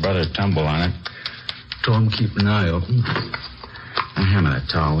gave my brother a tumble on it. Told him to keep an eye open. Now, hand me that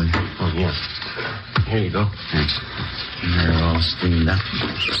towel, will you? Oh, yeah. Here you go. Thanks. They're all steamed up.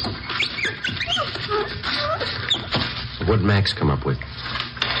 What'd Max come up with?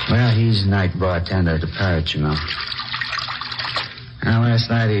 Well, he's night bartender at the Parrot, you know. Now, last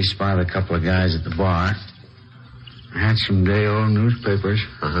night he spotted a couple of guys at the bar. Had some day-old newspapers.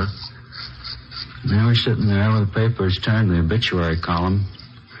 Uh-huh. They were sitting there with the papers turned to the obituary column,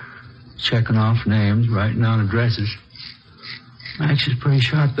 checking off names, writing down addresses. Max is pretty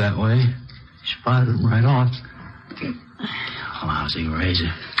sharp that way. He spotted them right off. Lousy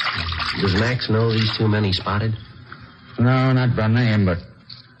razor. Does Max know these 2 men he spotted? No, not by name, but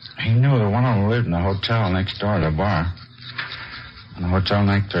He knew that one of them lived in the hotel next door to the bar. When the hotel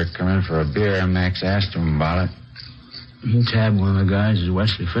night clerk come in for a beer, Max asked him about it. He tabbed one of the guys as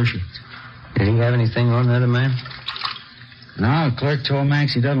Wesley Fisher. Did he have anything on the other man? No, the clerk told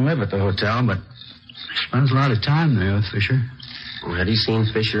Max he doesn't live at the hotel, but spends a lot of time there with Fisher. Well, had he seen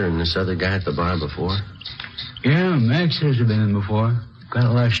Fisher and this other guy at the bar before? Yeah, Max says he's been in before.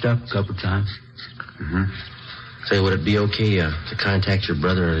 Got lashed up a couple times. Mm-hmm. Say, would it be okay to contact your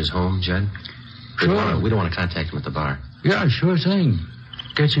brother at his home, Judd? Sure. We don't want to contact him at the bar. Yeah, sure thing.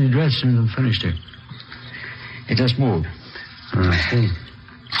 Get your address as soon as I'm finished here. He just moved. Okay.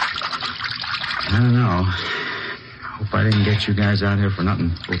 I don't know. Hope I didn't get you guys out here for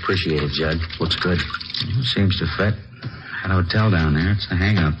nothing. We appreciate it, Judd. Looks good. Seems to fit. That hotel down there, it's a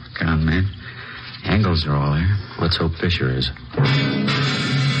hang-up, con man. Angles are all there. Let's hope Fisher is.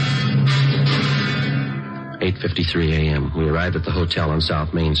 8:53 a.m. We arrived at the hotel on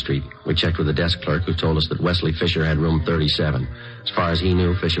South Main Street. We checked with the desk clerk, who told us that Wesley Fisher had room 37. As far as he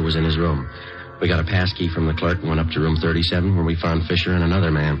knew, Fisher was in his room. We got a pass key from the clerk and went up to room 37, where we found Fisher and another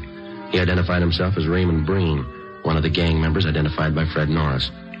man. He identified himself as Raymond Breen, one of the gang members identified by Fred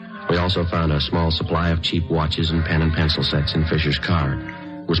Norris. We also found a small supply of cheap watches and pen and pencil sets in Fisher's car.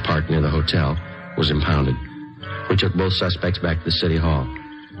 It was parked near the hotel, was impounded. We took both suspects back to the city hall.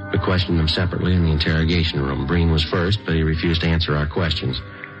 We questioned them separately in the interrogation room. Breen was first, but he refused to answer our questions.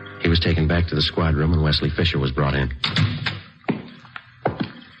 He was taken back to the squad room, and Wesley Fisher was brought in.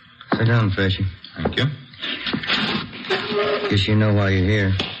 Sit down, Fisher. Thank you. Guess you know why you're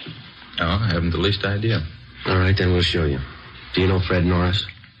here. No, I haven't the least idea. All right, then we'll show you. Do you know Fred Norris?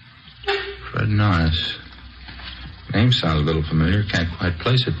 Fred Norris. Name sounds a little familiar. Can't quite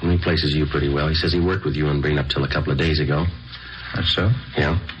place it. He places you pretty well. He says he worked with you and Breen up till a couple of days ago. That's so?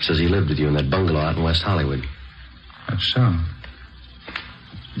 Yeah. Says he lived with you in that bungalow out in West Hollywood. That's so.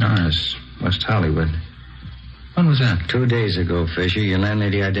 Norris, West Hollywood. When was that? 2 days ago, Fisher. Your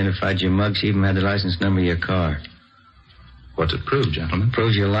landlady identified your mugs. She even had the license number of your car. What's it prove, gentlemen?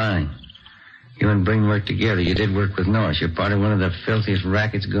 Proves you're lying. You and Breen worked together. You did work with Norris. You're part of one of the filthiest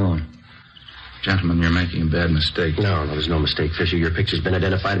rackets going. Gentlemen, you're making a bad mistake. No, there's no mistake, Fisher. Your picture's been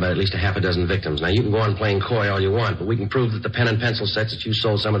identified by at least a half a dozen victims. Now, you can go on playing coy all you want, but we can prove that the pen and pencil sets that you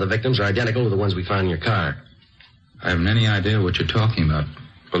sold some of the victims are identical to the ones we found in your car. I haven't any idea what you're talking about.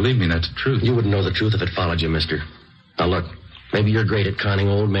 Believe me, that's the truth. You wouldn't know the truth if it followed you, mister. Now, look, maybe you're great at conning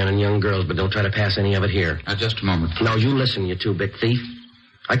old men and young girls, but don't try to pass any of it here. Now, just a moment. Now, you listen, you two-bit thief.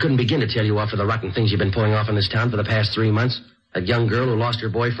 I couldn't begin to tell you off for the rotten things you've been pulling off in this town for the past 3 months. That young girl who lost her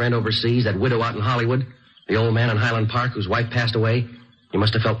boyfriend overseas, that widow out in Hollywood, the old man in Highland Park whose wife passed away. You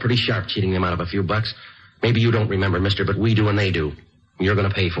must have felt pretty sharp cheating them out of a few bucks. Maybe you don't remember, mister, but we do and they do. And you're going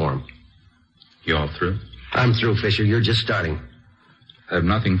to pay for them. You all through? I'm through, Fisher. You're just starting. I have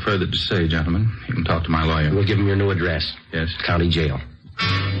nothing further to say, gentlemen. You can talk to my lawyer. We'll give him your new address. Yes. County jail.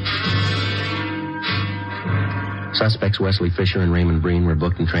 Suspects Wesley Fisher and Raymond Breen were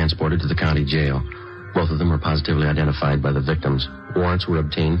booked and transported to the county jail. Both of them were positively identified by the victims. Warrants were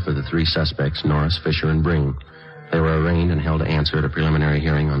obtained for the 3 suspects, Norris, Fisher, and Breen. They were arraigned and held to answer at a preliminary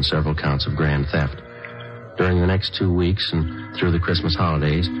hearing on several counts of grand theft. During the next 2 weeks and through the Christmas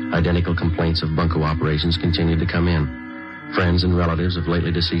holidays, identical complaints of bunco operations continued to come in. Friends and relatives of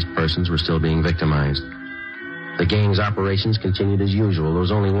lately deceased persons were still being victimized. The gang's operations continued as usual. There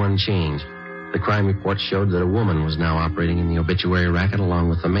was only one change. The crime report showed that a woman was now operating in the obituary racket along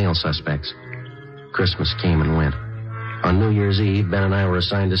with the male suspects. Christmas came and went. On New Year's Eve, Ben and I were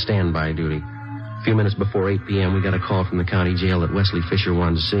assigned to standby duty. A few minutes before 8 p.m., we got a call from the county jail that Wesley Fisher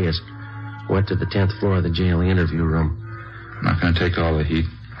wanted to see us. Went to the 10th floor of the jail, the interview room. I'm not going to take all the heat.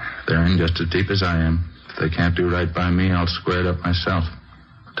 They're in just as deep as I am. If they can't do right by me, I'll square it up myself.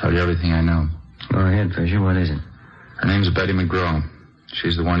 I'll tell you everything I know. Go ahead, Fisher. What is it? Her name's Betty McGraw.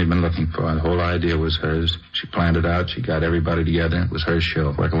 She's the one you've been looking for. The whole idea was hers. She planned it out. She got everybody together. It was her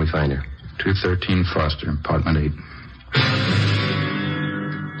show. Where can we find her? 213 Foster, apartment 8.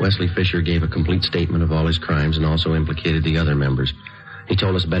 Wesley Fisher gave a complete statement of all his crimes and also implicated the other members. He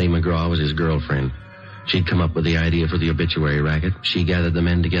told us Betty McGraw was his girlfriend. She'd come up with the idea for the obituary racket. She gathered the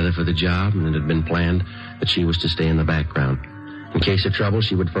men together for the job, and it had been planned that she was to stay in the background. In case of trouble,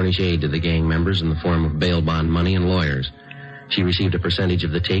 she would furnish aid to the gang members in the form of bail bond money and lawyers. She received a percentage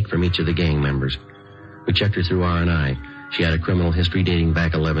of the take from each of the gang members. We checked her through R&I. She had a criminal history dating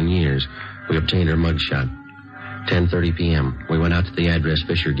back 11 years. We obtained her mugshot. 10:30 p.m. We went out to the address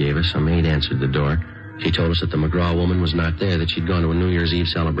Fisher gave us. A maid answered the door. She told us that the McGraw woman was not there, that she'd gone to a New Year's Eve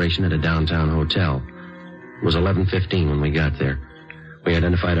celebration at a downtown hotel. It was 11:15 when we got there. We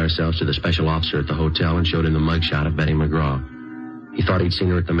identified ourselves to the special officer at the hotel and showed him the mugshot of Betty McGraw. He thought he'd seen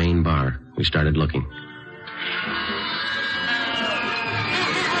her at the main bar. We started looking.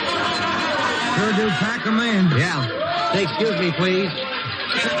 Sure do pack 'em in. Yeah. Say, excuse me, please.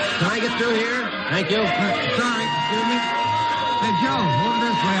 Can I get through here? Thank you. Sorry, excuse me. Hey, Joe, move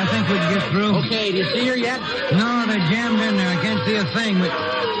this way. I think we can get through. Okay, do you see her yet? No, they jammed in there. I can't see a thing, but...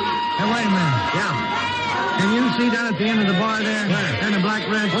 Hey, wait a minute. Yeah. Can you see down at the end of the bar there? Where? And the black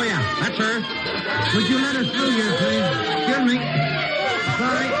dress? Oh, yeah, that's her. Would you let us through here, please? Excuse me.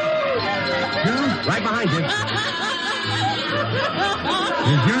 Sorry. Joe? Right behind you.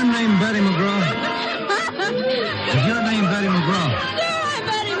 Is your name Betty McGraw? Is your name Betty McGraw? Sure, I'm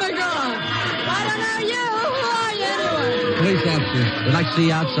Betty McGraw. I don't know you. Who are you anyway? Police officer. We'd like to see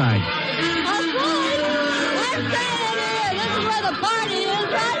you outside. I'm staying here. This is where the party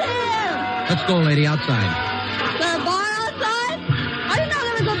is, right here. Let's go, lady, outside. Is there a bar outside? I didn't know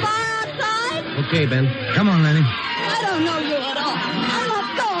there was a bar outside. Okay, Ben. Come on, Lenny. I don't know you at all. I'm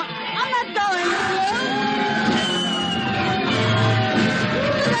not going with you.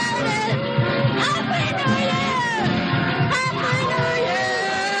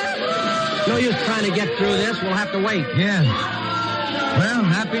 No use trying to get through this. We'll have to wait. Yeah. Well,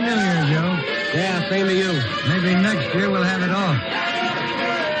 Happy New Year, Joe. Yeah, same to you. Maybe next year we'll have it off.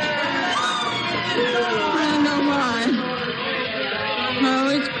 I don't know why. I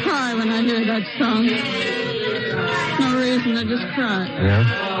always cry when I hear that song. No reason, I just cry.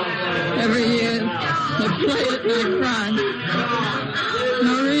 Yeah? Every year, they play it and I cry.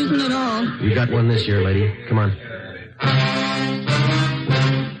 No reason at all. You got one this year, lady. Come on.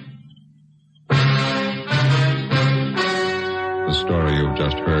 The story you've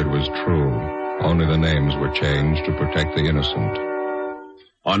just heard was true. Only the names were changed to protect the innocent.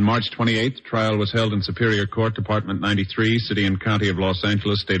 On March 28th, trial was held in Superior Court, Department 93, City and County of Los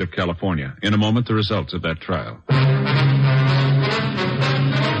Angeles, State of California. In a moment, the results of that trial.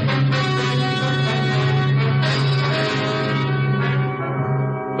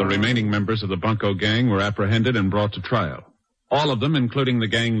 The remaining members of the Bunko gang were apprehended and brought to trial. All of them, including the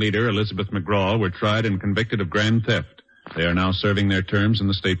gang leader, Elizabeth McGraw, were tried and convicted of grand theft. They are now serving their terms in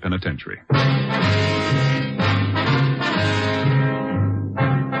the state penitentiary.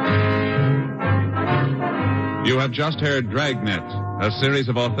 You have just heard Dragnet, a series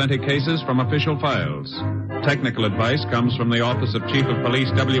of authentic cases from official files. Technical advice comes from the Office of Chief of Police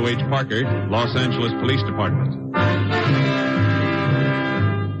W.H. Parker, Los Angeles Police Department.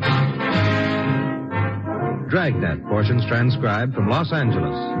 Dragnet, portions transcribed from Los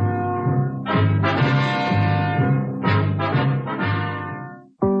Angeles.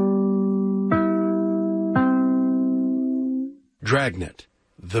 Dragnet,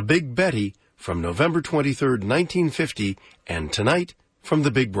 The Big Betty, from November 23rd, 1950, and tonight from the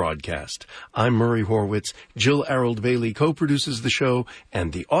Big Broadcast. I'm Murray Horwitz. Jill Arold Bailey co-produces the show,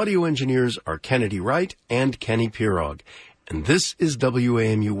 and the audio engineers are Kennedy Wright and Kenny Pirog. And this is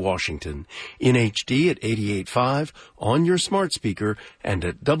WAMU Washington, in HD at 88.5, on your smart speaker, and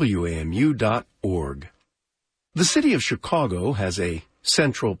at WAMU.org. The city of Chicago has a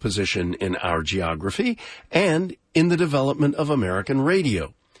central position in our geography and in the development of American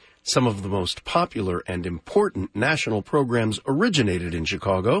radio. Some of the most popular and important national programs originated in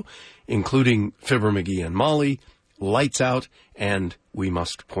Chicago, including Fibber McGee and Molly, Lights Out, and, we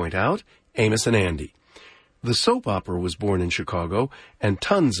must point out, Amos and Andy. The soap opera was born in Chicago, and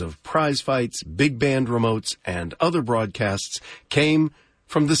tons of prize fights, big band remotes, and other broadcasts came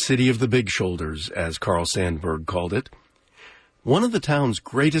from the city of the big shoulders, as Carl Sandburg called it. One of the town's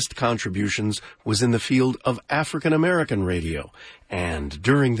greatest contributions was in the field of African-American radio, and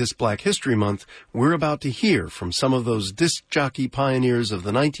during this Black History Month, we're about to hear from some of those disc jockey pioneers of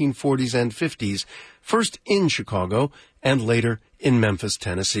the 1940s and 50s, first in Chicago and later in Memphis,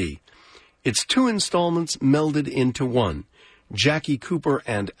 Tennessee. It's two installments melded into one, Jackie Cooper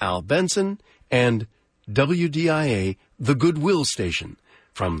and Al Benson, and WDIA, the Goodwill Station,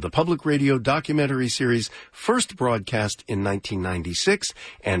 from the public radio documentary series first broadcast in 1996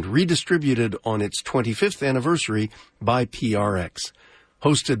 and redistributed on its 25th anniversary by PRX.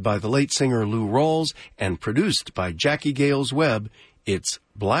 Hosted by the late singer Lou Rawls and produced by Jackie Gales Webb, it's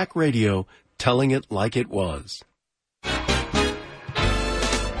Black Radio telling it like it was.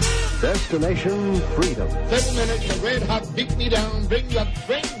 Destination Freedom. 7 minutes, the red hot beat me down, bring the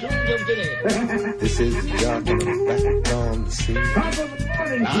train tunes of today. This is John back on the scene.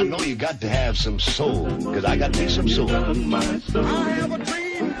 Now, I know you got to have some soul, because I got me some soul. I have a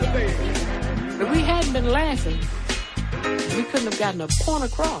dream today. If we hadn't been laughing, we couldn't have gotten a point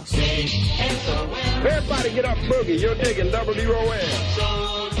across. Everybody get up, boogie. You're digging WDIA.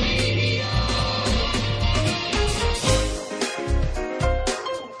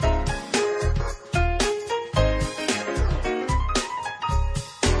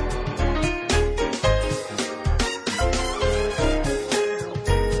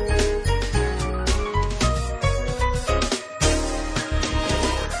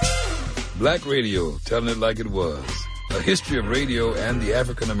 Black Radio, telling it like it was. A history of radio and the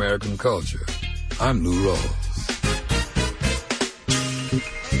African-American culture. I'm Lou Rawls.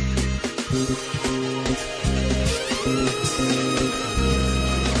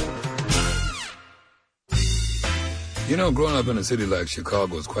 You know, growing up in a city like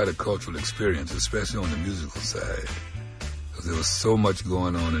Chicago is quite a cultural experience, especially on the musical side, because there was so much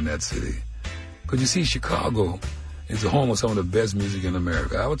going on in that city. Because you see, Chicago is the home of some of the best music in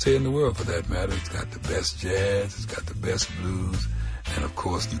America. I would say in the world, for that matter. It's got the best jazz, it's got the best blues, and of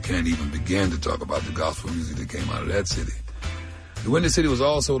course, you can't even begin to talk about the gospel music that came out of that city. The Windy City was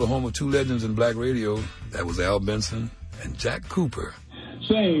also the home of two legends in black radio. That was Al Benson and Jack Cooper.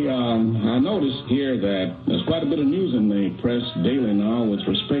 Say, I noticed here that there's quite a bit of news in the press daily now with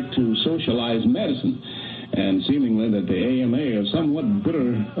respect to socialized medicine, and seemingly that the AMA is somewhat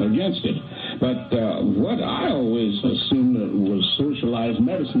bitter against it. But what I always assumed that was socialized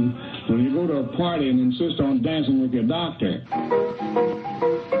medicine, when you go to a party and insist on dancing with your doctor.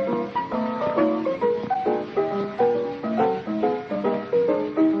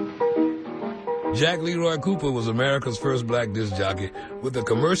 Jack Leroy Cooper was America's first black disc jockey with a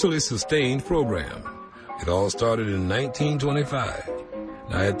commercially sustained program. It all started in 1925.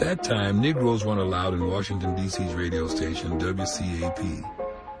 Now, at that time, Negroes weren't allowed in Washington, D.C.'s radio station, WCAP.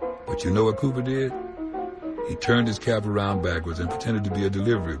 But you know what Cooper did? He turned his cap around backwards and pretended to be a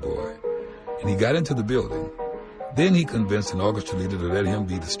delivery boy. And he got into the building. Then he convinced an orchestra leader to let him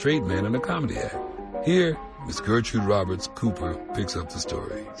be the straight man in a comedy act. Here, Miss Gertrude Roberts Cooper picks up the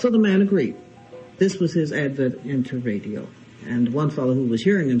story. So the man agreed. This was his advent into radio. And one fellow who was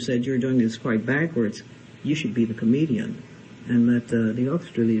hearing him said, "You're doing this quite backwards. You should be the comedian, and let the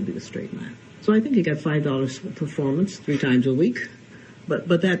orchestra leader be the straight man." So I think he got $5 a performance 3 times a week.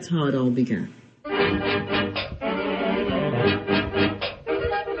 But that's how it all began.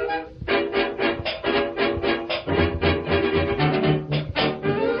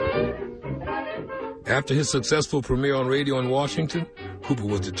 After his successful premiere on radio in Washington, Cooper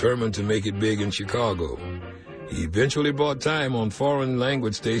was determined to make it big in Chicago. He eventually bought time on foreign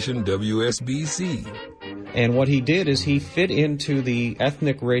language station WSBC. And what he did is he fit into the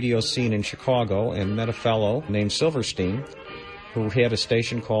ethnic radio scene in Chicago and met a fellow named Silverstein who had a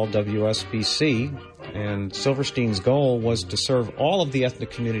station called WSBC, and Silverstein's goal was to serve all of the ethnic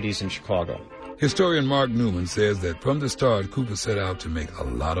communities in Chicago. Historian Mark Newman says that from the start, Cooper set out to make a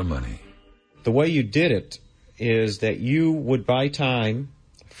lot of money. The way you did it is that you would buy time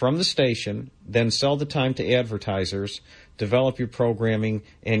from the station, then sell the time to advertisers, develop your programming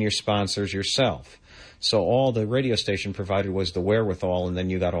and your sponsors yourself. So all the radio station provided was the wherewithal, and then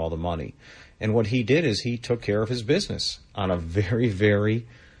you got all the money. And what he did is he took care of his business on a very, very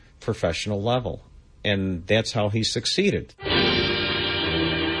professional level. And that's how he succeeded.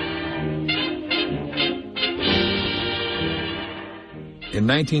 In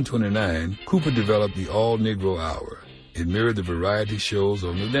 1929, Cooper developed the All-Negro Hour. It mirrored the variety shows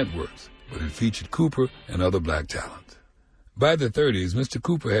on the networks, but it featured Cooper and other black talent. By the 30s, Mr.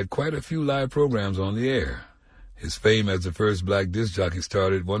 Cooper had quite a few live programs on the air. His fame as the first black disc jockey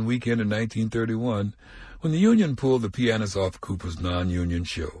started one weekend in 1931 when the union pulled the pianist off Cooper's non-union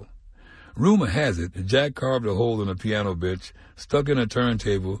show. Rumor has it that Jack carved a hole in a piano bench, stuck in a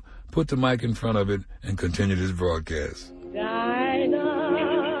turntable, put the mic in front of it, and continued his broadcast.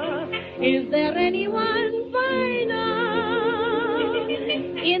 Dinah, is there anyone finer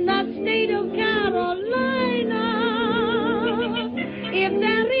in the state of Carolina? If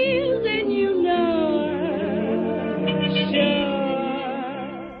there is, then you know, sure.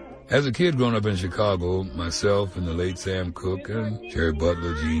 As a kid growing up in Chicago, myself and the late Sam Cooke and Jerry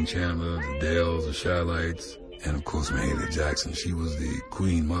Butler, Gene Chandler, the Dells, the Shylights, and of course Mahalia Jackson, she was the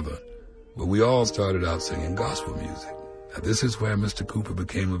Queen Mother. But we all started out singing gospel music. Now, this is where Mr. Cooper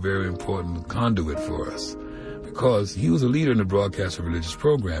became a very important conduit for us, because he was a leader in the broadcast of religious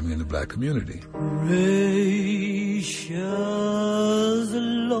programming in the black community. Gracious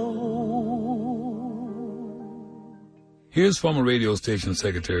Lord. Here's former radio station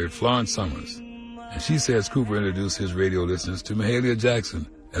secretary Florence Summers, and she says Cooper introduced his radio listeners to Mahalia Jackson,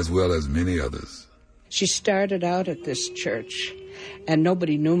 as well as many others. She started out at this church, and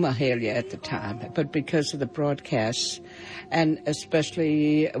nobody knew Mahalia at the time, but because of the broadcasts, and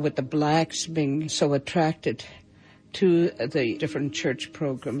especially with the blacks being so attracted to the different church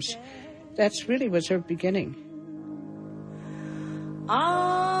programs, that's really was her beginning. I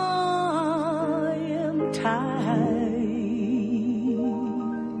am tired.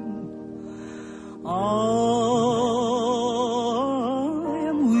 I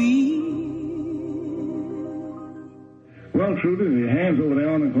am weak. Well, Trudy, the hands over there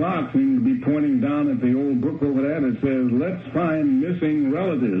on the clock seem to be pointing down at the old book over there that says, "Let's find missing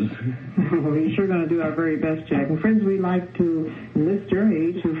relatives." We're sure going to do our very best, Jack. And friends, we'd like to enlist your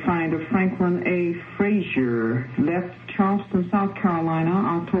aid to find a Franklin A. Frazier. Left Charleston, South Carolina,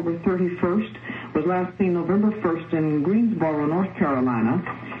 October 31st. Was last seen November 1st in Greensboro, North Carolina.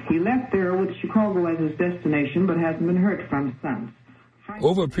 He left there with Chicago as his destination, but hasn't been heard from since.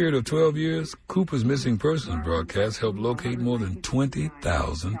 Over a period of 12 years, Cooper's missing persons broadcast helped locate more than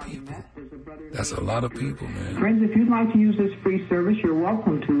 20,000 people. That's a lot of people, man. Friends, if you'd like to use this free service, you're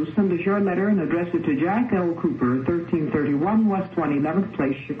welcome to. Send us your letter and address it to Jack L. Cooper, 1331 West 111th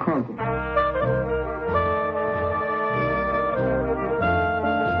Place, Chicago.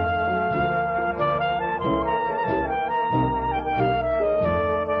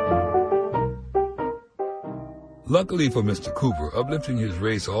 Luckily for Mr. Cooper, uplifting his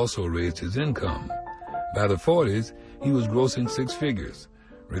race also raised his income. By the 40s, he was grossing six figures.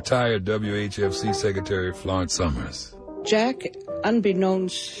 Retired WHFC Secretary Florence Summers. Jack,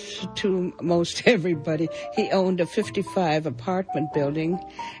 unbeknownst to most everybody, he owned a 55-apartment building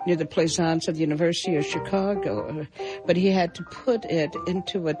near the Plaisance of the University of Chicago. But he had to put it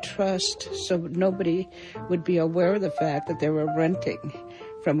into a trust so nobody would be aware of the fact that they were renting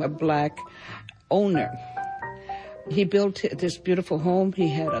from a black owner. He built this beautiful home he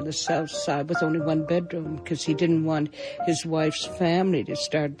had on the south side with only one bedroom because he didn't want his wife's family to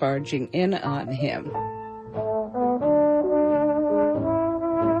start barging in on him.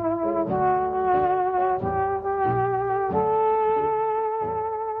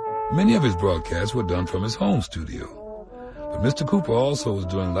 Many of his broadcasts were done from his home studio. But Mr. Cooper also was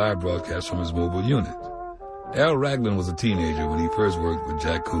doing live broadcasts from his mobile unit. Al Ragland was a teenager when he first worked with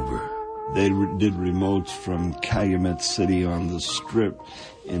Jack Cooper. They did remotes from Calumet City on the Strip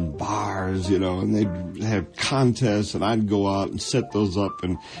in bars, and they'd have contests, and I'd go out and set those up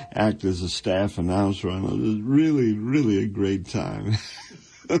and act as a staff announcer. And it was really, really a great time.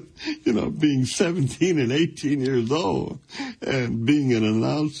 Being 17 and 18 years old and being an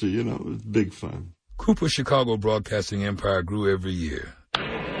announcer, it was big fun. Cooper's Chicago broadcasting empire grew every year.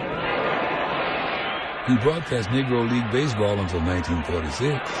 He broadcast Negro League Baseball until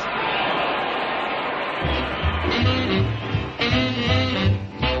 1946.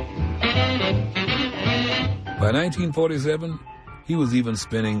 By 1947, he was even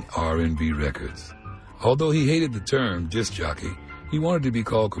spinning R&B records. Although he hated the term disc jockey, he wanted to be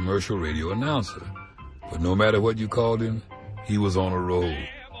called commercial radio announcer. But no matter what you called him, he was on a roll.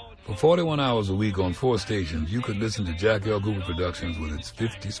 For 41 hours a week on 4 stations, you could listen to Jack L. Cooper Productions with its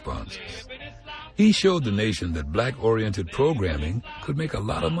 50 sponsors. He showed the nation that black-oriented programming could make a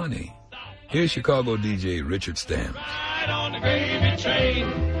lot of money. Here's Chicago DJ Richard Stamps. On the gravy train.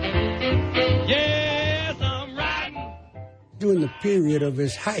 Yes, I'm riding. During the period of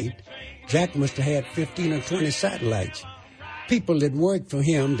his height, Jack must have had 15 or 20 satellites. People that worked for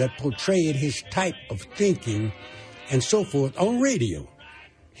him that portrayed his type of thinking and so forth on radio.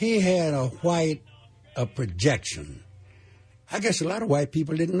 He had a projection. I guess a lot of white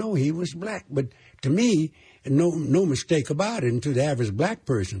people didn't know he was black, but to me, no mistake about it, and to the average black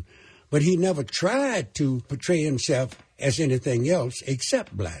person. But he never tried to portray himself as anything else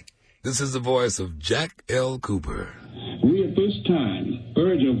except black. This is the voice of Jack L. Cooper. We at this time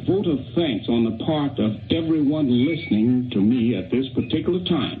urge a vote of thanks on the part of everyone listening to me at this particular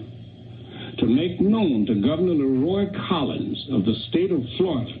time to make known to Governor Leroy Collins of the state of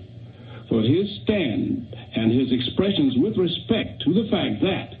Florida for his stand and his expressions with respect to the fact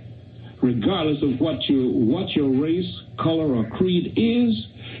that regardless of what your race, color, or creed is,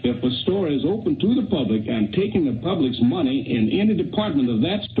 if a store is open to the public and taking the public's money in any department of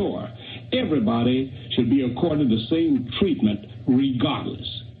that store, everybody should be accorded the same treatment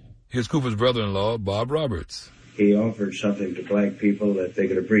regardless. Here's Cooper's brother-in-law, Bob Roberts. He offered something to black people that they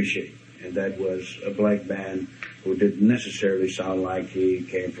could appreciate, and that was a black man who didn't necessarily sound like he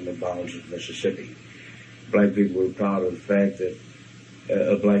came from the bowels of Mississippi. Black people were proud of the fact that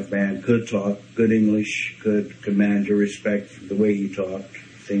a black man could talk good English, could command your respect for the way he talked,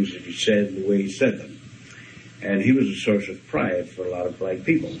 things that he said, and the way he said them. And he was a source of pride for a lot of black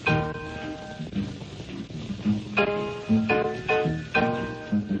people.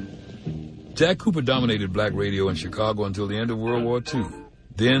 Jack Cooper dominated black radio in Chicago until the end of World War II.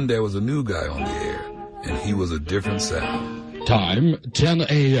 Then there was a new guy on the air, and he was a different sound. Time, 10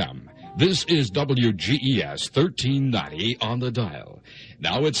 a.m. This is WGES 1390 on the dial.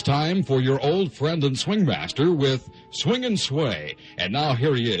 Now it's time for your old friend and swingmaster with Swing and Sway. And now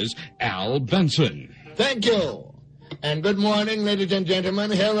here he is, Al Benson. Thank you. And good morning, ladies and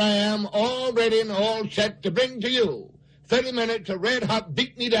gentlemen. Here I am, all ready and all set to bring to you 30 minutes of red-hot,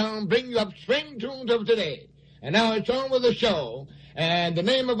 beat-me-down, bring-you-up swing tunes of today. And now it's on with the show. And the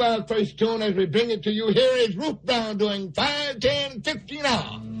name of our first tune as we bring it to you here is Ruth Brown doing 5, 10, 15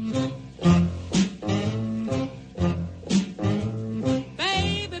 hours.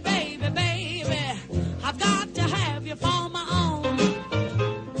 Baby, baby, baby, I've got to have you for my own.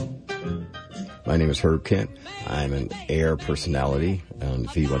 My name is Herb Kent. I'm an air personality on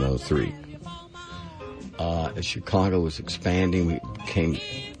V103. As Chicago was expanding, we came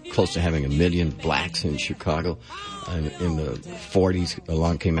close to having 1 million blacks in Chicago. And in the 40s,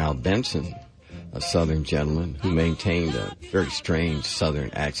 along came Al Benson, a Southern gentleman who maintained a very strange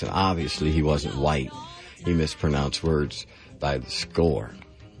Southern accent. Obviously, he wasn't white. He mispronounced words by the score.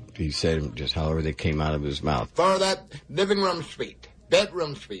 He said them just however they came out of his mouth. For that living room suite,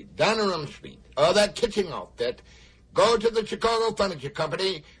 bedroom suite, dining room suite, or that kitchen outfit, go to the Chicago Furniture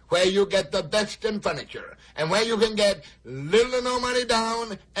Company, where you get the best in furniture, and where you can get little or no money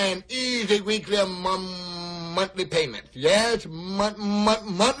down and easy weekly or monthly payments. Yes,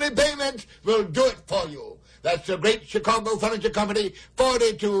 monthly payments will do it for you. That's the great Chicago Furniture Company,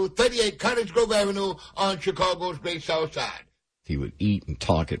 40 to 38 Cottage Grove Avenue on Chicago's Great South Side. He would eat and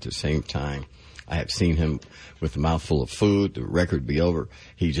talk at the same time. I have seen him with a mouthful of food, the record be over.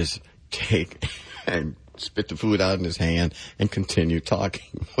 He just take and spit the food out in his hand and continue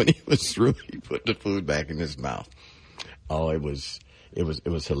talking. When he was through, he put the food back in his mouth. Oh, it was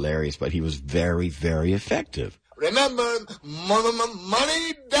hilarious, but he was very, very effective. Remember,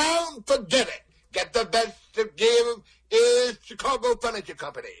 money down, forget it. Get the best to give is Chicago Furniture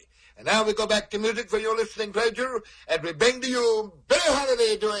Company. And now we go back to music for your listening pleasure, and we bring to you Billie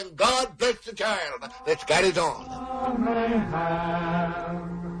Holiday doing God Bless the Child. Let's get it on.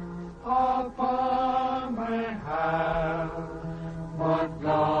 But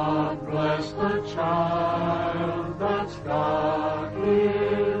God bless the child that's got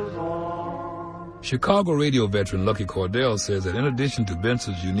his own. Chicago radio veteran Lucky Cordell says that in addition to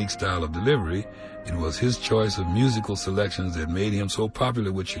Benson's unique style of delivery, it was his choice of musical selections that made him so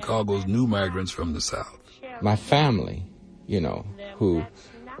popular with Chicago's new migrants from the South. My family, who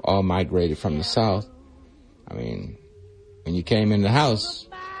all migrated from the South, I mean, when you came in the house,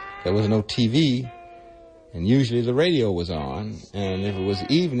 there was no TV, and usually the radio was on, and if it was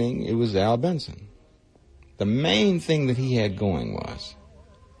evening, it was Al Benson. The main thing that he had going was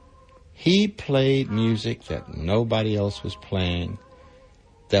he played music that nobody else was playing.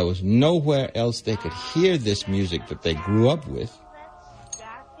 There was nowhere else they could hear this music that they grew up with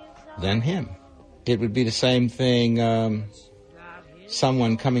than him. It would be the same thing,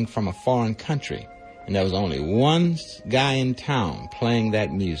 someone coming from a foreign country, and there was only one guy in town playing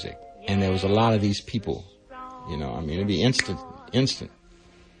that music, and there was a lot of these people. It'd be instant. I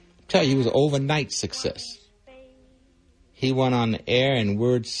tell you, he was an overnight success. He went on the air and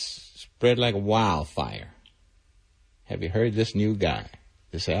words spread like wildfire. Have you heard this new guy?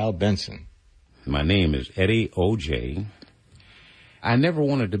 This Al Benson. My name is Eddie O.J. I never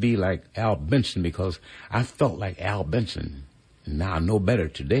wanted to be like Al Benson because I felt like Al Benson, and now I know better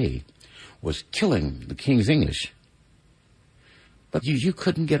today, was killing the King's English. But you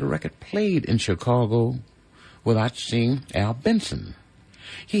couldn't get a record played in Chicago without seeing Al Benson.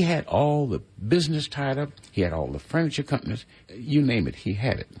 He had all the business tied up. He had all the furniture companies. You name it, he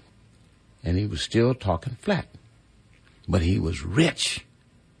had it. And he was still talking flat. But he was rich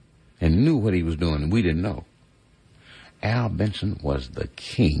and knew what he was doing, and we didn't know. Al Benson was the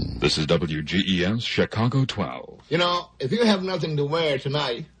king. This is WGES Chicago 12. If you have nothing to wear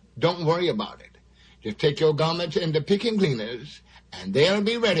tonight, don't worry about it. Just take your garments into picking cleaners, and they'll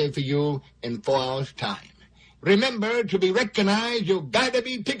be ready for you in 4 hours' time. Remember, to be recognized, you've got to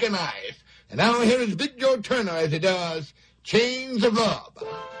be pickanized. And now here is Big Joe Turner as he does Chains of Love.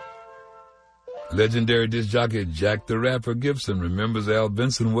 Legendary disc jockey Jack the Rapper Gibson remembers Al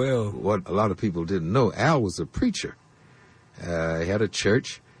Benson well. What a lot of people didn't know, Al was a preacher. He had a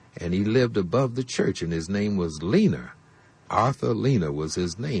church, and he lived above the church, and his name was Leaner. Arthur Leaner was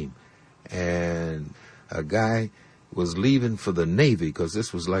his name. And a guy was leaving for the Navy, because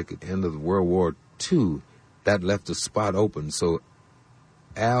this was like at the end of World War II. That left a spot open. So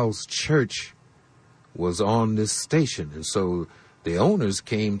Al's church was on this station, and so the owners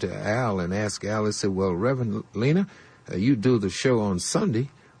came to Al and asked Al, they said, well, Reverend Lena, you do the show on Sunday.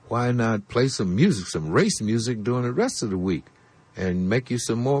 Why not play some music, some race music during the rest of the week and make you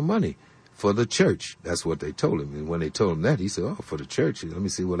some more money for the church? That's what they told him. And when they told him that, he said, oh, for the church, let me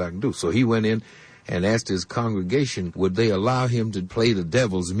see what I can do. So he went in and asked his congregation, would they allow him to play the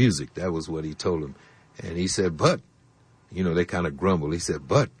devil's music? That was what he told them. And he said, but, they kind of grumbled. He said,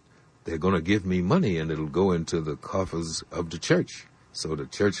 but they're going to give me money and it'll go into the coffers of the church. So the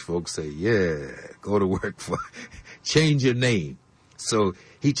church folks say, yeah, go to work for, change your name. So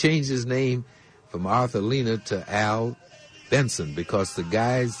he changed his name from Arthur Lena to Al Benson because the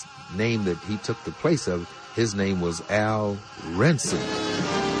guy's name that he took the place of, his name was Al Renson.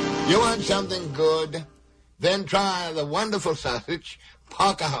 You want something good? Then try the wonderful sausage,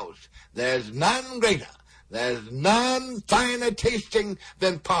 Parker House. There's none greater. There's none finer tasting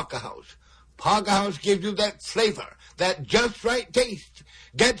than Parker House. Parker House gives you that flavor, that just right taste.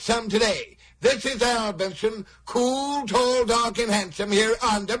 Get some today. This is Al Benson, cool, tall, dark, and handsome here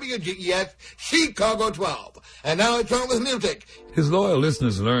on WGES Chicago 12. And now it's on with music. His loyal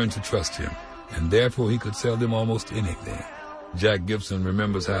listeners learned to trust him, and therefore he could sell them almost anything. Jack Gibson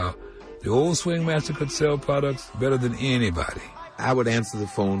remembers how the old swing master could sell products better than anybody. I would answer the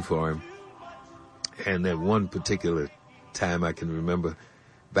phone for him. And at one particular time I can remember,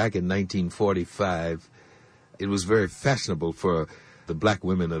 back in 1945, it was very fashionable for the black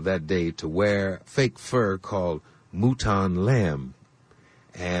women of that day to wear fake fur called mouton lamb.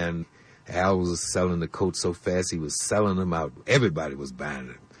 And Al was selling the coat so fast he was selling them out. Everybody was buying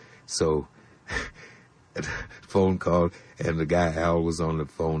them. So phone call, and the guy Al was on the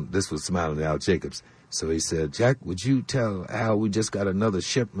phone. This was Smiling Al Jacobs. So he said, Jack, would you tell Al we just got another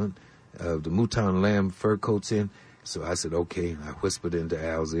shipment of the mouton lamb fur coats in? So I said, okay. I whispered into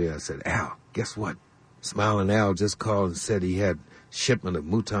Al's ear. I said, Al, guess what? Smiling Al just called and said he had shipment of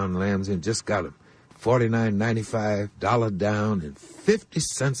mouton lambs in. Just got them. $49.95, $1 down, and 50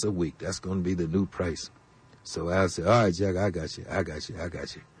 cents a week. That's going to be the new price. So Al said, all right, Jack, I got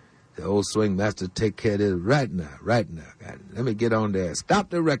you. The old swing master take care of this right now. Let me get on there. Stop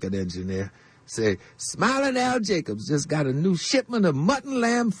the record engineer. Say, Smiling Al Jacobs just got a new shipment of mutton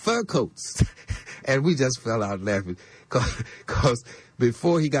lamb fur coats. And we just fell out laughing. Because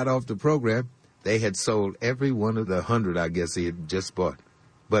before he got off the program, they had sold every one of the 100, I guess, he had just bought.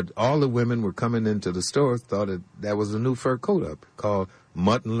 But all the women were coming into the store, thought that was a new fur coat up called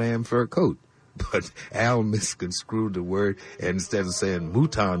mutton lamb fur coat. But Al misconstrued the word, and instead of saying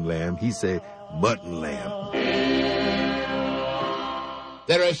mouton lamb, he said mutton lamb.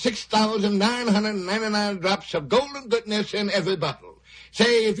 There are 6,999 drops of golden goodness in every bottle.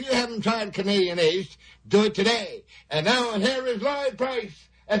 Say, if you haven't tried Canadian Ace, do it today. And now here is Lloyd Price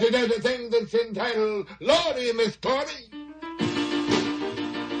as he does a thing that's entitled Lordy, Miss Claudie.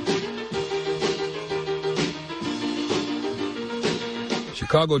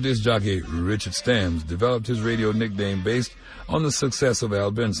 Chicago disc jockey Richard Stamms developed his radio nickname based on the success of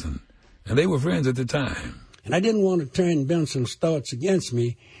Al Benson, and they were friends at the time. And I didn't want to turn Benson's thoughts against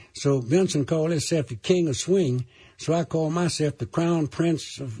me, so Benson called himself the King of Swing, so I called myself the Crown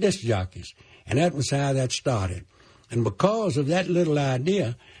Prince of Disc Jockeys, and that was how that started. And because of that little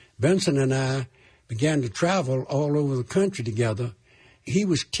idea, Benson and I began to travel all over the country together. He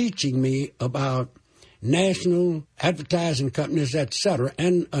was teaching me about national advertising companies, etc.,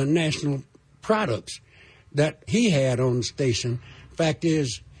 and national products that he had on the station. Fact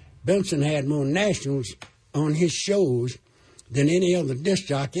is, Benson had more nationals on his shows than any other disc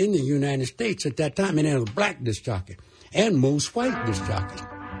jockey in the United States at that time, any other black disc jockey, and most white disc jockeys.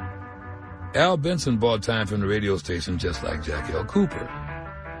 Al Benson bought time from the radio station just like Jack L. Cooper.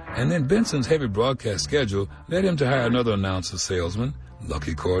 And then Benson's heavy broadcast schedule led him to hire another announcer salesman,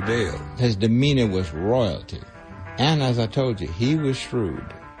 Lucky Cordell. His demeanor was royalty. And as I told you, he was shrewd.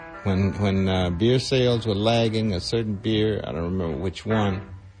 When beer sales were lagging, a certain beer, I don't remember which one,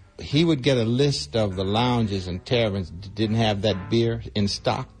 he would get a list of the lounges and taverns that didn't have that beer in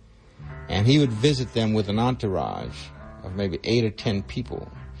stock, and he would visit them with an entourage of maybe 8 or 10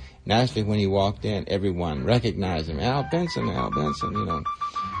 people. Naturally, when he walked in, everyone recognized him. Al Benson, you know.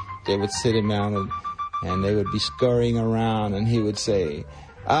 They would sit him down and they would be scurrying around, and he would say,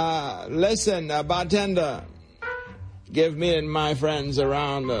 listen, bartender, give me and my friends a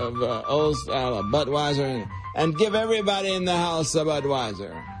round of old style Budweiser, and give everybody in the house a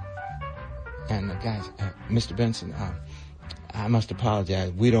Budweiser. And the guys, Mr. Benson, I must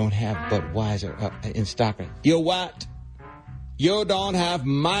apologize. We don't have Budweiser in stock. You what? You don't have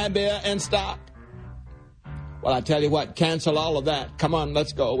my beer in stock? Well, I tell you what, cancel all of that. Come on,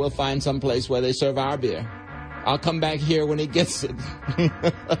 let's go. We'll find some place where they serve our beer. I'll come back here when he gets it.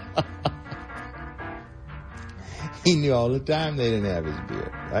 He knew all the time they didn't have his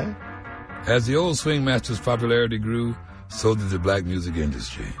beer, right? As the old swing master's popularity grew, so did the black music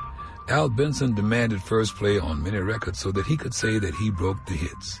industry. Al Benson demanded first play on many records so that he could say that he broke the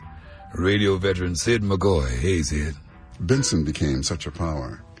hits. Radio veteran Sid McGoy. Hey, Sid. Benson became such a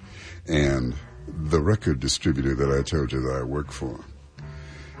power, and the record distributor that I told you that I worked for,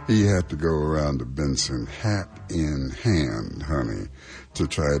 He had to go around to Benson hat in hand, honey, to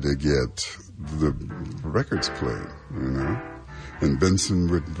try to get the records played, you know. And Benson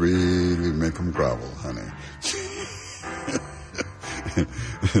would really make him grovel, honey.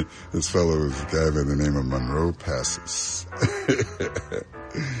 This fellow was a guy by the name of Monroe Passes.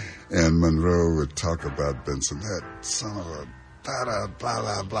 And Monroe would talk about Benson, that son of a blah,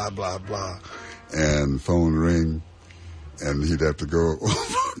 blah, blah, blah, blah. And phone ring, and he'd have to go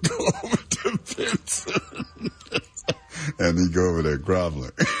over to Benson. And he'd go over there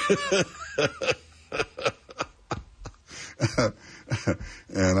groveling.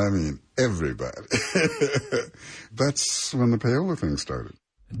 And I mean, everybody. That's when the payola thing started.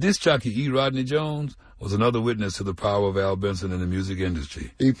 Disc jockey E. Rodney Jones was another witness to the power of Al Benson in the music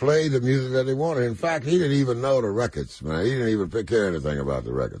industry. He played the music that he wanted. In fact, he didn't even know the records, man. He didn't even care anything about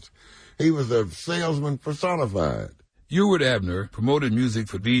the records. He was a salesman personified. Ewart Abner promoted music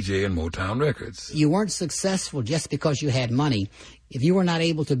for DJ and Motown Records. You weren't successful just because you had money. If you were not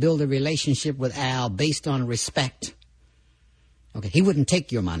able to build a relationship with Al based on respect, okay, he wouldn't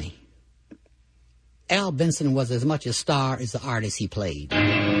take your money. Al Benson was as much a star as the artist he played.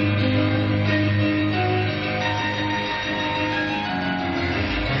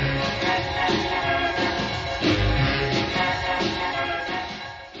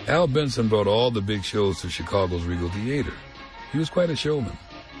 Al Benson brought all the big shows to Chicago's Regal Theater. He was quite a showman.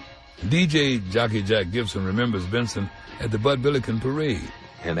 DJ jockey Jack Gibson remembers Benson at the Bud Billiken Parade.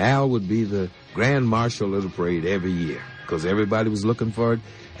 And Al would be the grand marshal of the parade every year because everybody was looking for it.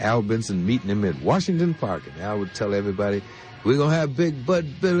 Al Benson meeting him at Washington Park, and Al would tell everybody, we're going to have big Bud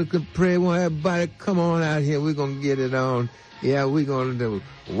Billiken Parade. We're going to have everybody come on out here. We're going to get it on. Yeah, we're going to do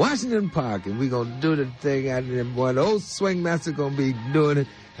Washington Park, and we're going to do the thing out there. Boy, the old swing master going to be doing it,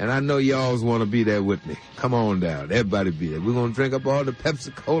 and I know you always want to be there with me. Come on down. Everybody be there. We're going to drink up all the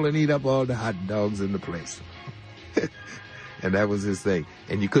Pepsi-Cola and eat up all the hot dogs in the place. And that was his thing.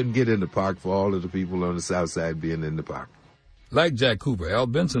 And you couldn't get in the park for all of the people on the south side being in the park. Like Jack Cooper, Al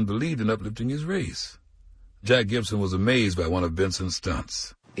Benson believed in uplifting his race. Jack Gibson was amazed by one of Benson's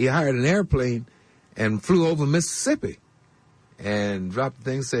stunts. He hired an airplane and flew over Mississippi and dropped the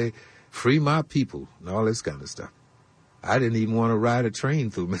thing, say, free my people, and all this kind of stuff. I didn't even want to ride a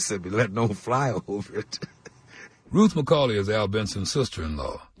train through Mississippi, let no fly over it. Ruth McCauley is Al Benson's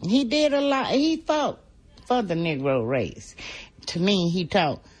sister-in-law. He did a lot. He fought for the Negro race. To me, he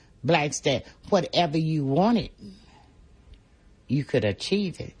taught blacks that whatever you wanted, you could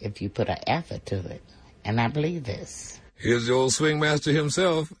achieve it if you put an effort to it. And I believe this. Here's the old swing master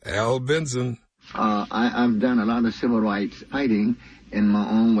himself, Al Benson. I've done a lot of civil rights fighting in my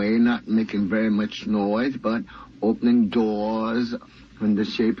own way, not making very much noise, but opening doors. When the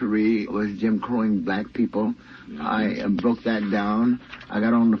Shapery was Jim Crowing black people, I broke that down. I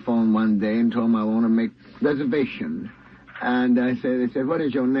got on the phone one day and told them I want to make reservation. And they said, what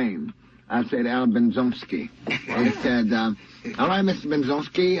is your name? I said, Al Benzonsky. They said, all right, Mr.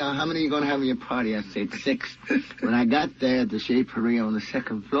 Benzonsky, how many are you going to have in your party? I said, 6. When I got there at the Shapery on the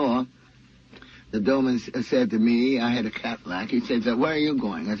second floor, the doorman said to me, I had a Cadillac. He said, where are you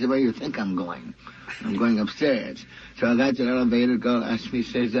going? I said, where do you think I'm going? I'm going upstairs. So I got to the elevator. The girl asked me,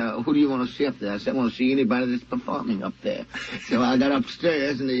 says, who do you want to see up there? I said, I want to see anybody that's performing up there. So I got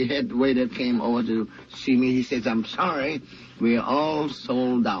upstairs, and the head waiter came over to see me. He says, I'm sorry, we're all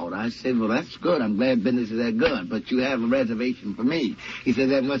sold out. I said, well, that's good. I'm glad business is that good, but you have a reservation for me. He said,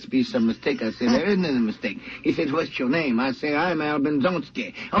 there must be some mistake. I said, there isn't any mistake. He said, what's your name? I said, I'm Al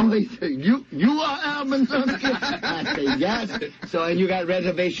Benzonsky. Oh, they said, you are Al Benzonsky? I said, yes. So, and you got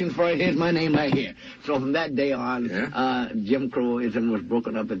reservation for it. Here's my name right here. So from that day on, Jim Crowism was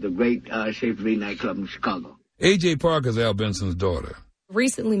broken up at the great Shapery nightclub in Chicago. A.J. Parker is Al Benson's daughter.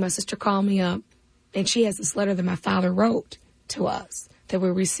 Recently, my sister called me up, and she has this letter that my father wrote to us that we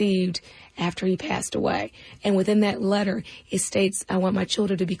received after he passed away. And within that letter, it states, I want my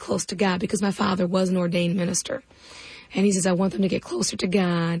children to be close to God, because my father was an ordained minister. And he says, I want them to get closer to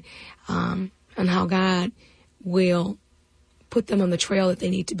God, and how God will put them on the trail that they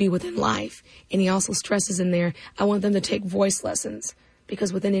need to be within life. And he also stresses in there, I want them to take voice lessons,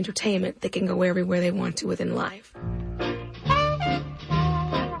 because within entertainment, they can go everywhere they want to within life.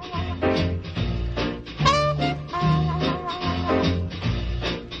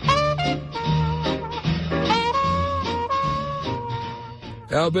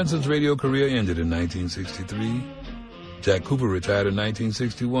 Al Benson's radio career ended in 1963. Jack Cooper retired in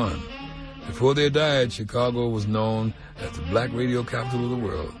 1961. Before they died, Chicago was known as the black radio capital of the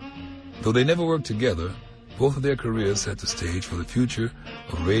world. Though they never worked together, both of their careers set the stage for the future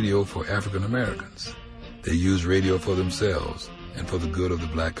of radio for African Americans. They used radio for themselves, and for the good of the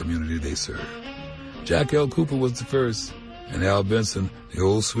black community they served. Jack L. Cooper was the first, and Al Benson, the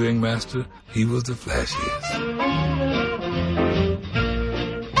old swing master, he was the flashiest.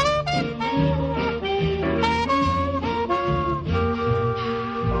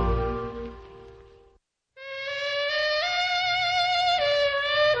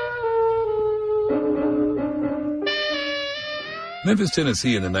 Memphis,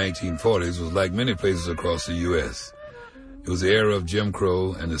 Tennessee in the 1940s was like many places across the U.S. It was the era of Jim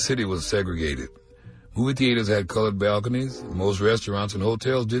Crow, and the city was segregated. Movie theaters had colored balconies. Most restaurants and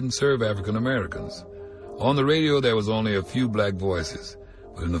hotels didn't serve African Americans. On the radio, there was only a few black voices.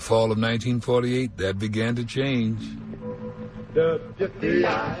 But in the fall of 1948, that began to change.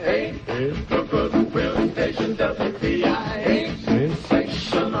 WDIA, Goodwill Station, WDIA,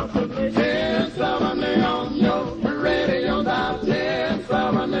 sensation of the 1070 on your radio, dial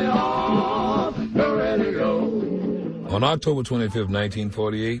 1070 on the radio. On October 25,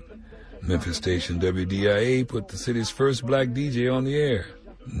 1948, Memphis station WDIA put the city's first black DJ on the air,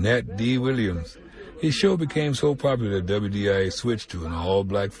 Nat D. Williams. His show became so popular that WDIA switched to an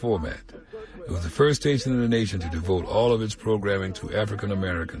all-black format. It was the first station in the nation to devote all of its programming to African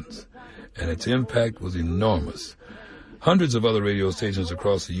Americans, and its impact was enormous. Hundreds of other radio stations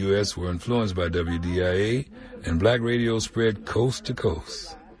across the U.S. were influenced by WDIA, and black radio spread coast to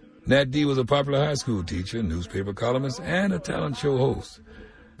coast. Nat D. was a popular high school teacher, newspaper columnist, and a talent show host.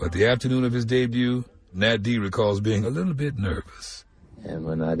 But the afternoon of his debut, Nat D. recalls being a little bit nervous. And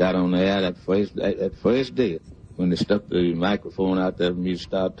when I got on the air that first day, when they stuck the microphone out there and me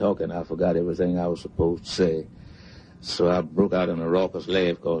started talking, I forgot everything I was supposed to say. So I broke out in a raucous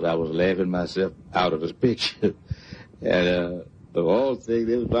laugh because I was laughing myself out of the picture. And the whole thing,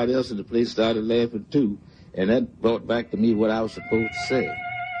 everybody else in the place started laughing too. And that brought back to me what I was supposed to say.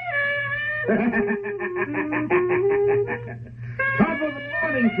 Top of the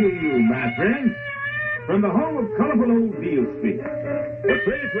morning to you, my friend. From the home of colorful old Beale Street, the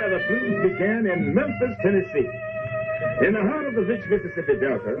place where the blues began in Memphis, Tennessee. In the heart of the rich Mississippi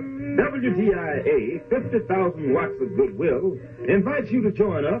Delta, WDIA, 50,000 watts of goodwill, invites you to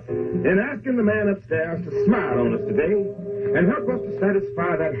join us in asking the man upstairs to smile on us today and help us to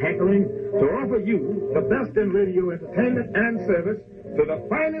satisfy that hankering to offer you the best in radio entertainment and service to the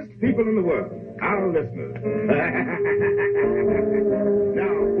finest people in the world, our listeners.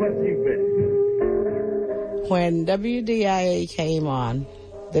 Now, what do you bet? When WDIA came on,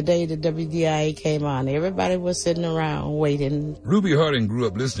 the day the WDIA came on, everybody was sitting around waiting. Ruby Harding grew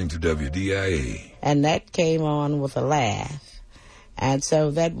up listening to WDIA. And that came on with a laugh. And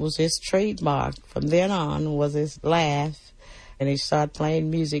so that was his trademark. From then on was his laugh. And he started playing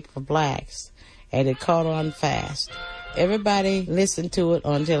music for blacks. And it caught on fast. Everybody listened to it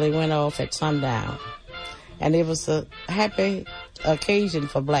until it went off at sundown. And it was a happy occasion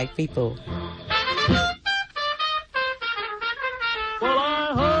for black people. Well,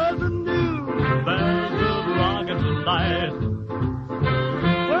 I heard the news, there's a rocket tonight.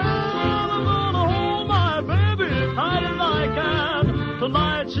 Well, I'm gonna hold my baby tight as I can.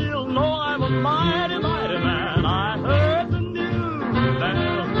 Tonight she'll know I'm a mighty, mighty man. I heard the news,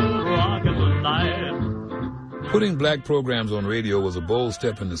 there's a rocket tonight. Putting black programs on radio was a bold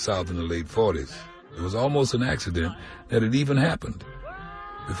step in the South in the late 40s. It was almost an accident that it even happened.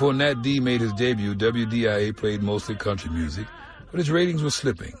 Before Nat D made his debut, WDIA played mostly country music, but its ratings were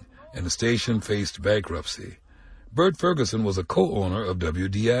slipping, and the station faced bankruptcy. Bert Ferguson was a co-owner of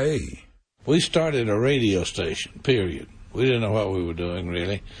WDIA. We started a radio station, period. We didn't know what we were doing,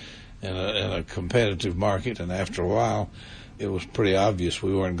 really, in a competitive market, and after a while, it was pretty obvious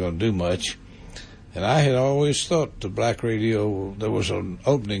we weren't going to do much. And I had always thought the black radio, there was an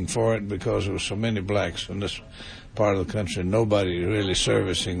opening for it because there were so many blacks in this part of the country, nobody really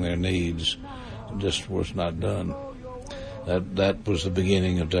servicing their needs. It just was not done. That was the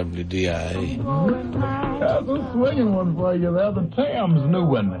beginning of WDIA. That's a swinging one for you there, the Tam's new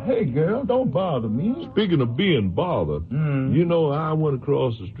one. Hey, girl, don't bother me. Speaking of being bothered, you know, I went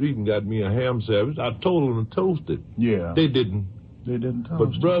across the street and got me a ham sandwich. I told them to toast it. Yeah. They didn't. They didn't toast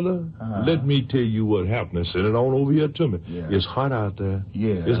But, brother, let me tell you what happened. Send it on over here to me. Yeah. It's hot out there.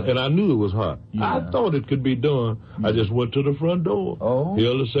 Yeah. And I knew it was hot. Yeah. I thought it could be done. Yeah. I just went to the front door. Oh.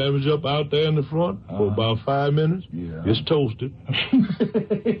 Held the sandwich up out there in the front for about 5 minutes. Yeah. It's toasted.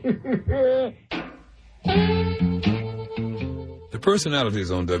 The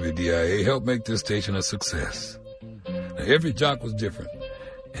personalities on WDIA helped make this station a success. Now, every jock was different.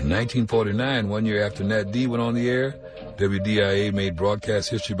 In 1949, 1 year after Nat D went on the air, WDIA made broadcast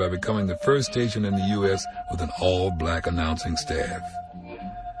history by becoming the first station in the U.S. with an all-black announcing staff.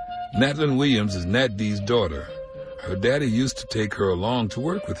 Natlin Williams is Nat D's daughter. Her daddy used to take her along to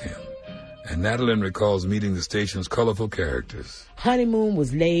work with him, and Natalie recalls meeting the station's colorful characters. Honeymoon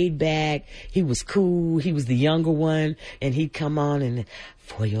was laid back. He was cool. He was the younger one, and he'd come on and,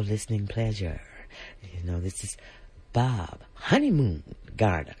 for your listening pleasure, this is Bob Honeymoon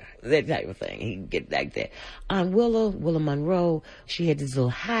Garner, that type of thing. He'd get like that. On Willa Monroe, she had this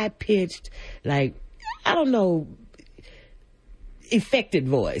little high-pitched, affected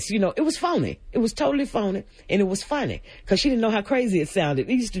voice. It was phony. It was totally phony, and it was funny because she didn't know how crazy it sounded.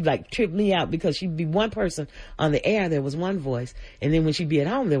 It used to trip me out because she'd be one person on the air, there was one voice, and then when she'd be at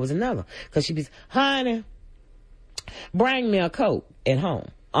home, there was another. Because she'd be, honey, bring me a Coke at home.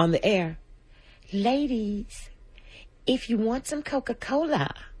 On the air, ladies, if you want some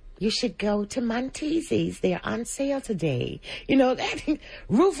Coca-Cola, you should go to Monteese's. They're on sale today. That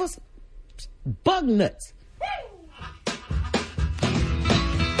Rufus bug nuts.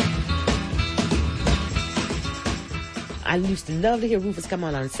 I used to love to hear Rufus come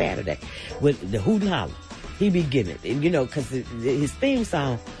on Saturday with the Hoot and Holler. He'd be getting it, because his theme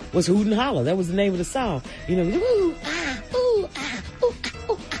song was Hoot and Holler. That was the name of the song. Ooh, ah, ooh, ah, ooh, ah,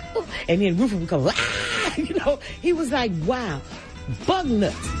 ooh, ah, ooh. And then Rufus would come, ah, he was like, wow, bug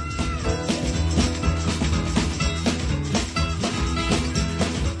nuts.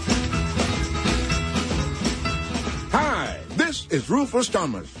 Hi, this is Rufus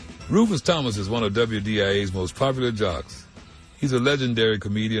Thomas. Rufus Thomas is one of WDIA's most popular jocks. He's a legendary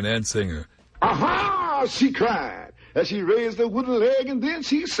comedian and singer. Aha! She cried as she raised her wooden leg and then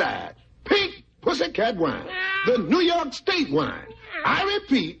she sighed. Pink Pussycat wine, the New York State wine. I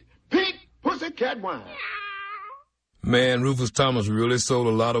repeat, pink Pussycat wine. Man, Rufus Thomas really sold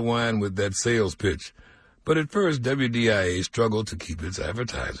a lot of wine with that sales pitch. But at first, WDIA struggled to keep its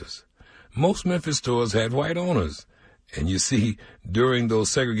advertisers. Most Memphis stores had white owners. And you see, during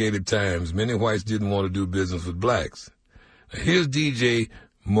those segregated times, many whites didn't want to do business with blacks. Here's DJ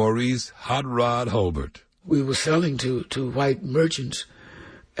Maurice Hot Rod Hulbert. We were selling to white merchants,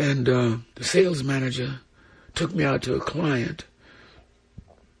 and the sales manager took me out to a client.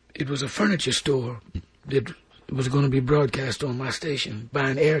 It was a furniture store that was going to be broadcast on my station,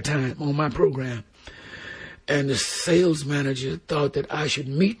 buying airtime on my program. And the sales manager thought that I should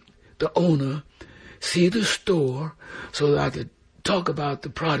meet the owner, see the store, so that I could talk about the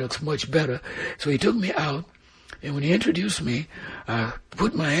products much better. So he took me out, and when he introduced me, I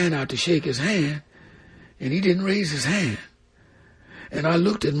put my hand out to shake his hand, and he didn't raise his hand. And I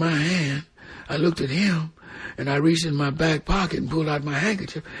looked at my hand, I looked at him, and I reached in my back pocket and pulled out my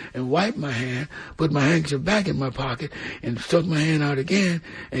handkerchief and wiped my hand, put my handkerchief back in my pocket, and stuck my hand out again,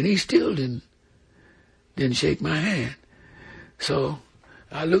 and he still didn't shake my hand. So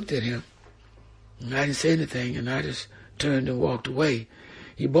I looked at him, and I didn't say anything, and I just turned and walked away.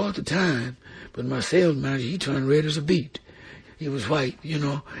 He bought the time, but my sales manager, he turned red as a beet. He was white,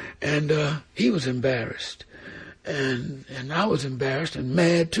 and he was embarrassed. And I was embarrassed and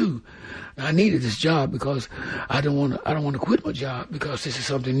mad too. I needed this job because I don't want to quit my job because this is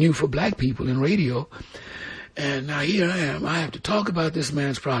something new for black people in radio. And now here I am. I have to talk about this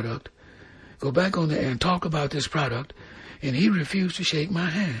man's product, go back on the air and talk about this product, and he refused to shake my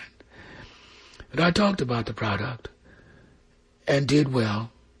hand. But I talked about the product and did well.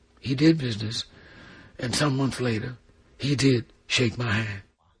 He did business, and some months later, he did shake my hand.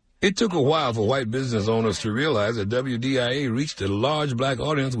 It took a while for white business owners to realize that WDIA reached a large black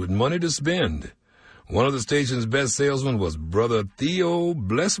audience with money to spend. One of the station's best salesmen was Brother Theo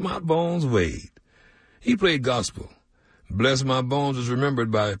Bless My Bones Wade. He played gospel. Bless My Bones is remembered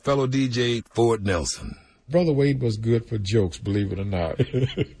by fellow DJ Ford Nelson. Brother Wade was good for jokes, believe it or not.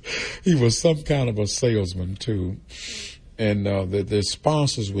 He was some kind of a salesman, too. And the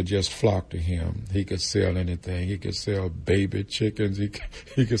sponsors would just flock to him. He could sell anything. He could sell baby chickens. He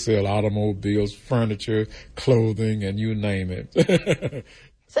could sell automobiles, furniture, clothing, and you name it.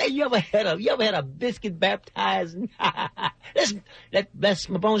 Say, you ever had a biscuit baptizing? Let Bless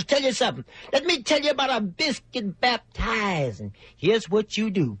My Bones tell you something. Let me tell you about a biscuit baptizing. Here's what you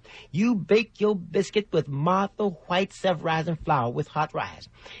do. You bake your biscuit with Martha White self-rising flour with hot rice.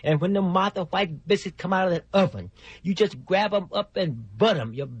 And when the Martha White biscuits come out of that oven, you just grab them up and butter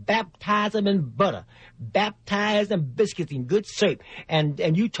them. You baptize them in butter. Baptize them biscuits in good shape. And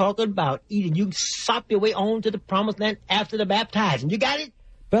you talking about eating. You sop your way on to the promised land after the baptizing. You got it?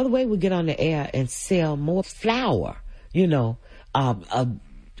 Brother Wade would get on the air and sell more flour,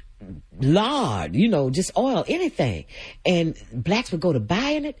 lard, just oil, anything. And blacks would go to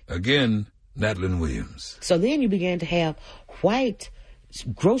buying it. Again, Natalie Williams. So then you began to have white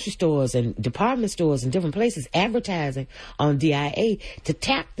grocery stores and department stores and different places advertising on DIA to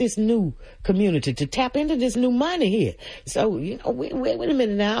tap this new community, to tap into this new money here. So, you know, wait a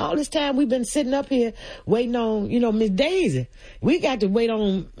minute now. All this time we've been sitting up here waiting on, you know, Miss Daisy. We got to wait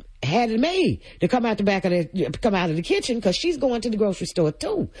on Hattie Mae to come out of the kitchen because she's going to the grocery store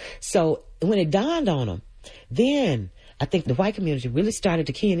too. So when it dawned on them, then I think the white community really started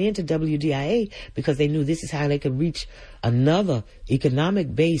to key into WDIA because they knew this is how they could reach another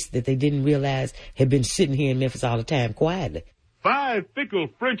economic base that they didn't realize had been sitting here in Memphis all the time quietly. 5 fickle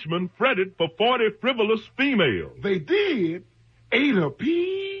Frenchmen fretted for 40 frivolous females. They did? 8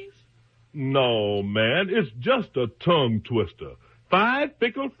 apiece? No, man, it's just a tongue twister. 5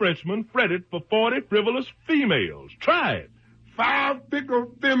 fickle Frenchmen fretted for 40 frivolous females. Try it. 5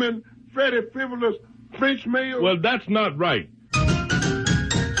 fickle women fretted frivolous French males? Well, that's not right.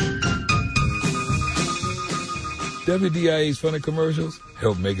 WDIA's funny commercials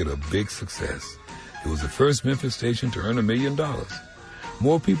helped make it a big success. It was the first Memphis station to earn $1 million.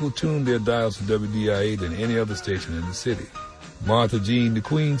 More people tuned their dials to WDIA than any other station in the city. Martha Jean the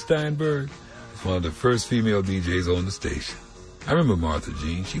Queen Steinberg was one of the first female DJs on the station. I remember Martha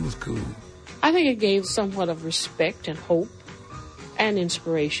Jean. She was cool. I think it gave somewhat of respect and hope and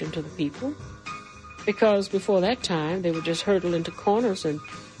inspiration to the people. Because before that time, they would just hurtle into corners and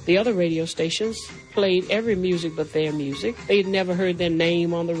the other radio stations played every music but their music. They'd never heard their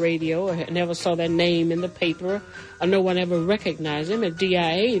name on the radio or never saw their name in the paper, or no one ever recognized them. At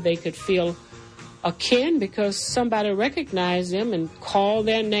DIA, they could feel akin because somebody recognized them and called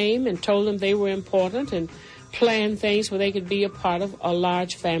their name and told them they were important and planned things where they could be a part of a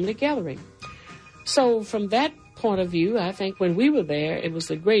large family gathering. So from that point of view, I think when we were there, it was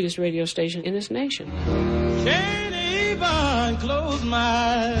the greatest radio station in this nation. Can't even close my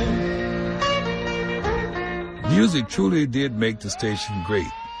eyes. Music truly did make the station great.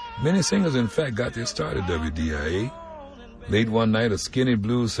 Many singers, in fact, got their start at WDIA. Late one night, a skinny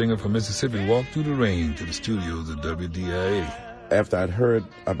blues singer from Mississippi walked through the rain to the studios at WDIA. After I'd heard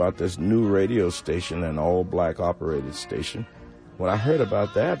about this new radio station, an all-black operated station, when I heard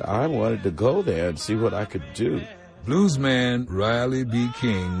about that, I wanted to go there and see what I could do. Bluesman Riley B.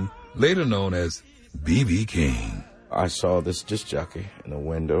 King, later known as B.B. King. I saw this disc jockey in the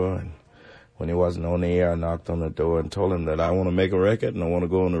window, and when he wasn't on the air, I knocked on the door and told him that I want to make a record and I want to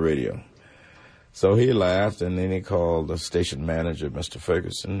go on the radio. So he laughed, and then he called the station manager, Mr.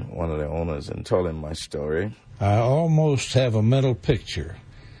 Ferguson, one of the owners, and told him my story. I almost have a mental picture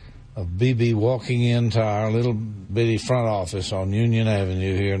of BB walking into our little bitty front office on Union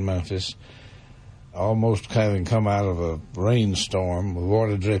Avenue here in Memphis, almost having come out of a rainstorm with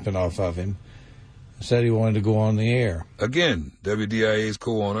water dripping off of him, said he wanted to go on the air. Again, WDIA's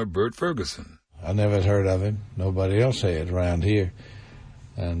co-owner, Bert Ferguson. I never had heard of him. Nobody else had around here.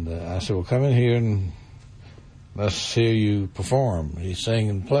 And I said, well, come in here and let's hear you perform. He sang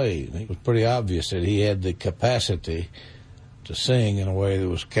and played. It was pretty obvious that he had the capacity to sing in a way that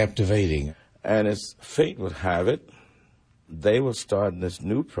was captivating. And as fate would have it, they were starting this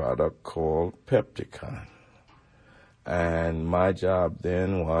new product called Pepticon. And my job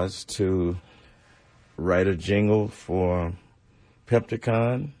then was to write a jingle for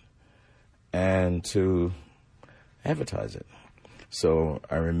Pepticon and to advertise it. So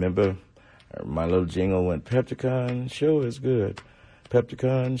I remember my little jingle went, Pepticon sure is good.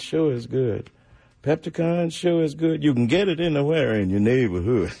 Pepticon sure is good. Pepticon sure is good. You can get it anywhere in your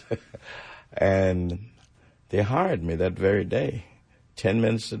neighborhood. And they hired me that very day, 10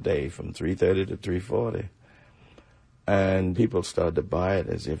 minutes a day from 3:30 to 3:40. And people started to buy it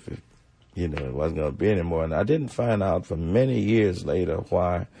as if, it wasn't going to be anymore. And I didn't find out for many years later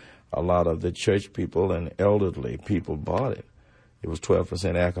why a lot of the church people and elderly people bought it. It was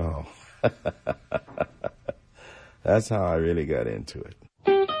 12% alcohol. That's how I really got into it.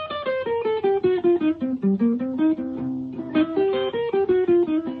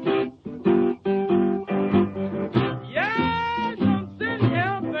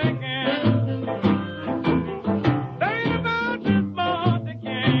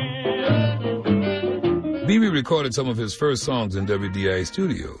 BB recorded some of his first songs in WDIA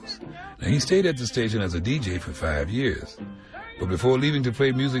studios. Now, he stayed at the station as a DJ for 5 years. But before leaving to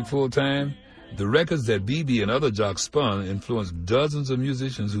play music full-time, the records that BB and other jocks spun influenced dozens of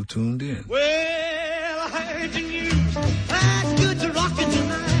musicians who tuned in. Well, I heard the news. That's good to rockin'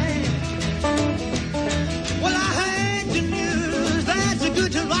 tonight. Well, I heard the news. That's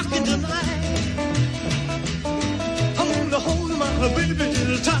good to rockin' tonight. I'm gonna hold my baby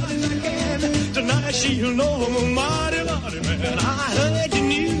as tight as I can. Tonight she'll know I'm a mighty, mighty man. I heard the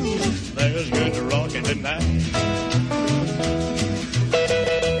news. That's good to rockin' tonight.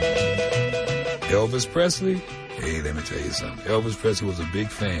 Elvis Presley? Hey, let me tell you something. Elvis Presley was a big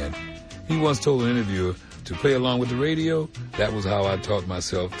fan. He once told an interviewer to play along with the radio. That was how I taught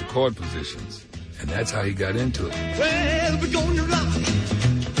myself the chord positions. And that's how he got into it. Well, we're gonna rock.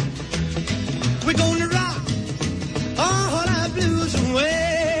 We're gonna rock all our blues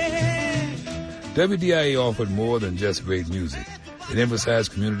away. WDIA offered more than just great music. It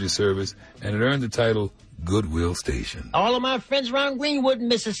emphasized community service, and it earned the title Goodwill Station. All of my friends around Greenwood,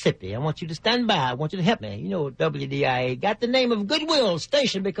 Mississippi, I want you to stand by. I want you to help me. You know, WDIA got the name of Goodwill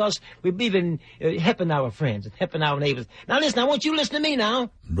Station because we believe in helping our friends and helping our neighbors. Now listen, I want you to listen to me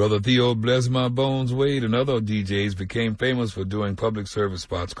now. Brother Theo Bless My Bones Wade and other DJs became famous for doing public service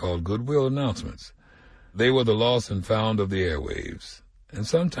spots called Goodwill announcements. They were the lost and found of the airwaves, and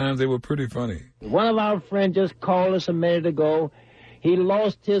sometimes they were pretty funny. One of our friends just called us a minute ago. He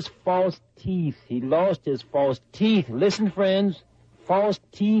lost his false teeth. He lost his false teeth. Listen, friends, false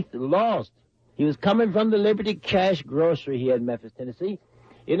teeth lost. He was coming from the Liberty Cash grocery here in Memphis, Tennessee.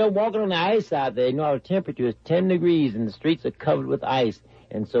 You know, walking on the ice out there, you know, our temperature is 10 degrees and the streets are covered with ice.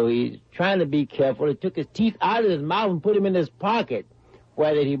 And so he's trying to be careful. He took his teeth out of his mouth and put them in his pocket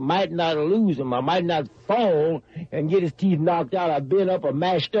where that he might not lose them or might not fall and get his teeth knocked out or bent up or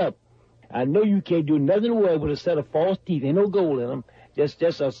mashed up. I know you can't do nothing with a set of false teeth. Ain't no gold in them. Just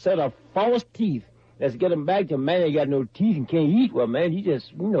a set of false teeth. Let's get him back to man. He got no teeth and can't eat. Well, man, he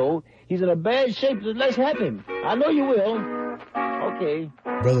just, you know, he's in a bad shape. Let's help him. I know you will. Okay.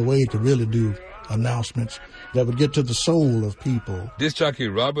 Brother Wade could really do announcements that would get to the soul of people. Disc jockey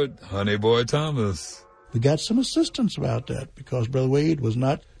Robert Honeyboy Thomas. We got some assistance about that because Brother Wade was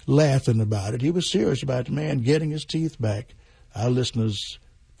not laughing about it. He was serious about the man getting his teeth back. Our listeners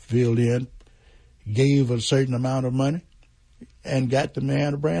filled in, gave a certain amount of money, and got the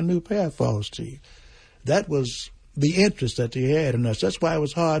man a brand new pair of false teeth. That was the interest that they had in us. That's why it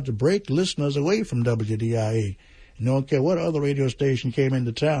was hard to break listeners away from WDIA. You don't care what other radio station came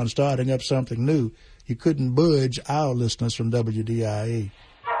into town starting up something new. You couldn't budge our listeners from WDIA.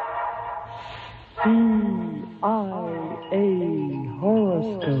 DIA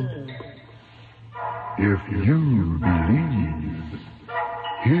horoscope. If you believe,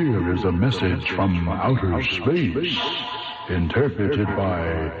 here is a message from outer space, interpreted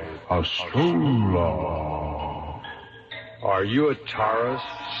by Astrola. Are you a Taurus,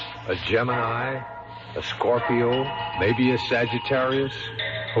 a Gemini, a Scorpio, maybe a Sagittarius?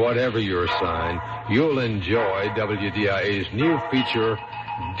 Whatever your sign, you'll enjoy WDIA's new feature,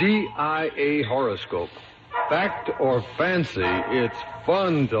 DIA Horoscope. Fact or fancy, it's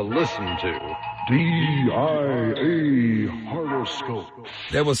fun to listen to. DIA Horoscope.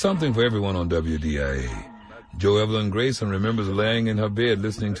 There was something for everyone on WDIA. Jo Evelyn Grayson remembers laying in her bed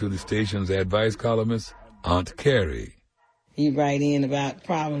listening to the station's advice columnist, Aunt Carrie. You write in about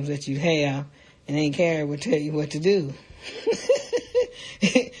problems that you have, and Aunt Carrie will tell you what to do.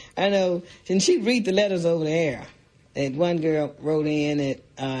 I know, and she'd read the letters over the air. And one girl wrote in that,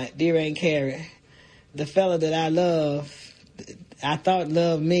 Dear Aunt Carrie, the fella that I love, I thought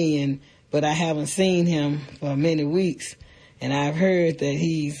loved me, but I haven't seen him for many weeks, and I've heard that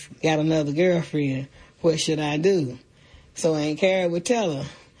he's got another girlfriend. What should I do? So Aunt Carrie would tell her,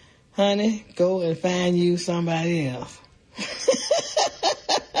 honey, go and find you somebody else.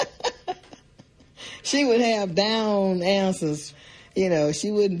 She would have down answers. You know, she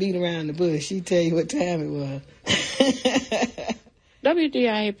wouldn't beat around the bush. She'd tell you what time it was.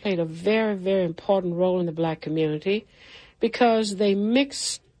 WDIA played a very, very important role in the black community because they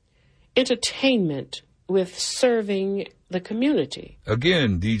mixed entertainment with serving the community.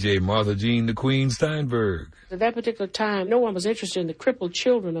 Again, DJ Martha Jean the Queen Steinberg. At that particular time, no one was interested in the crippled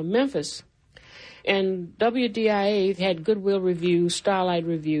children of Memphis. And WDIA had Goodwill reviews, Starlight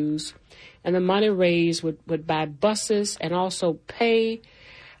reviews, and the money raised would buy buses and also pay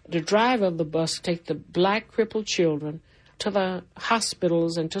the driver of the bus to take the black crippled children to the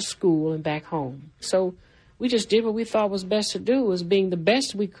hospitals and to school and back home. So we just did what we thought was best to do, was being the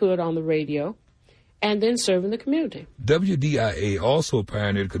best we could on the radio and then serving the community. WDIA also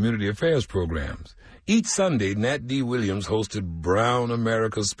pioneered community affairs programs. Each Sunday, Nat D. Williams hosted Brown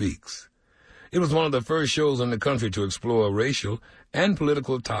America Speaks. It was one of the first shows in the country to explore racial and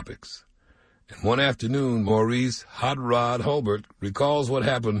political topics. And one afternoon, Maurice Hot Rod Hulbert recalls what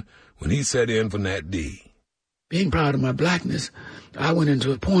happened when he sat in for Nat D. Being proud of my blackness, I went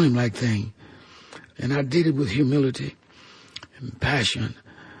into a poem-like thing, and I did it with humility and passion.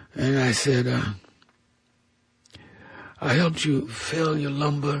 And I said, I helped you fell your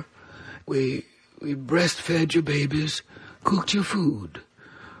lumber. We breastfed your babies, cooked your food.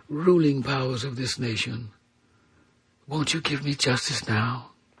 Ruling powers of this nation, won't you give me justice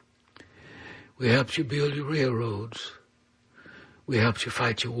now? We helped you build your railroads. We helped you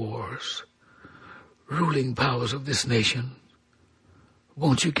fight your wars. Ruling powers of this nation,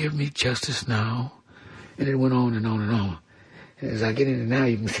 won't you give me justice now? And it went on and on and on. And as I get into it now,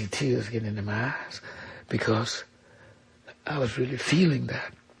 you can see tears getting into my eyes because I was really feeling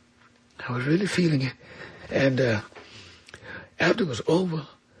that. I was really feeling it. And after it was over,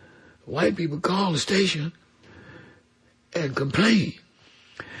 white people called the station and complained.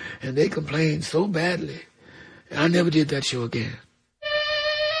 And they complained so badly. I never did that show again.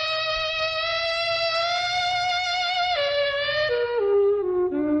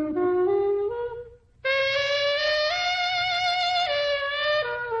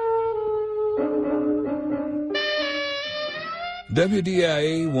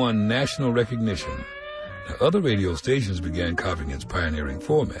 WDIA won national recognition. Now, other radio stations began copying its pioneering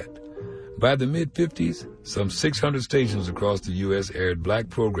format. By the mid-50s, some 600 stations across the U.S. aired black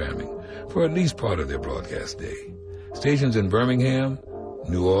programming for at least part of their broadcast day. Stations in Birmingham,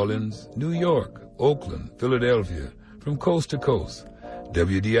 New Orleans, New York, Oakland, Philadelphia, from coast to coast.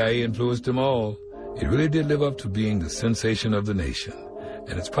 WDIA influenced them all. It really did live up to being the sensation of the nation.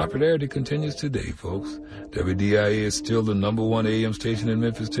 And its popularity continues today, folks. WDIA is still the #1 AM station in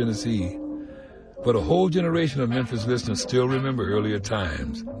Memphis, Tennessee. But a whole generation of Memphis listeners still remember earlier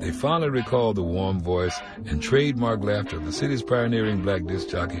times. They fondly recall the warm voice and trademark laughter of the city's pioneering black disc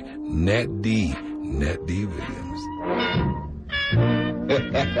jockey, Nat D. Williams.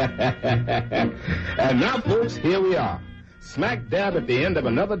 And now, folks, here we are, smack dab at the end of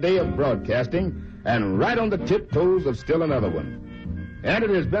another day of broadcasting and right on the tiptoes of still another one. And it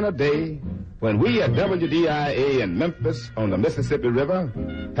has been a day when we at WDIA in Memphis on the Mississippi River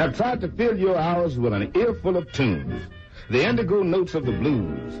have tried to fill your hours with an earful of tunes, the indigo notes of the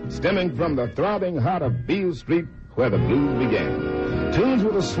blues, stemming from the throbbing heart of Beale Street where the blues began. Tunes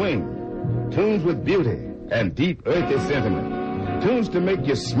with a swing, tunes with beauty and deep earthy sentiment, tunes to make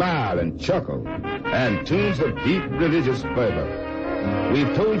you smile and chuckle, and tunes of deep religious fervor.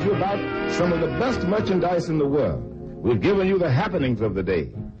 We've told you about some of the best merchandise in the world. We've given you the happenings of the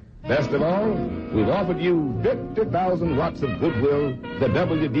day. Best of all, we've offered you 50,000 watts of goodwill the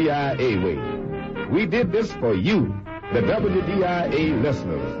WDIA way. We did this for you, the WDIA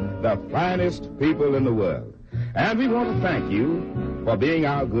listeners, the finest people in the world. And we want to thank you for being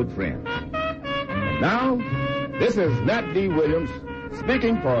our good friends. And now, this is Nat D. Williams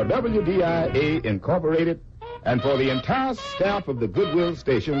speaking for WDIA Incorporated and for the entire staff of the Goodwill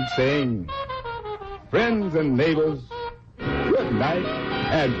Station saying, friends and neighbors, good night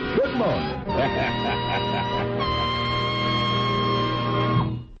and good morning.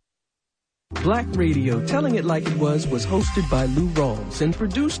 Black Radio, Telling It Like It Was hosted by Lou Rawls and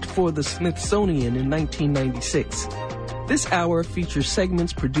produced for the Smithsonian in 1996. This hour features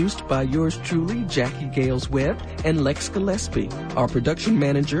segments produced by yours truly, Jackie Gales-Webb and Lex Gillespie. Our production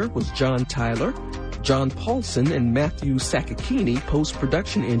manager was John Tyler. John Paulson and Matthew Sakakini,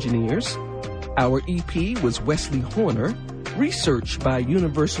 post-production engineers. Our EP was Wesley Horner. Research by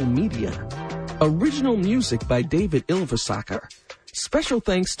Universal Media. Original music by David Ilversacker. Special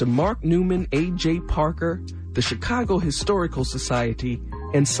thanks to Mark Newman, A.J. Parker, the Chicago Historical Society,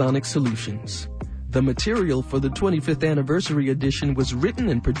 and Sonic Solutions. The material for the 25th anniversary edition was written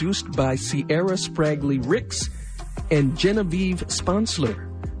and produced by Sierra Spragley Ricks and Genevieve Sponsler,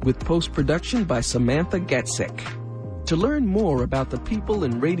 with post-production by Samantha Gatzek. To learn more about the people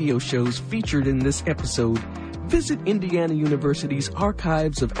and radio shows featured in this episode, visit Indiana University's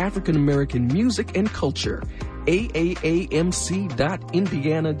Archives of African American Music and Culture,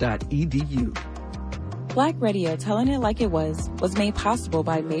 aaamc.indiana.edu. Black Radio, Telling It Like It Was made possible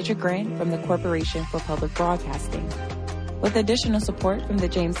by a major grant from the Corporation for Public Broadcasting, with additional support from the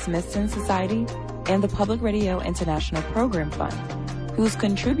James Smithson Society and the Public Radio International Program Fund, whose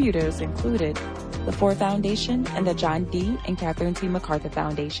contributors included the Ford Foundation and the John D. and Catherine T. MacArthur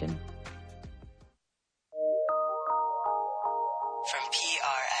Foundation. From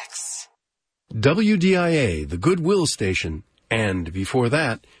PRX. WDIA, the Goodwill Station, and before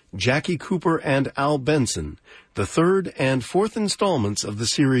that, Jackie Cooper and Al Benson, the third and fourth installments of the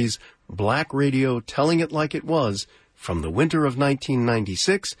series Black Radio, Telling It Like It Was, from the winter of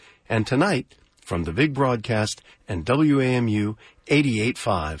 1996, and tonight, from the big broadcast and WAMU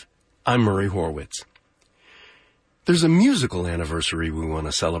 88.5. I'm Murray Horwitz. There's a musical anniversary we want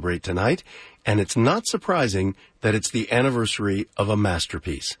to celebrate tonight, and it's not surprising that it's the anniversary of a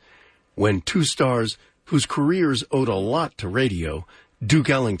masterpiece. When two stars whose careers owed a lot to radio,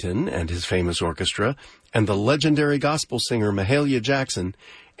 Duke Ellington and his famous orchestra, and the legendary gospel singer Mahalia Jackson,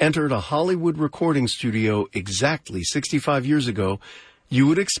 entered a Hollywood recording studio exactly 65 years ago, You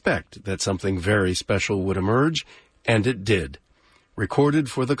would expect that something very special would emerge, and it did.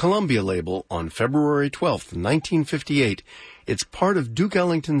 Recorded for the Columbia label on February 12th, 1958, it's part of Duke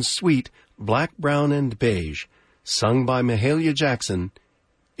Ellington's suite, Black, Brown, and Beige, sung by Mahalia Jackson.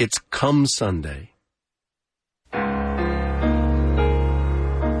 It's Come Sunday.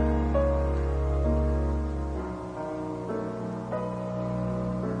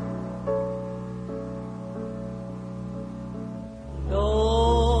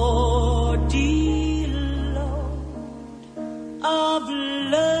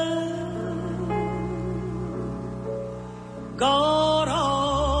 God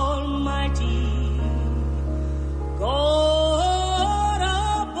Almighty, God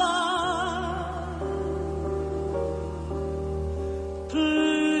above,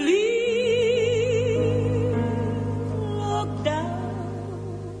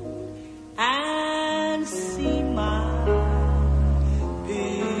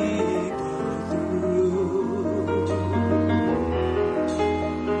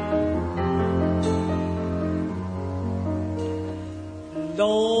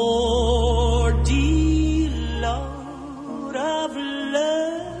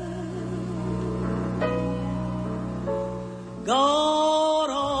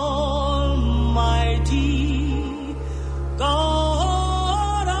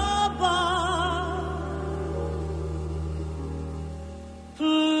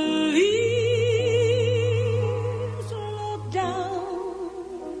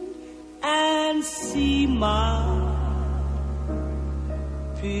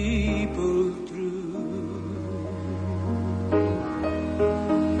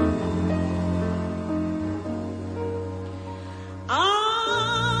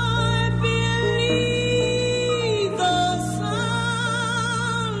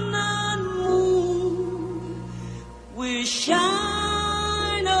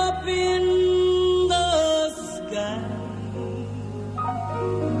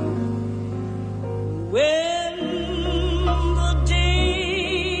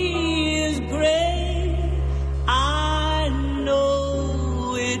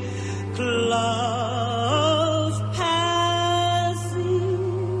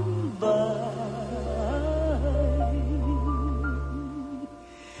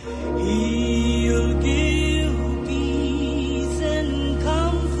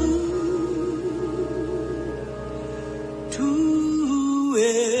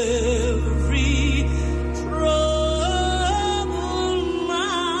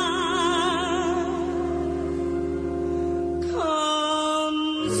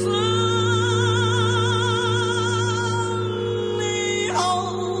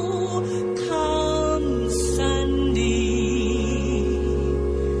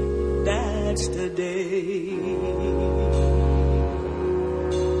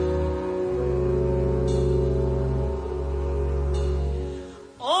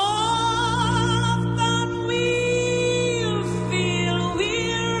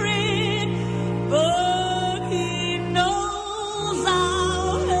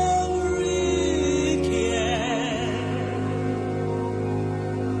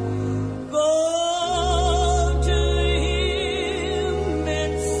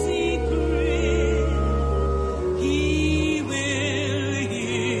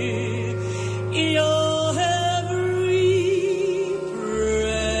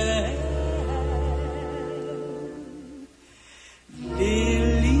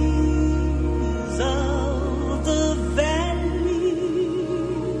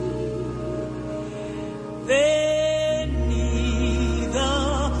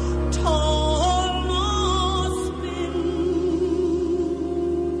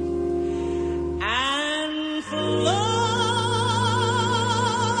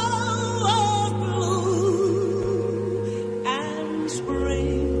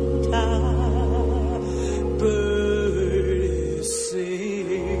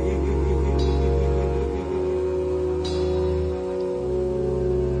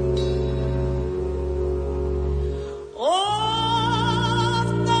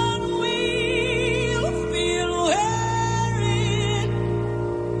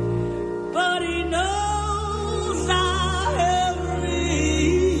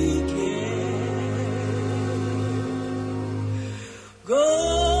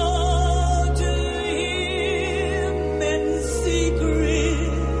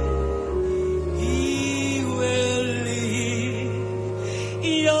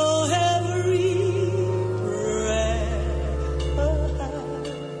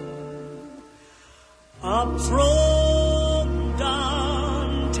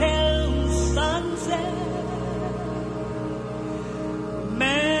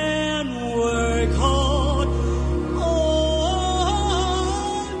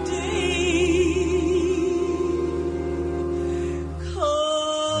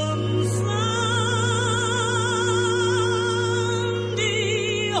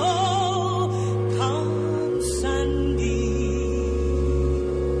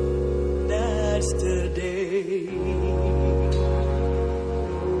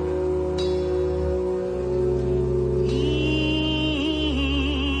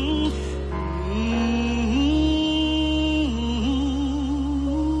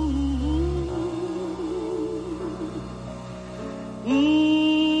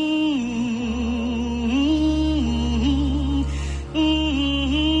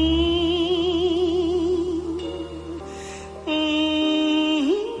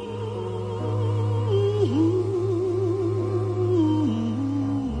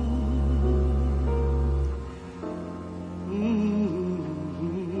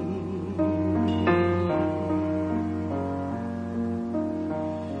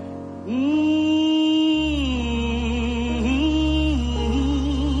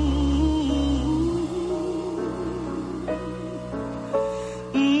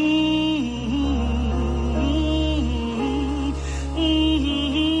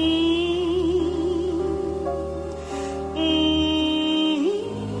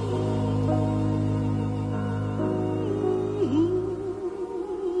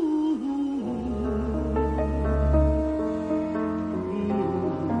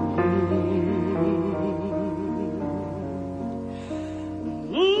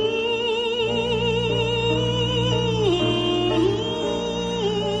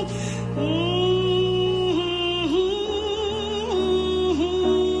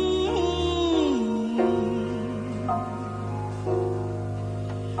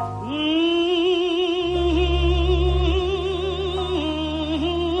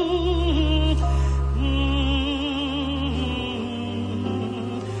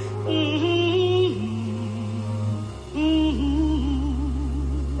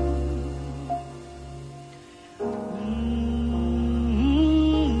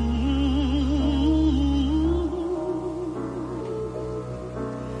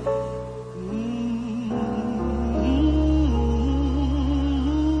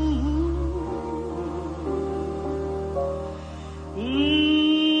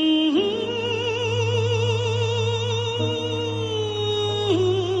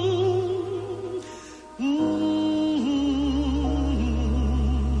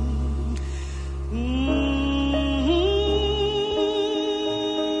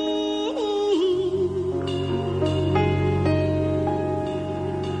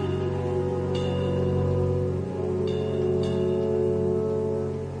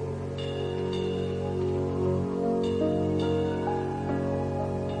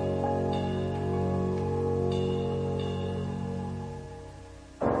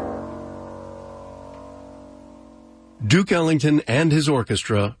 Duke Ellington and his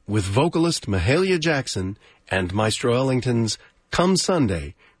orchestra with vocalist Mahalia Jackson and Maestro Ellington's Come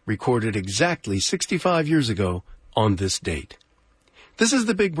Sunday, recorded exactly 65 years ago on this date. This is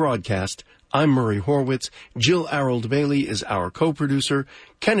The Big Broadcast. I'm Murray Horwitz. Jill Arold Bailey is our co-producer.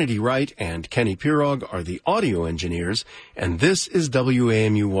 Kennedy Wright and Kenny Pirog are the audio engineers. And this is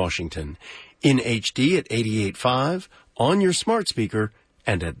WAMU Washington, in HD at 88.5, on your smart speaker,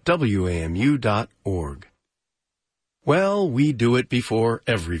 and at WAMU.org. Well, we do it before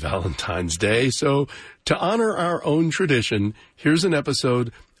every Valentine's Day, so to honor our own tradition, here's an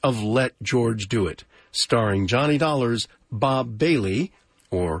episode of Let George Do It, starring Johnny Dollar's Bob Bailey,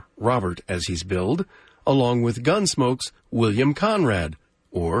 or Robert as he's billed, along with Gunsmoke's William Conrad,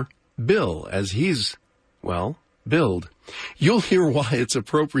 or Bill as he's, well, billed. You'll hear why it's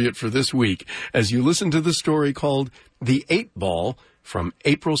appropriate for this week as you listen to the story called The 8 Ball from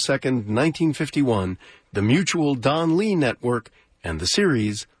April 2nd, 1951, the Mutual Don Lee Network, and the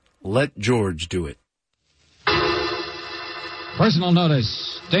series Let George Do It. Personal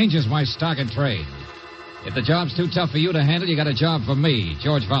notice. Danger's my stock and trade. If the job's too tough for you to handle, you got a job for me,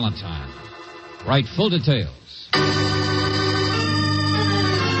 George Valentine. Write full details.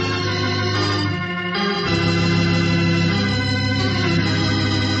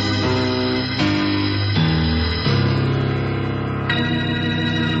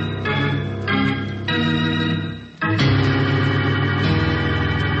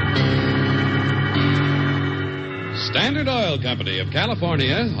 Standard Oil Company of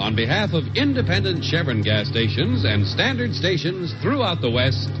California, on behalf of independent Chevron gas stations and standard stations throughout the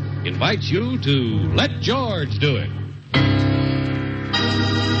West, invites you to Let George Do It.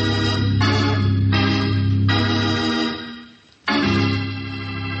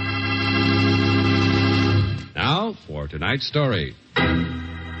 Now, for tonight's story.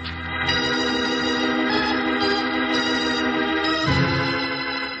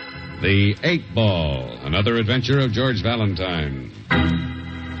 The 8 Ball, another adventure of George Valentine.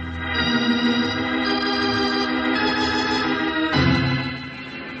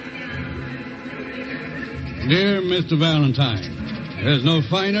 Dear Mr. Valentine, there's no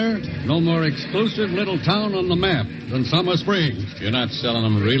finer, no more exclusive little town on the map than Summer Springs. You're not selling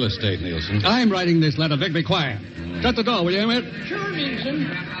them real estate, Nielsen. I'm writing this letter, Vic. Be quiet. Shut the door, will you, Emmett? Sure, Nielsen.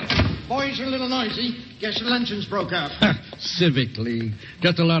 Boys are a little noisy. Guess the luncheon's broke up. Civic League.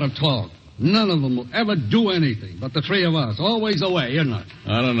 Just a lot of talk. None of them will ever do anything but the three of us. Always away, isn't it?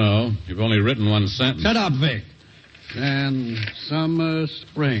 I don't know. You've only written one sentence. Shut up, Vic. And Summer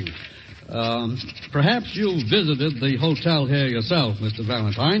Spring. Perhaps you visited the hotel here yourself, Mr.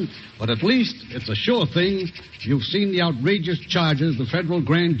 Valentine, but at least it's a sure thing you've seen the outrageous charges the federal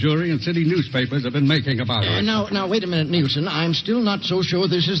grand jury and city newspapers have been making about us. Now, wait a minute, Nielsen. I'm still not so sure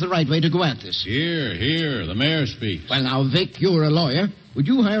this is the right way to go at this. Here, the mayor speaks. Well, now, Vic, you're a lawyer. Would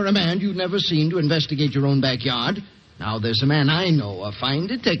you hire a man you've never seen to investigate your own backyard? Now, there's a man I know, a fine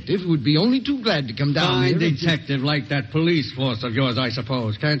detective, who would be only too glad to come down here. Fine detective like that police force of yours, I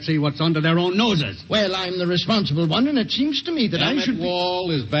suppose. Can't see what's under their own noses. Well, I'm the responsible one, and it seems to me that I should Wall,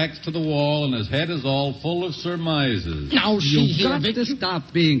 his back's to the wall, and his head is all full of surmises. Now, You've got to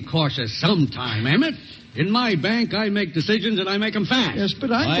stop being cautious sometime, Emmett. In my bank, I make decisions, and I make them fast. Yes,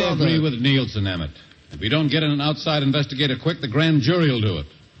 but I agree with Nielsen, Emmett. If we don't get an outside investigator quick, the grand jury will do it.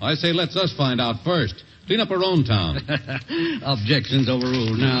 I say let's us find out first. Clean up our own town. Objections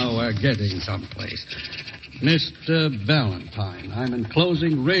overruled. Now we're getting someplace. Mr. Valentine, I'm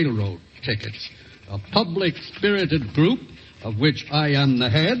enclosing railroad tickets. A public-spirited group, of which I am the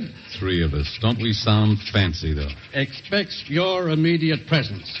head. 3 of us. Don't we sound fancy, though? Expects your immediate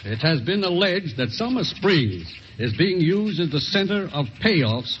presence. It has been alleged that Summer Springs is being used as the center of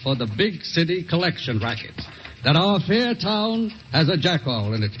payoffs for the big city collection rackets. That our fair town has a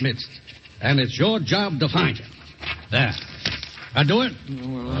jackal in its midst. And it's your job to find him. There. I do it?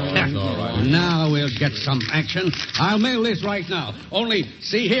 That's all right. Now we'll get some action. I'll mail this right now. Only,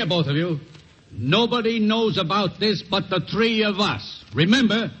 see here, both of you. Nobody knows about this but the 3 of us.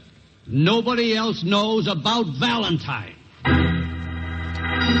 Remember, nobody else knows about Valentine.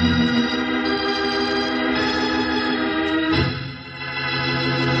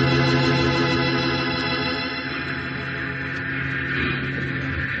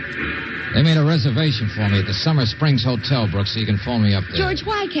 They made a reservation for me at the Summer Springs Hotel, Brooks, so you can phone me up there. George,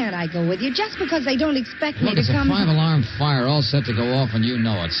 why can't I go with you? Just because they don't expect me Look, to it's come... a 5-alarm fire all set to go off, and you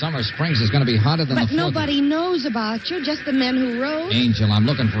know it. Summer Springs is going to be hotter than But the 4th. nobody knows about you, just the men who rode. Angel, I'm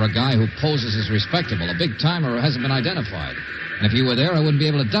looking for a guy who poses as respectable, a big-timer who hasn't been identified. And if you were there, I wouldn't be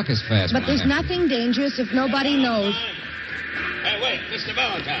able to duck as fast. But there's nothing dangerous if nobody knows. Hey, wait, Mr.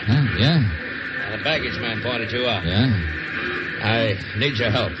 Valentine. Huh? Yeah? The baggage man pointed you out. Yeah? I need your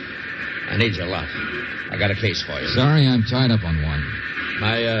help. I need your lot. I got a case for you. Sorry, I'm tied up on one.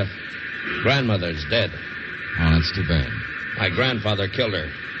 My, grandmother's dead. Oh, that's too bad. My grandfather killed her.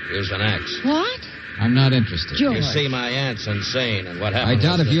 Used an axe. What? I'm not interested. George. You see, my aunt's insane, and what happened I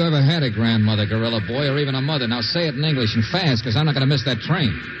doubt was if you ever had a grandmother, Gorilla Boy, or even a mother. Now say it in English and fast, because I'm not going to miss that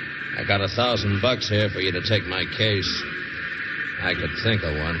train. I got $1,000 here for you to take my case. I could think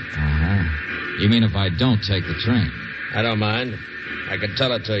of one. Uh-huh. You mean if I don't take the train? I don't mind. I could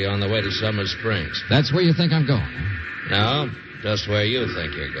tell it to you on the way to Summer Springs. That's where you think I'm going, huh? No, just where you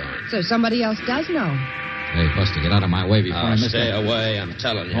think you're going. So somebody else does know. Hey, Buster, get out of my way before I miss Stay that. away, I'm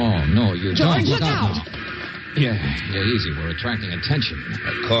telling you. Oh, no, you George, don't. look out. Now. Yeah, easy. We're attracting attention.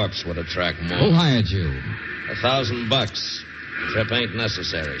 A corpse would attract more. Who hired you? $1,000. Trip ain't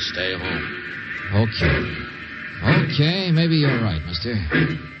necessary. Stay home. Okay, maybe you're right, mister.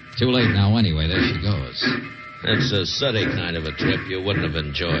 Too late now anyway. There she goes. It's a sooty kind of a trip. You wouldn't have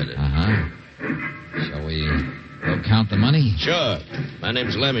enjoyed it. Uh-huh. Shall we go count the money? Sure. My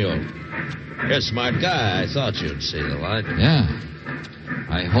name's Lemuel. You're a smart guy. I thought you'd see the light. Yeah.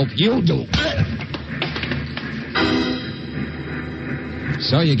 I hope you do.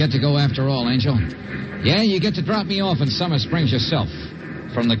 So you get to go after all, Angel? Yeah, you get to drop me off in Summer Springs yourself.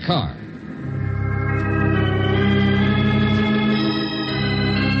 From the car.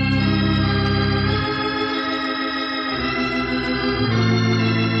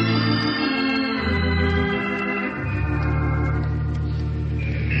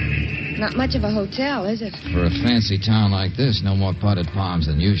 Not much of a hotel, is it? For a fancy town like this, no more potted palms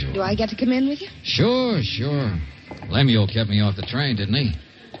than usual. Do I get to come in with you? Sure. Lemuel kept me off the train, didn't he?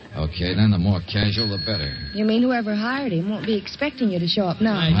 Okay, then the more casual, the better. You mean whoever hired him won't be expecting you to show up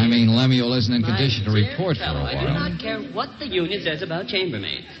now? I mean, Lemuel isn't in condition to My dear report for a fellow, while. I do not care what the union says about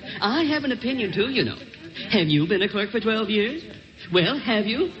chambermaids. I have an opinion, too, you know. Have you been a clerk for 12 years? Well, have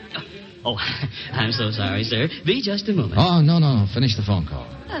you? Oh, I'm so sorry, sir. Be just a moment. Oh, no. Finish the phone call.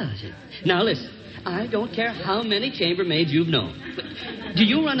 Now, listen. I don't care how many chambermaids you've known. But do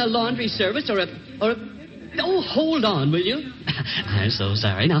you run a laundry service or a... Oh, hold on, will you? I'm so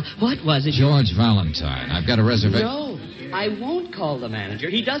sorry. Now, what was it? George Valentine. I've got a reservation. No, I won't call the manager.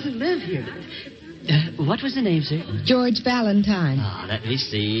 He doesn't live here. What was the name, sir? George Valentine. Oh, let me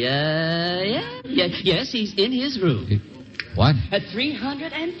see. Yes, he's in his room. What? At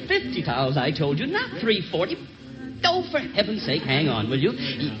 350 towels, I told you, not 340. Oh, for heaven's sake, hang on, will you?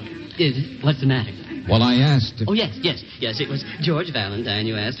 What's the matter? Well, I asked... Oh, yes. It was George Valentine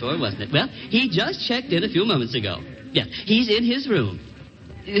you asked for, wasn't it? Well, he just checked in a few moments ago. Yes, he's in his room.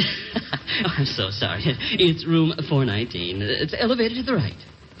 I'm so sorry. It's room 419. It's elevator to the right.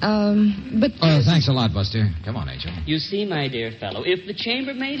 But... Oh, thanks a lot, Buster. Come on, Angel. You see, my dear fellow, if the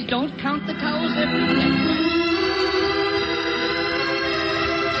chambermaids don't count the towels, they're...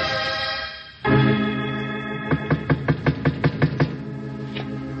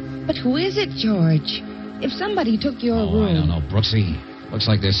 But who is it, George? If somebody took your room... I don't know, Brooksy. Looks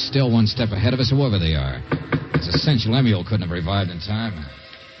like they're still one step ahead of us, whoever they are. It's a cinch Lemuel couldn't have revived in time.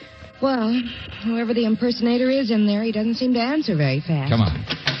 Well, whoever the impersonator is in there, he doesn't seem to answer very fast. Come on.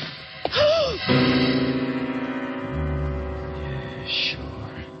 Sure.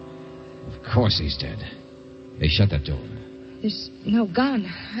 Of course he's dead. Hey, shut that door. There's no gun.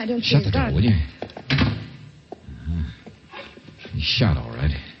 I don't see Shut the a door, gun. will you? He's shot, all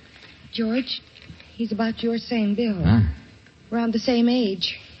right. George, he's about your same build. Huh? Around the same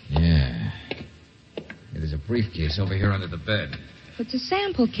age. Yeah. There's a briefcase over here under the bed. It's a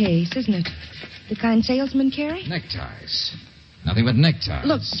sample case, isn't it? The kind salesmen carry? Neckties. Nothing but neckties.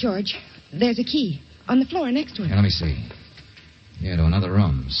 Look, George, there's a key on the floor next to it. Here, let me see. Yeah, to another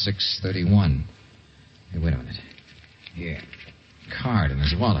room, 631. Hey, wait a minute. Here. Card in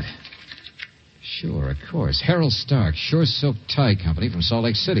his wallet. Sure, of course. Harold Stark, Sure Silk Tie Company from Salt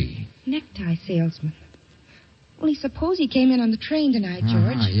Lake City. Necktie salesman. Only suppose he came in on the train tonight,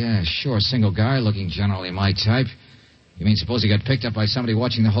 George. Yeah, sure. Single guy, looking generally my type. You mean suppose he got picked up by somebody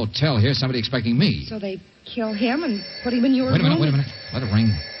watching the hotel here, somebody expecting me? So they kill him and put him in your room? Wait a minute. Let it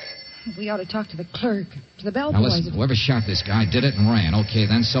ring. We ought to talk to the clerk, to the bellboys. Now listen, whoever shot this guy did it and ran. Okay,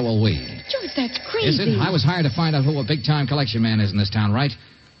 then so will we. George, that's crazy. Is it? I was hired to find out who a big-time collection man is in this town, right?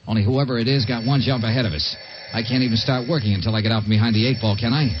 Only whoever it is got one jump ahead of us. I can't even start working until I get out from behind the 8-ball,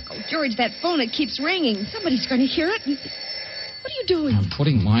 can I? Oh, George, that phone, it keeps ringing. Somebody's going to hear it. What are you doing? I'm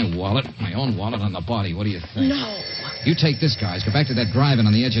putting my own wallet on the body. What do you think? No. You take this, guys. Go back to that drive-in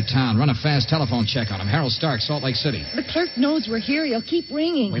on the edge of town. Run a fast telephone check on him. Harold Stark, Salt Lake City. The clerk knows we're here. He'll keep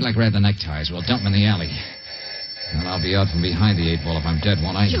ringing. We'd like grab the neckties. We'll dump them in the alley. And I'll be out from behind the 8 ball if I'm dead,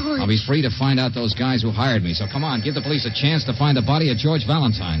 won't I? George. I'll be free to find out those guys who hired me. So come on, give the police a chance to find the body of George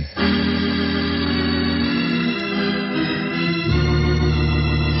Valentine.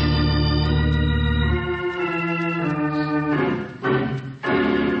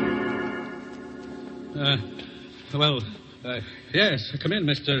 Yes, come in,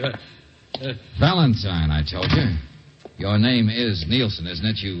 Mr. Valentine, I told you. Your name is Nielsen, isn't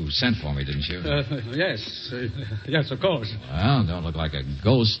it? You sent for me, didn't you? Yes. Yes, of course. Well, don't look like a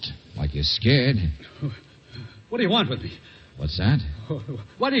ghost, like you're scared. What do you want with me? What's that?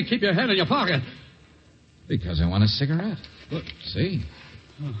 Why do you keep your hand in your pocket? Because I want a cigarette. Look, see?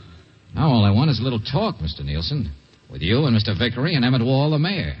 Now all I want is a little talk, Mr. Nielsen. With you and Mr. Vickery and Emmett Wall, the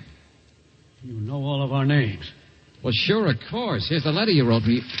mayor. You know all of our names. Well, sure, of course. Here's the letter you wrote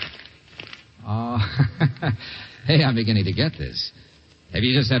me. Oh, hey, I'm beginning to get this. Have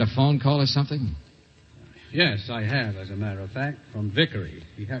you just had a phone call or something? Yes, I have, as a matter of fact, from Vickery.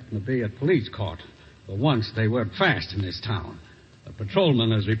 He happened to be at police court. For once, they work fast in this town. A patrolman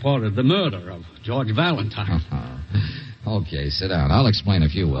has reported the murder of George Valentine. Okay, sit down. I'll explain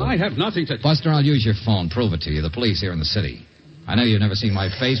if you will. I have nothing to... Buster, I'll use your phone. Prove it to you. The police here in the city. I know you've never seen my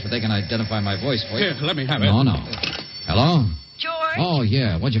face, but they can identify my voice for you. Here, let me have it. No. Hello? George? Oh,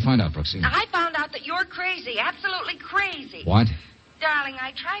 yeah. What'd you find out, Brooksy? I found out that you're crazy, absolutely crazy. What? Darling,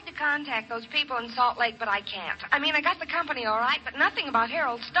 I tried to contact those people in Salt Lake, but I can't. I mean, I got the company all right, but nothing about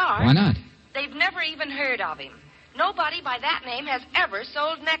Harold Stark. Why not? They've never even heard of him. Nobody by that name has ever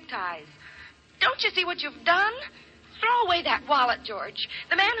sold neckties. Don't you see what you've done? Throw away that wallet, George.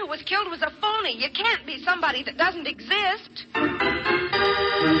 The man who was killed was a phony. You can't be somebody that doesn't exist.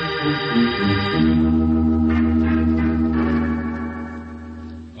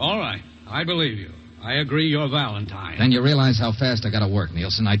 All right. I believe you. I agree you're Valentine. Then you realize how fast I gotta work,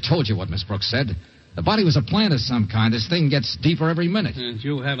 Nielsen. I told you what Miss Brooks said. The body was a plant of some kind. This thing gets deeper every minute. And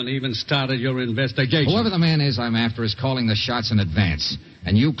you haven't even started your investigation. Whoever the man is I'm after is calling the shots in advance.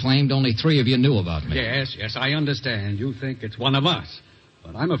 And you claimed only 3 of you knew about me. Yes, I understand. You think it's one of us.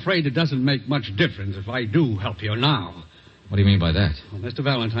 But I'm afraid it doesn't make much difference if I do help you now. What do you mean by that? Well, Mr.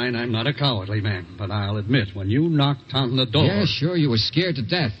 Valentine, I'm not a cowardly man. But I'll admit, when you knocked on the door... Yeah, sure, you were scared to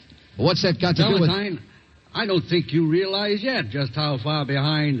death. But what's that got to do with... Valentine, I don't think you realize yet just how far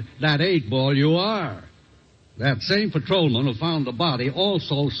behind that 8 ball you are. That same patrolman who found the body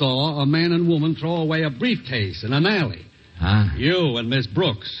also saw a man and woman throw away a briefcase in an alley. Huh? You and Miss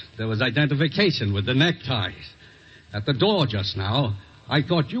Brooks. There was identification with the neckties. At the door just now, I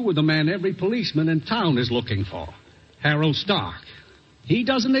thought you were the man every policeman in town is looking for. Harold Stark. He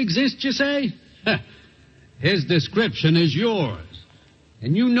doesn't exist, you say? His description is yours.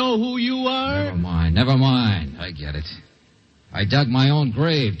 And you know who you are? Never mind. I get it. I dug my own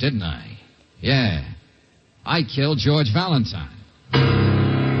grave, didn't I? Yeah. I killed George Valentine.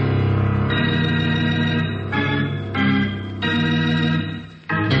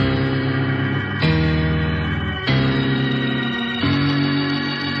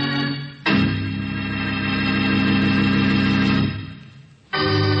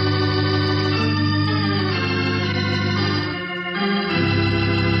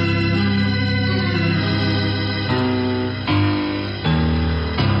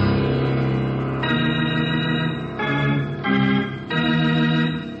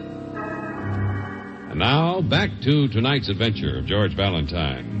 Back to tonight's adventure of George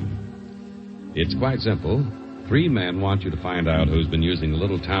Valentine. It's quite simple. 3 men want you to find out who's been using the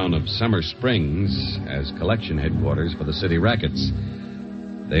little town of Summer Springs as collection headquarters for the city rackets.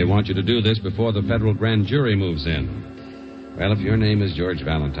 They want you to do this before the federal grand jury moves in. Well, if your name is George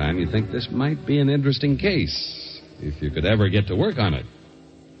Valentine, you think this might be an interesting case, if you could ever get to work on it.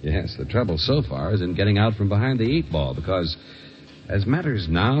 Yes, the trouble so far is in getting out from behind the 8 ball, because... as matters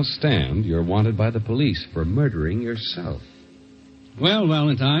now stand, you're wanted by the police for murdering yourself. Well,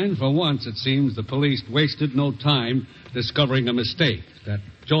 Valentine, for once it seems the police wasted no time discovering a mistake, that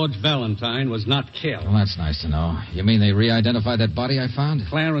George Valentine was not killed. Well, that's nice to know. You mean they re-identified that body I found?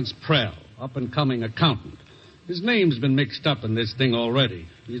 Clarence Prell, up-and-coming accountant. His name's been mixed up in this thing already.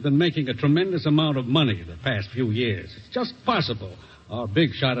 He's been making a tremendous amount of money the past few years. It's just possible our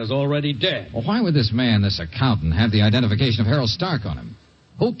big shot is already dead. Well, why would this man, this accountant, have the identification of Harold Stark on him?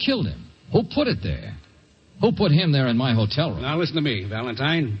 Who killed him? Who put it there? Who put him there in my hotel room? Now, listen to me,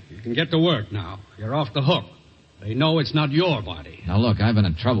 Valentine. You can get to work now. You're off the hook. They know it's not your body. Now, look, I've been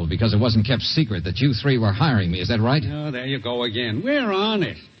in trouble because it wasn't kept secret that you 3 were hiring me. Is that right? Oh, there you go again. We're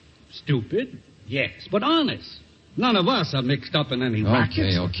honest. Stupid? Yes, but honest. None of us are mixed up in any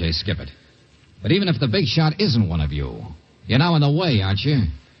rackets. Okay, skip it. But even if the big shot isn't one of you... you're now in the way, aren't you?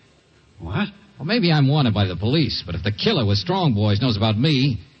 What? Well, maybe I'm wanted by the police, but if the killer with Strong Boys knows about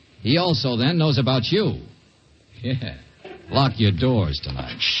me, he also then knows about you. Yeah. Lock your doors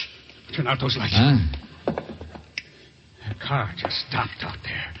tonight. Shh. Turn out those lights. Huh? The car just stopped out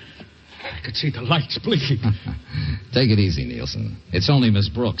there. I could see the lights blinking. Take it easy, Nielsen. It's only Miss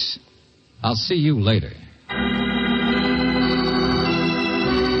Brooks. I'll see you later.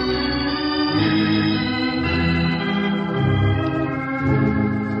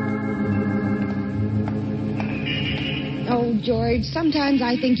 Oh, George, sometimes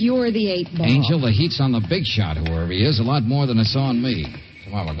I think you're the 8 ball. Angel, the heat's on the big shot, whoever he is, a lot more than it's on me.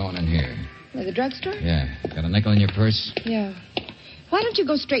 Come on, we're going in here. At the drugstore? Yeah. Got a nickel in your purse? Yeah. Why don't you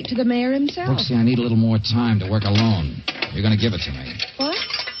go straight to the mayor himself? Brooksy, I need a little more time to work alone. You're going to give it to me. What?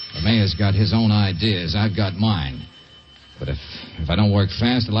 The mayor's got his own ideas. I've got mine. But if I don't work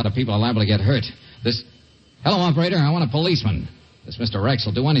fast, a lot of people are liable to get hurt. Hello, operator. I want a policeman. This Mr. Rex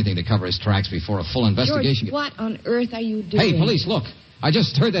will do anything to cover his tracks before a full investigation. George, what on earth are you doing? Hey, police, look. I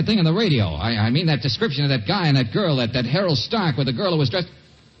just heard that thing on the radio. I mean that description of that guy and that girl, that Harold Stark with the girl who was dressed...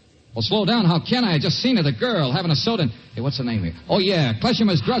 Well, slow down. How can I? I just seen her, the girl, having a soda. Hey, what's her name here? Oh, yeah,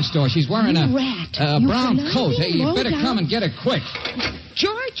 Kleshimer's drugstore. She's wearing a brown coat. Hey, you better come and get her quick.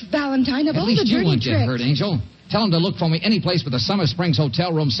 George Valentine, of At all least the you dirty won't tricks. get hurt, Angel. Tell him to look for me any place but the Summer Springs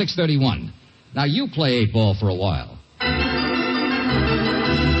Hotel, room 631. Now, you play 8 ball for a while.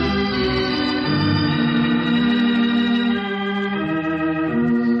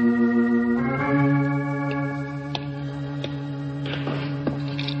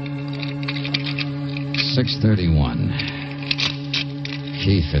 .631.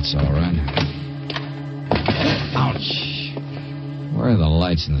 Key fits all right. Ouch. Where are the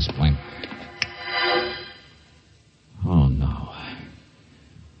lights in this plane? Oh, no.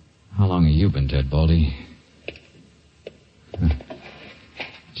 How long have you been dead, Baldy?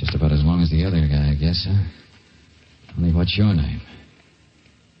 Just about as long as the other guy, I guess, huh? Only what's your name?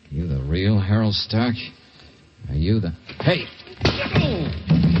 You the real Harold Stark? Are you the... Hey!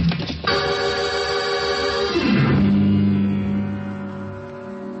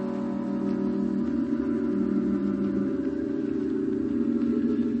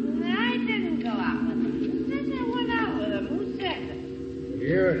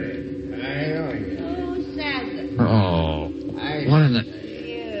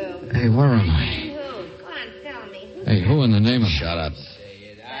 Shut up.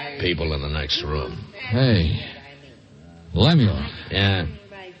 People in the next room. Hey. Lemuel. Yeah.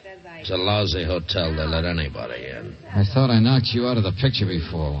 It's a lousy hotel. They let anybody in. I thought I knocked you out of the picture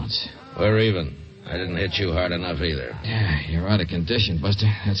before once. We're even. I didn't hit you hard enough either. Yeah, you're out of condition,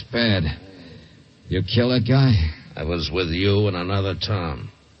 Buster. That's bad. You kill that guy? I was with you and another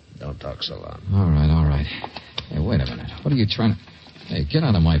Tom. Don't talk so loud. All right. Hey, wait a minute. What are you trying to... Hey, get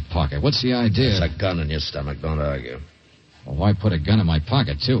out of my pocket. What's the idea? There's a gun in your stomach. Don't argue. Well, why put a gun in my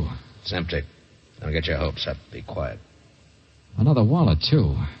pocket, too? It's empty. Don't get your hopes up. Be quiet. Another wallet,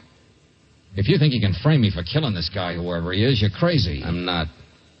 too. If you think you can frame me for killing this guy, whoever he is, you're crazy. I'm not.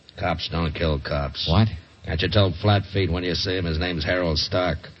 Cops don't kill cops. What? Can't you tell Flatfeet when you see him? His name's Harold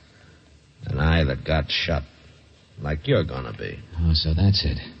Stark. An eye that got shot. Like you're gonna be. Oh, so that's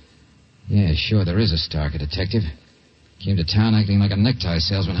it. Yeah, sure, there is a Stark, a detective. Came to town acting like a necktie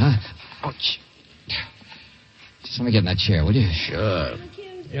salesman, huh? Ouch. Just let me get in that chair, will you? Sure.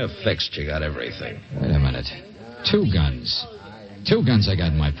 You're fixed. You got everything. Wait a minute. 2 guns. 2 guns I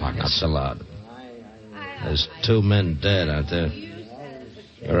got in my pockets. Not so loud. There's 2 men dead, aren't there?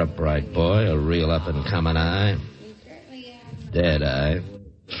 You're a bright boy, a real up-and-coming eye. Dead eye.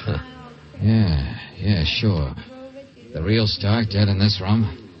 Yeah, sure. The real Stark dead in this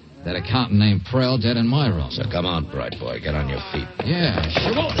room. That accountant named Prell dead in my room. So come on, bright boy. Get on your feet. Yeah,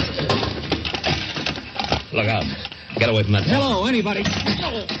 sure. Look out. Get away from that. Hello, anybody?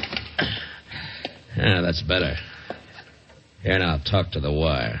 Yeah, that's better. Here now, talk to the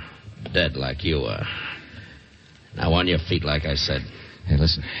wire. Dead like you are. Now on your feet like I said. Hey,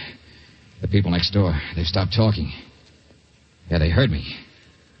 listen. The people next door, they've stopped talking. Yeah, they heard me.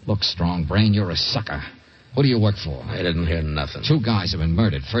 Look, Strong Brain, you're a sucker. Who do you work for? I didn't hear nothing. 2 guys have been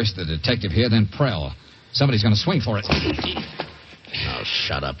murdered. First the detective here, then Prell. Somebody's going to swing for it. Now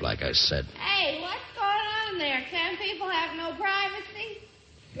shut up like I said. Hey, what's going on there? Can people have no privacy?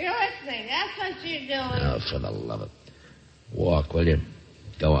 You're listening. That's what you're doing. Oh, for the love of it. Walk, will you?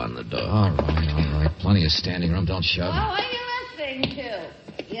 Go on the door. All right. Plenty of standing room. Don't shove. Well, what are you listening to?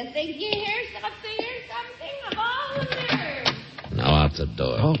 You think you hear something or something? Of all the nerves. Now out the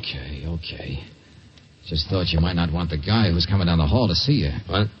door. Okay. Just thought you might not want the guy who's coming down the hall to see you.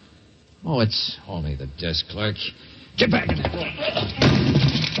 What? Oh, it's only the desk clerk. Get back in there.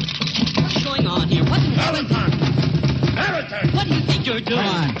 What's going on? you're doing.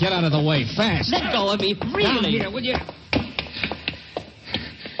 Come on, get out of the way, fast. Let go of me, really. Down here, will you?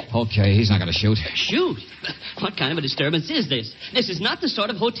 Okay, he's not going to shoot. Shoot? What kind of a disturbance is this? This is not the sort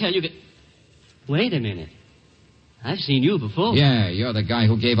of hotel you could... Wait a minute. I've seen you before. Yeah, you're the guy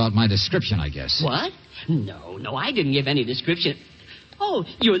who gave out my description, I guess. What? No, I didn't give any description. Oh,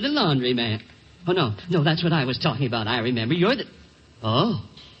 you're the laundry man. Oh, no, that's what I was talking about. I remember. You're the... Oh.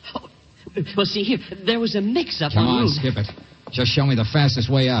 Well, see here, there was a mix-up Come on on, room. skip it. Just show me the fastest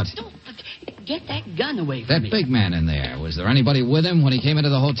way out. Get that gun away from me. That big man in there, was there anybody with him when he came into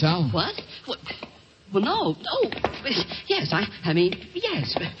the hotel? What? Well, no. Yes, I mean,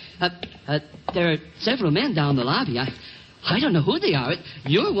 yes. There are several men down the lobby. I don't know who they are.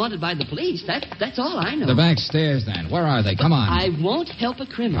 You're wanted by the police. That's all I know. The back stairs, then. Where are they? Come on. I won't help a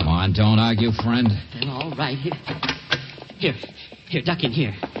criminal. Come on, don't argue, friend. Then all right. Here, duck in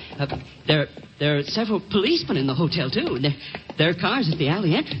here. There are several policemen in the hotel, too. There are cars at the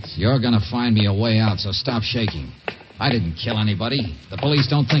alley entrance. You're going to find me a way out, so stop shaking. I didn't kill anybody. The police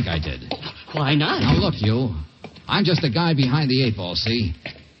don't think I did. Why not? Now, look, you. I'm just a guy behind the 8-ball, see?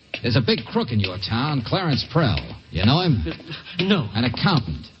 There's a big crook in your town, Clarence Prell. You know him? No. An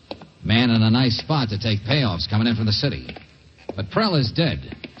accountant. Man in a nice spot to take payoffs coming in from the city. But Prell is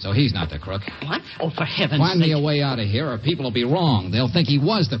dead, so he's not the crook. What? Oh, for heaven's Find sake. me a way out of here, or people will be wrong. They'll think he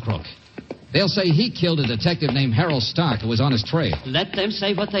was the crook. They'll say he killed a detective named Harold Stark who was on his trail. Let them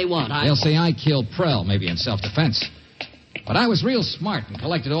say what they want. They'll say I killed Prell, maybe in self-defense. But I was real smart and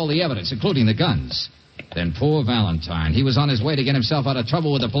collected all the evidence, including the guns. Then poor Valentine, he was on his way to get himself out of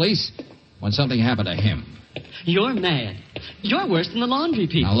trouble with the police when something happened to him. You're mad. You're worse than the laundry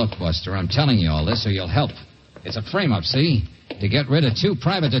people. Now, look, Buster, I'm telling you all this so you'll help. It's a frame-up, see? To get rid of 2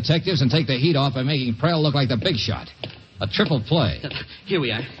 private detectives and take the heat off by making Prell look like the big shot. A triple play. Here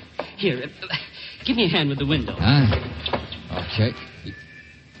we are. Here, give me a hand with the window. Okay.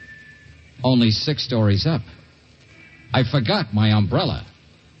 Only 6 stories up. I forgot my umbrella.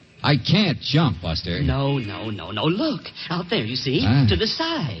 I can't jump, Buster. No. Look, out there, you see? To the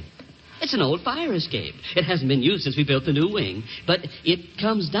side. It's an old fire escape. It hasn't been used since we built the new wing, but it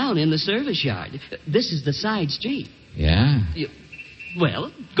comes down in the service yard. This is the side street. Yeah?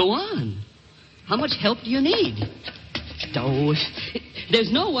 Well, go on. How much help do you need? Oh,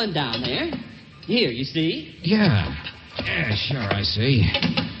 there's no one down there. Here, you see? Yeah, sure, I see.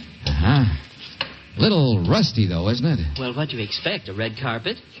 Little rusty, though, isn't it? Well, what do you expect, a red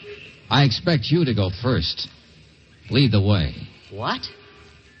carpet? I expect you to go first. Lead the way. What?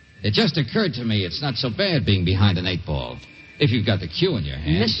 It just occurred to me it's not so bad being behind an 8-ball. If you've got the cue in your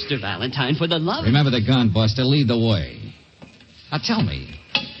hand. Mr. Valentine, for the love... Remember the gun, Buster. Lead the way. Now, tell me,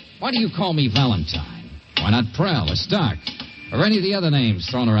 why do you call me Valentine? Why not Prell or Stark? Or any of the other names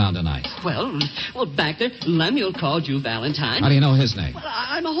thrown around tonight? Well, back there, Lemuel called you Valentine. How do you know his name? Well,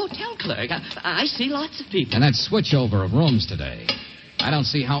 I'm a hotel clerk. I see lots of people. And that switchover of rooms today. I don't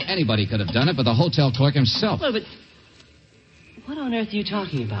see how anybody could have done it but the hotel clerk himself. Well, but what on earth are you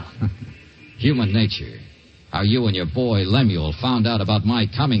talking about? Human nature. How you and your boy Lemuel found out about my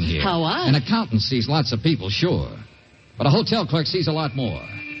coming here. How I? An accountant sees lots of people, sure. But a hotel clerk sees a lot more.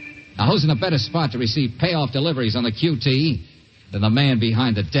 Now, who's in a better spot to receive payoff deliveries on the QT than the man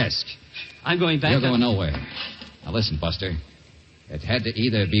behind the desk? I'm going back. You're going nowhere. Now, listen, Buster. It had to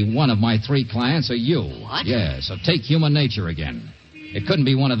either be one of my 3 clients or you. What? Yeah, so take human nature again. It couldn't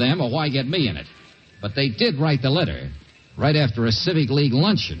be one of them, or why get me in it? But they did write the letter right after a Civic League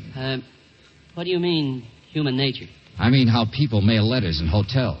luncheon. What do you mean, human nature? I mean how people mail letters in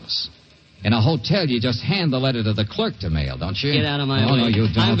hotels. In a hotel, you just hand the letter to the clerk to mail, don't you? Get out of my way. No, you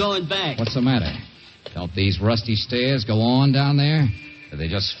don't. I'm going back. What's the matter? Don't these rusty stairs go on down there? Do they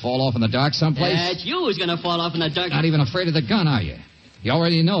just fall off in the dark someplace? That's you who's going to fall off in the dark. Not even afraid of the gun, are you? You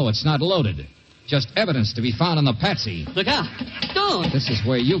already know it's not loaded. Just evidence to be found on the patsy. Look out. Don't. This is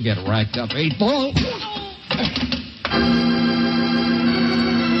where you get racked up, 8-ball.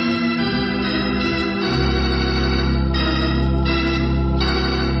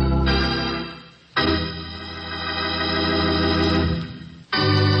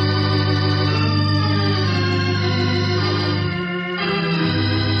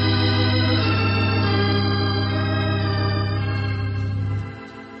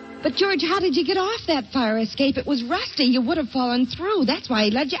 But, George, how did you get off that fire escape? It was rusty. You would have fallen through. That's why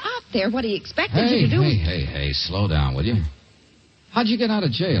he led you out there. What he expected you to do. Hey, slow down, will you? How'd you get out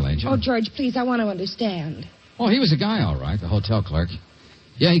of jail, Angel? Oh, George, please, I want to understand. Oh, he was a guy, all right, the hotel clerk.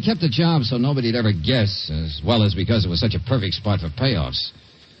 Yeah, he kept the job so nobody'd ever guess, as well as because it was such a perfect spot for payoffs.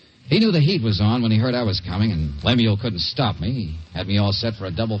 He knew the heat was on when he heard I was coming, and Lemuel couldn't stop me. He had me all set for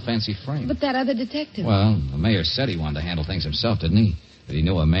a double fancy frame. But that other detective... Well, the mayor said he wanted to handle things himself, didn't he? Did he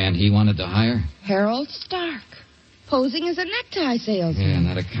know a man he wanted to hire? Harold Stark, posing as a necktie salesman. Yeah, and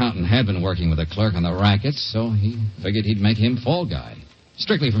that accountant had been working with a clerk on the rackets, so he figured he'd make him fall guy.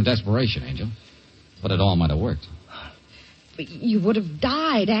 Strictly from desperation, Angel. But it all might have worked. But you would have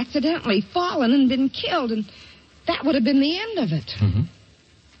died accidentally, fallen and been killed, and that would have been the end of it. Mm-hmm.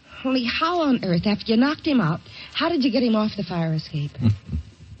 Only how on earth, after you knocked him out, how did you get him off the fire escape?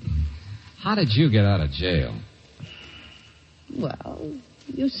 How did you get out of jail? Well,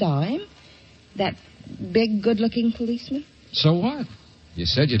 you saw him. That big, good-looking policeman. So what? You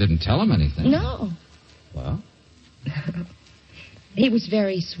said you didn't tell him anything. No. Well? He was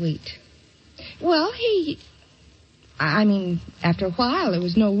very sweet. Well, after a while, there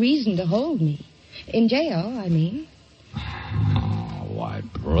was no reason to hold me. In jail, I mean. Oh, why,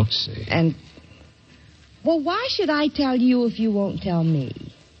 Brooksy. And, well, why should I tell you if you won't tell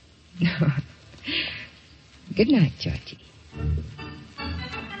me? Good night, Georgie.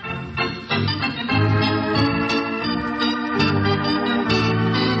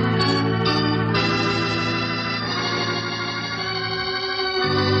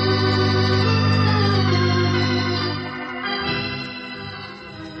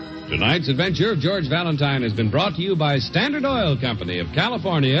 Tonight's adventure of George Valentine has been brought to you by Standard Oil Company of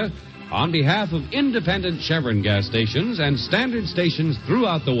California on behalf of independent Chevron gas stations and Standard stations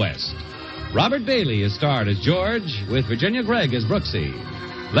throughout the West. Robert Dailey is starred as George, with Virginia Gregg as Brooksy.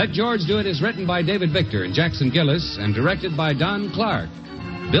 Let George Do It is written by David Victor and Jackson Gillis and directed by Don Clark.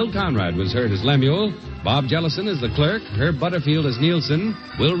 Bill Conrad was heard as Lemuel, Bob Jellison as the clerk, Herb Butterfield as Nielsen,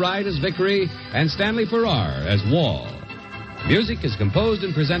 Will Wright as Vickery, and Stanley Farrar as Wall. Music is composed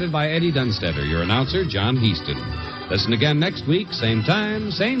and presented by Eddie Dunstetter, your announcer, John Heaston. Listen again next week, same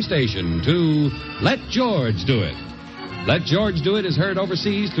time, same station, to Let George Do It. Let George Do It is heard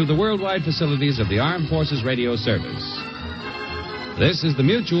overseas through the worldwide facilities of the Armed Forces Radio Service. This is the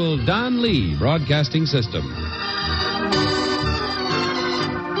Mutual Don Lee Broadcasting System.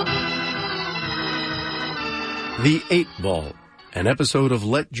 The 8 Ball, an episode of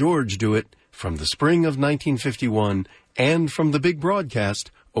Let George Do It from the spring of 1951 and from the big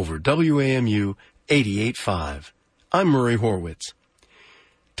broadcast over WAMU 88.5. I'm Murray Horwitz.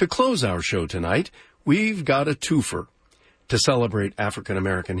 To close our show tonight, we've got a twofer. To celebrate African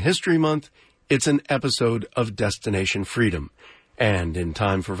American History Month, it's an episode of Destination Freedom. And in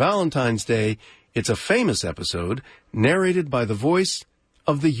time for Valentine's Day, it's a famous episode narrated by the voice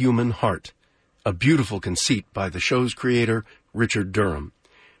of the human heart, a beautiful conceit by the show's creator, Richard Durham.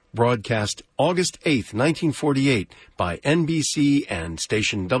 Broadcast August 8th, 1948 by NBC and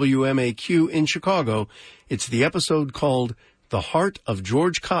station WMAQ in Chicago, it's the episode called The Heart of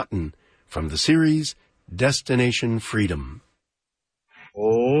George Cotton from the series Destination Freedom.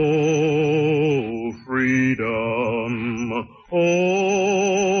 Oh, freedom,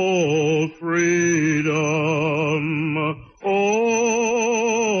 oh, freedom,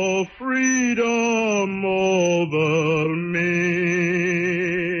 oh, freedom over me.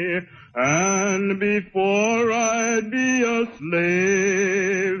 And before I'd be a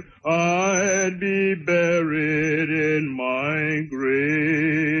slave, I'd be buried in my grave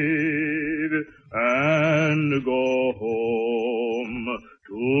and go home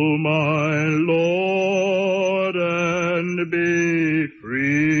to my Lord and be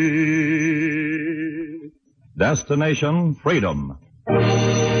free. Destination Freedom.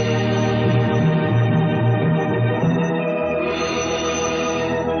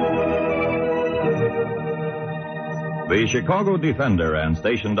 The Chicago Defender and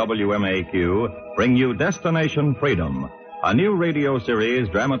station WMAQ bring you Destination Freedom, a new radio series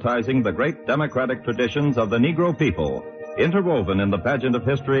dramatizing the great democratic traditions of the Negro people, interwoven in the pageant of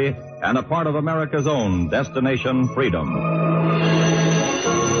history and a part of America's own Destination Freedom.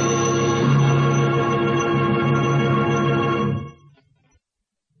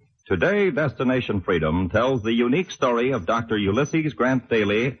 Today, Destination Freedom tells the unique story of Dr. Ulysses Grant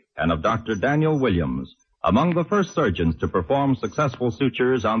Dailey and of Dr. Daniel Williams, among the first surgeons to perform successful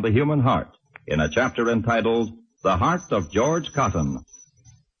sutures on the human heart, in a chapter entitled The Heart of George Cotton.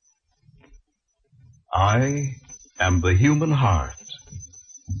 I am the human heart.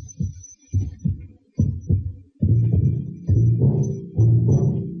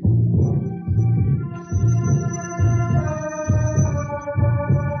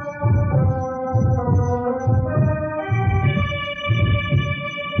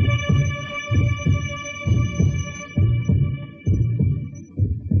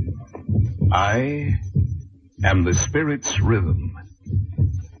 I am the spirit's rhythm.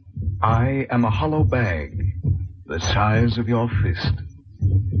 I am a hollow bag, the size of your fist.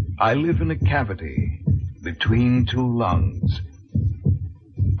 I live in a cavity between two lungs.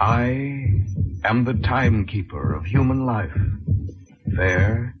 I am the timekeeper of human life.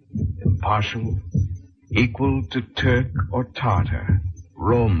 Fair, impartial, equal to Turk or Tartar,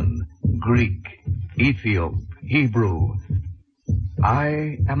 Roman, Greek, Ethiop, Hebrew.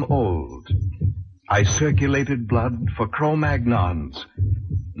 I am old. I circulated blood for Cro-Magnons,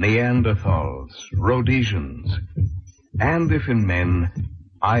 Neanderthals, Rhodesians. And if in men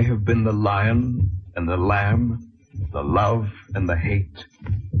I have been the lion and the lamb, the love and the hate,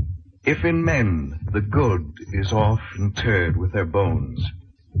 if in men the good is off interred with their bones,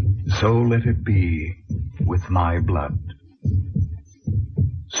 so let it be with my blood.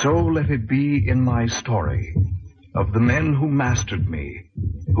 So let it be in my story of the men who mastered me,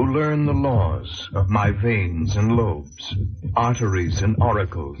 who learned the laws of my veins and lobes, arteries and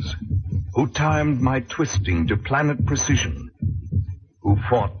auricles, who timed my twisting to planet precision, who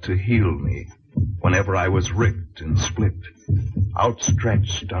fought to heal me whenever I was ripped and split,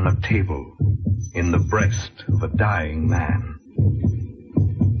 outstretched on a table in the breast of a dying man.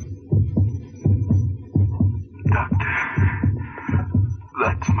 Doctor,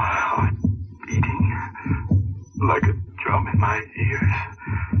 that's my heart beating like a drum in my ears.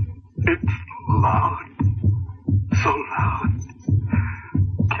 It's loud, so loud.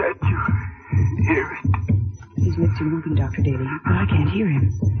 Can't you hear it? His lips are moving, Dr. Dailey, but I can't hear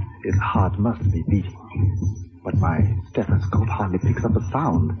him. His heart must be beating, but my stethoscope hardly picks up a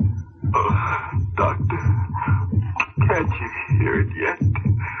sound. Doctor, can't you hear it yet?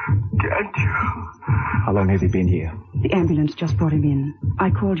 Can't you? How long has he been here? The ambulance just brought him in. I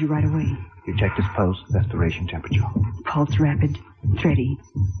called you right away. You checked his pulse, respiration temperature. Pulse rapid, 30,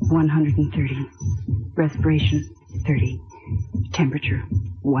 130. Respiration, 30. Temperature,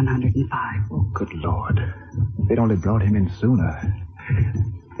 105. Oh, good Lord. They'd only brought him in sooner.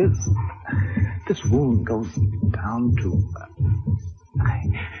 This wound goes down to...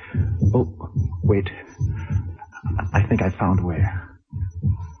 Oh, wait. I think I found where.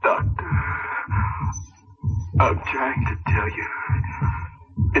 Doctor, I'm trying to tell you.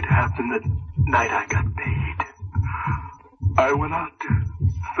 It happened the night I got paid. I went out to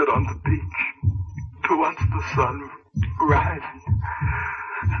sit on the beach to watch the sun rise.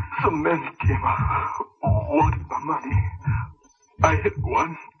 Some men came up, wanted my money. I hit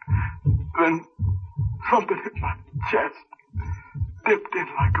one, then something hit my chest, dipped in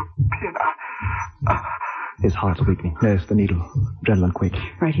like a pin. His heart's weakening. Nurse, the needle. Adrenaline, quick.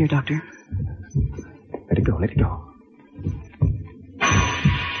 Right here, doctor. Let it go, let it go.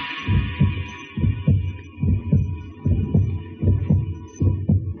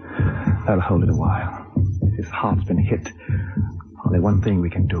 That'll hold it a while. His heart's been hit. Only one thing we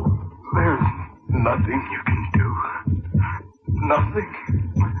can do. There's nothing you can do. Nothing.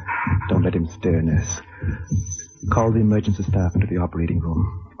 Don't let him stir, nurse. Call the emergency staff into the operating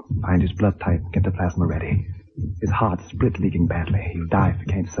room. Find his blood type. Get the plasma ready. His heart's split leaking badly. He'll die if we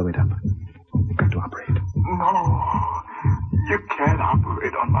can't sew it up. We've got to operate. No. You can't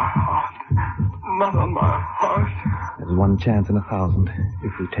operate on my heart. Not on my heart. There's one chance in 1,000.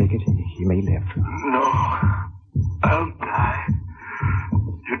 If we take it, he may live. No. I'll die.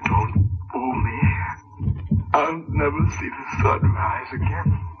 You don't fool me. I'll never see the sun rise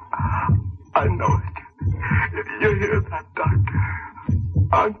again. I know it. You hear that, Doctor?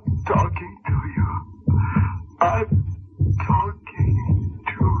 I'm talking to you. I'm talking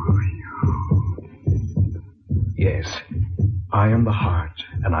to you. Yes, I am the heart,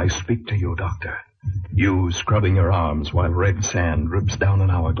 and I speak to you, Doctor. You scrubbing your arms while red sand drips down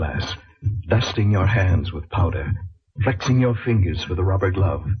an hourglass, dusting your hands with powder, flexing your fingers for the rubber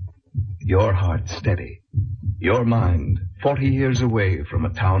glove. Your heart steady. Your mind 40 years away from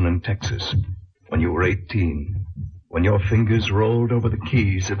a town in Texas when you were 18, when your fingers rolled over the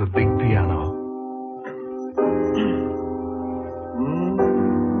keys of a big piano.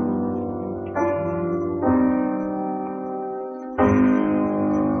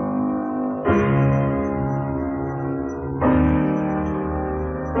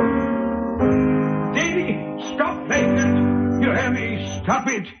 Stop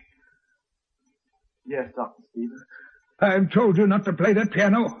it! Yes, Dr. Stevens. I've told you not to play that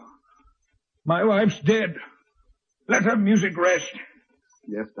piano. My wife's dead. Let her music rest.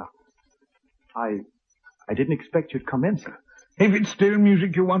 Yes, Doctor. I didn't expect you'd come in, sir. If it's still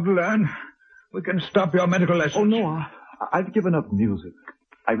music you want to learn, we can stop your medical lessons. Oh, no, I've given up music.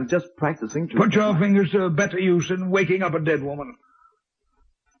 I was just practicing to... Put your fingers to better use than waking up a dead woman.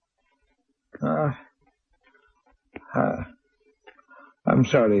 I'm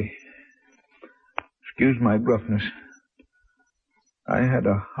sorry. Excuse my gruffness. I had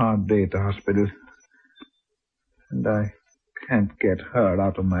a hard day at the hospital, and I can't get her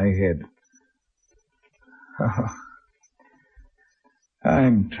out of my head.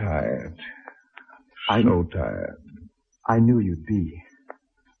 I'm tired. So tired. I knew you'd be.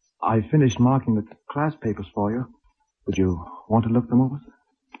 I finished marking the class papers for you. Would you want to look them over?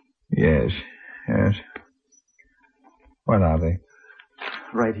 Yes. What are they?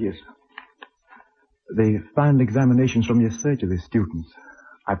 Right here, sir. The final examinations from your surgery students.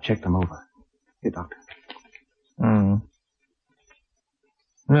 I've checked them over. Here, Doctor.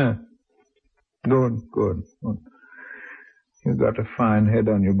 Yeah. Good. You've got a fine head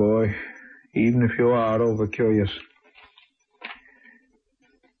on you, boy, even if you are over-curious.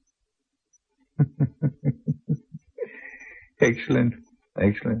 Excellent.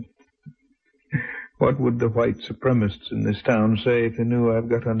 What would the white supremacists in this town say if they knew I've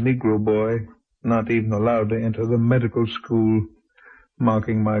got a Negro boy not even allowed to enter the medical school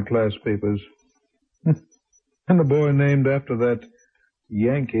marking my class papers? And a boy named after that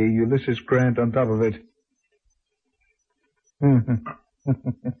Yankee Ulysses Grant on top of it.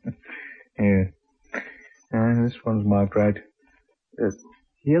 Yeah. This one's marked right.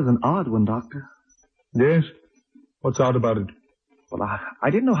 Here's an odd one, Doctor. Yes? What's odd about it? Well, I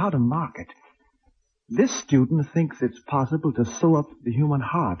didn't know how to mark it. This student thinks it's possible to sew up the human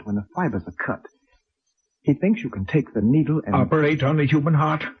heart when the fibers are cut. He thinks you can take the needle and... Operate on the human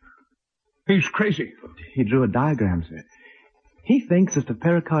heart? He's crazy. He drew a diagram, sir. He thinks that the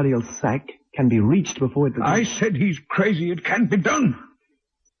pericardial sac can be reached before it... I said he's crazy. It can't be done.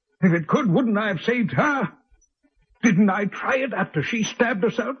 If it could, wouldn't I have saved her? Didn't I try it after she stabbed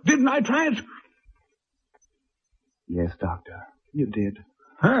herself? Didn't I try it? Yes, Doctor. You did.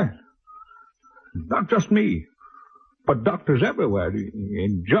 Huh? Not just me, but doctors everywhere.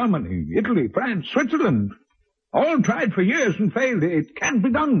 In Germany, Italy, France, Switzerland. All tried for years and failed. It can't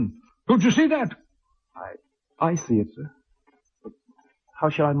be done. Don't you see that? I see it, sir. But how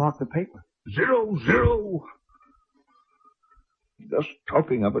shall I mark the paper? 0. Just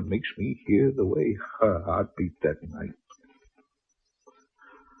talking of it makes me hear the way her heart beat that night.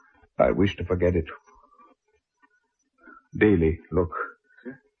 I wish to forget it. Dailey, look.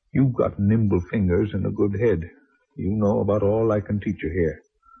 Sir? You've got nimble fingers and a good head. You know about all I can teach you here.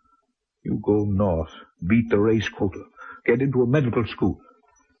 You go north, beat the race quota, get into a medical school.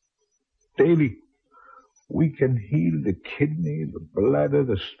 Dailey, we can heal the kidney, the bladder,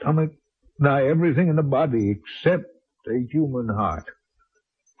 the stomach, everything in the body except the human heart.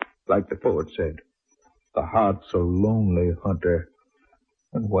 Like the poet said, the heart's a lonely hunter,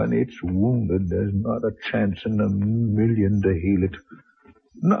 and when it's wounded, there's not a chance in a million to heal it.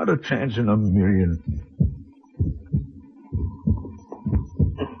 Not a chance in a million.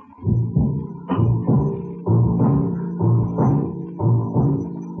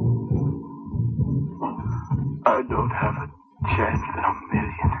 I don't have a chance in a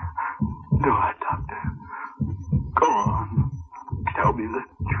million. Do I, Doctor? Go on. Tell me the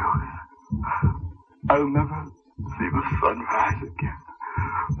truth. I'll never see the sun rise again.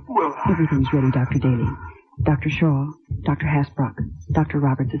 Will I? Everything's ready, Dr. Dailey. Dr. Shaw, Dr. Hasbrook, Dr.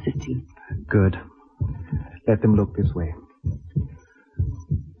 Roberts assisting. Good. Let them look this way.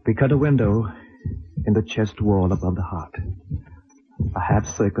 We cut a window in the chest wall above the heart. A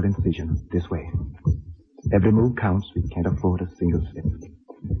half-circle incision this way. Every move counts. We can't afford a single slip.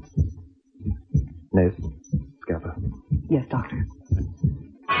 Nurse, Scabber. Yes, Doctor.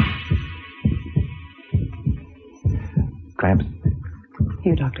 Clamps.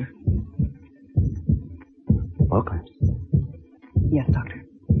 Here, Doctor. More clamps. Yes, Doctor.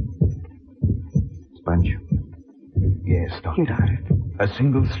 Sponge. Yes, Doctor. Here, Doctor. A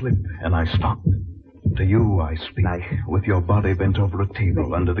single slip, and I stop. To you I speak, with your body bent over a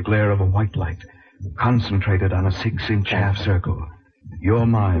table under the glare of a white light, concentrated on a 6-inch half circle. Your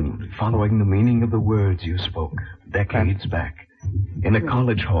mind following the meaning of the words you spoke decades back in a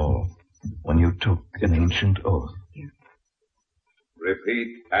college hall when you took an ancient oath.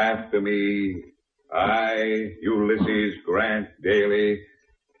 Repeat after me. I, Ulysses Grant Dailey.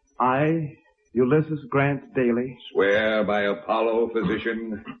 I, Ulysses Grant Dailey. Swear by Apollo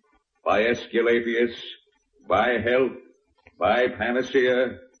physician, by Asclepius, by health, by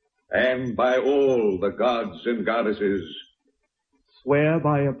panacea, and by all the gods and goddesses. Swear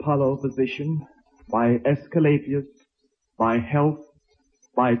by Apollo physician, by Asclepius, by health,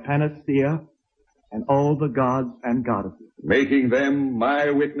 by panacea, and all the gods and goddesses. Making them my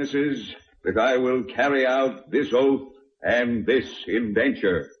witnesses that I will carry out this oath and this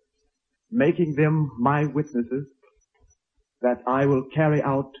indenture. Making them my witnesses that I will carry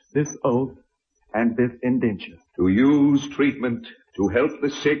out this oath and this indenture. To use treatment to help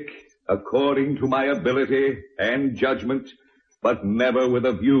the sick according to my ability and judgment, but never with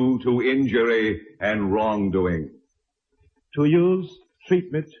a view to injury and wrongdoing. To use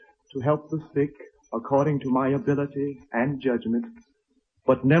treatment to help the sick according to my ability and judgment,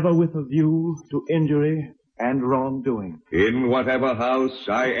 but never with a view to injury and wrongdoing. In whatever house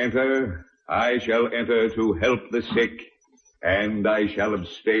I enter, I shall enter to help the sick, and I shall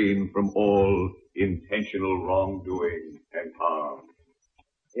abstain from all intentional wrongdoing and harm.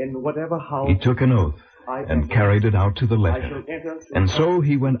 In whatever house He took an oath and carried it out to the letter. And so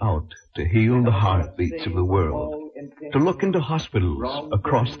he went out to heal the heartbeats of the world, to look into hospitals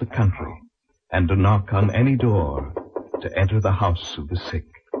across the country, and to knock on any door to enter the house of the sick.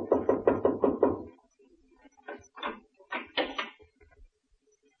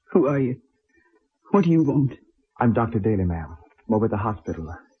 Who are you? What do you want? I'm Dr. Dailey, ma'am. I'm over at the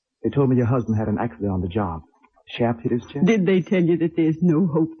hospital. They told me your husband had an accident on the job. Shaft hit his chest. Did they tell you that there's no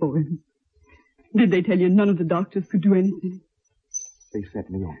hope for him? Did they tell you none of the doctors could do anything? They sent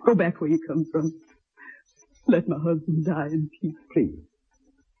me on. Go back where you come from. Let my husband die in peace. Please.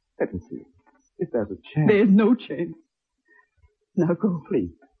 Let me see. If there's a chance. There's no chance. Now go.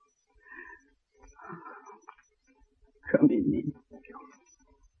 Please. Come in, then.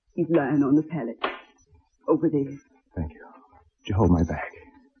 He's lying on the pallet. Over there. Thank you. Would you hold my bag?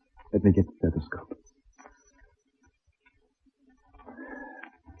 Let me get the stethoscope.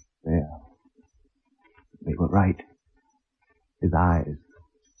 There. They were right. His eyes.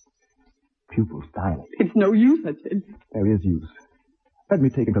 Pupils dilated. It's no use, I tell you. There is use. Let me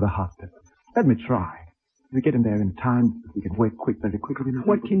take him to the hospital. Let me try. If we get him there in time, we can work very quickly.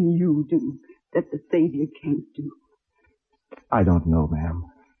 What can you do that the Savior can't do? I don't know, ma'am.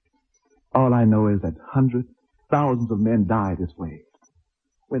 All I know is that hundreds, thousands of men die this way.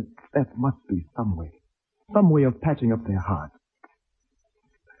 Well, that must be some way of patching up their hearts.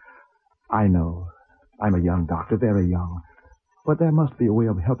 I know. I'm a young doctor, very young. But there must be a way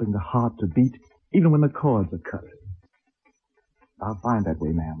of helping the heart to beat even when the cords are cut. I'll find that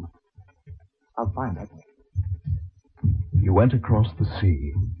way, ma'am. I'll find that way. You went across the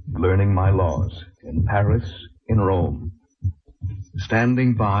sea, learning my laws, in Paris, in Rome,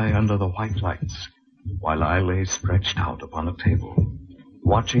 standing by under the white lights, while I lay stretched out upon a table,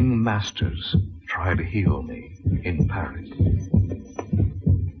 watching masters try to heal me in Paris.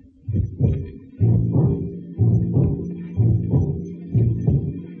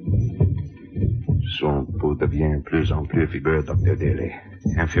 Son pouls devient plus en plus fibreux, Dr. Dailey.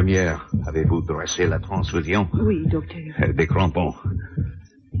 Infirmière, avez-vous dressé la transfusion? Oui, docteur. Des crampons.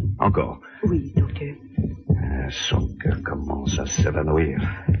 Encore. Oui, docteur. Son cœur commence à s'évanouir.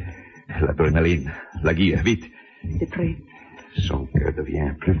 L'adrénaline, la guille, vite. C'est prêt. Son cœur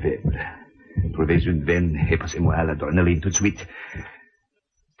devient plus faible. Trouvez une veine et passez-moi l'adrénaline tout de suite.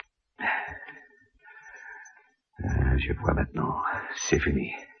 Je vois maintenant. C'est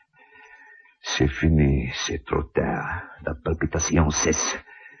fini. C'est fini. C'est trop tard. La palpitation cesse.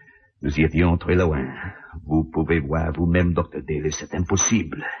 Nous y étions très loin. Vous pouvez voir vous-même, Dr. Dailey, c'est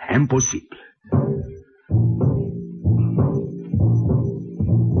impossible. Impossible.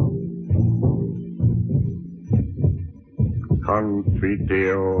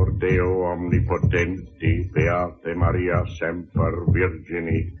 Confiteor Deo omnipotenti, Beate Maria semper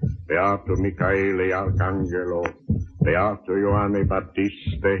Virgini, Beato Michaele Arcangelo, Beato Ioanne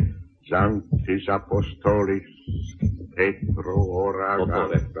Battiste, Sanctis Apostolis, Petro ora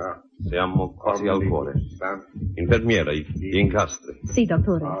Gasta. Siamo quasi al cuore. Infermiera, gli incastri. Sì,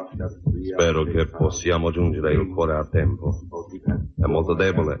 dottore. Spero che possiamo giungere il cuore a tempo. È molto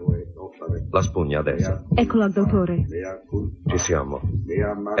debole. La spugna a destra. Eccola, dottore. Ci siamo.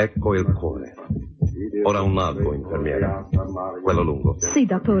 Ecco il cuore. Ora un altro, infermiera. Quello lungo. Sì,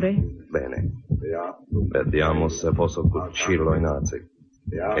 dottore. Bene. Vediamo se posso cucirlo in azi.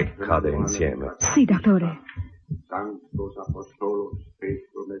 Che cade insieme. Sì, dottore. Sanctos Apostolos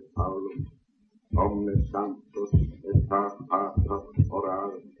Petro et Paulus, omnes sanctos et papas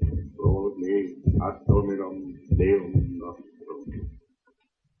orare, pro me ad Dominum Deum nostrum.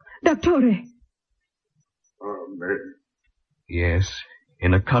 Dottore! Amen. Yes,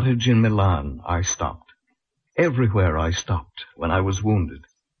 in a cottage in Milan, I stopped. Everywhere I stopped when I was wounded.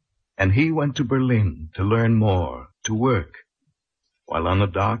 And he went to Berlin to learn more, to work. While on a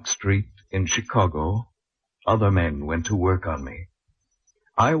dark street in Chicago, other men went to work on me.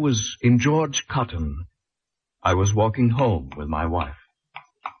 I was in George Cotton. I was walking home with my wife.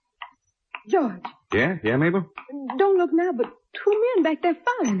 George, Yeah, Mabel? don't look now, but two men back there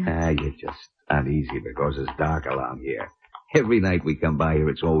following us. You're just uneasy because it's dark around here. Every night we come by here,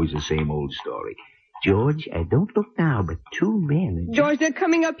 it's always the same old story. George, don't look now, but two men. George, they're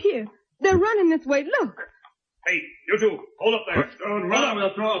coming up here. They're running this way. Look. Hey, you two, hold up there. Don't run,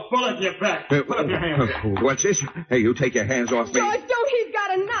 we'll throw a bullet in your back. Put up your hands. What's this? Hey, you take your hands off me. George, don't. He's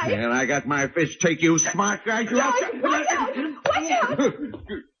got a knife. And I got my fist. Take you, smart guy. George, watch out. Watch out. George,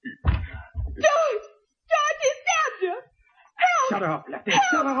 he stabbed you. Help. Shut up, Lefty. Help.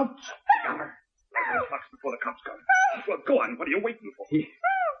 Shut up. Got her. Bucks before the cops come. Well, go on. What are you waiting for? He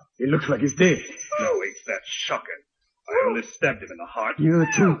looks like he's dead. No, ain't that shocking. I only stabbed him in the heart. You're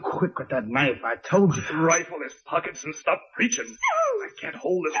too quick with that knife, I told you. Rifle his pockets and stop preaching. I can't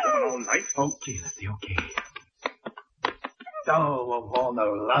hold this woman all night. Okay, Lefty, okay. Oh, of all the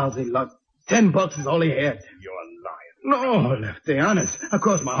lousy luck, $10 is all he had. You're lying. No, Lefty, honest.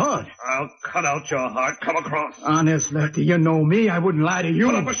 Across my heart. I'll cut out your heart. Come across. Honest, Lefty, you know me. I wouldn't lie to you.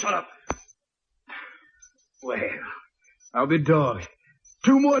 Put up or shut up. Well, I'll be dogged.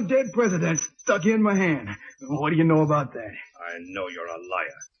 2 more dead presidents stuck in my hand. What do you know about that? I know you're a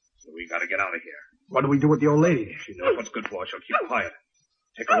liar. So we gotta get out of here. What do we do with the old lady? She knows what's good for her. She'll keep quiet.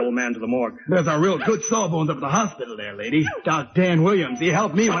 Take her old man to the morgue. There's a real good sawbones up at the hospital there, lady. Doc Dan Williams. He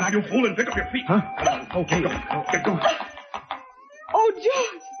helped me when I... You fool, and pick up your feet. Huh? Okay. Get going. Oh,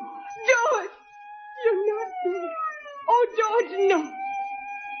 George. George. You're not dead. Oh, George, no.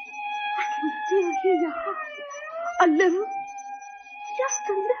 I can still hear your heart. A little. Just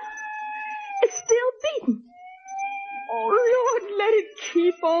a little. It's still beating. Oh, Lord, let it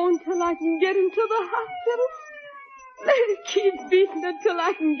keep on till I can get into the hospital. Let it keep beating until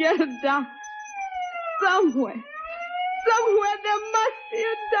I can get a doctor. Somewhere there must be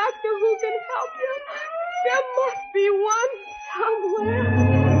a doctor who can help you. There must be one somewhere.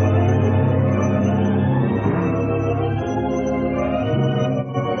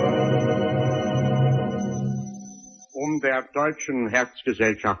 Der deutschen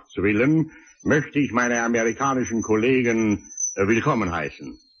Herzgesellschafts willen möchte ich meine amerikanischen Kollegen willkommen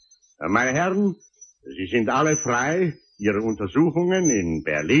heißen. Meine Herren, Sie sind alle frei, Ihre Untersuchungen in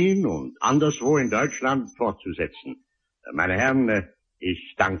Berlin und anderswo in Deutschland fortzusetzen. Meine Herren,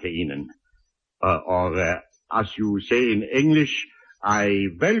 ich danke Ihnen. Or, as you say in English, I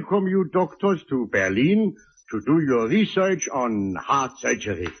welcome you doctors to Berlin to do your research on heart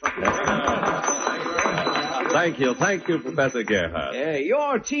surgery. Thank you, Professor Gerhardt.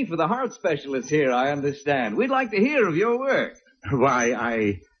 You're chief of the heart specialists here, I understand. We'd like to hear of your work. Why,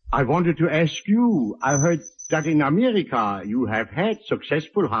 I wanted to ask you, I heard that in America you have had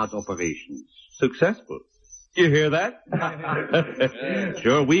successful heart operations. Successful? You hear that?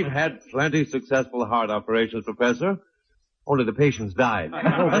 Sure, we've had plenty successful heart operations, Professor. Only the patients died.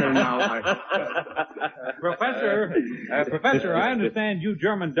 Professor, I understand you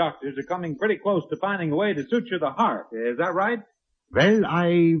German doctors are coming pretty close to finding a way to suture the heart. Is that right? Well,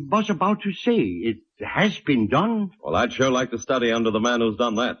 I was about to say, it has been done. Well, I'd sure like to study under the man who's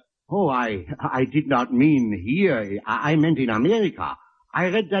done that. Oh, I did not mean here. I meant in America. I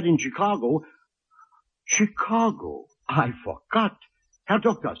read that in Chicago. Chicago? I forgot. Herr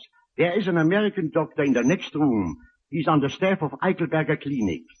Doctors, there is an American doctor in the next room. He's on the staff of Eichelberger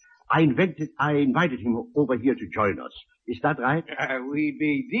Clinic. I invited him over here to join us. Is that right? We'd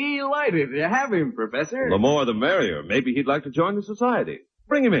be delighted to have him, Professor. The more the merrier. Maybe he'd like to join the society.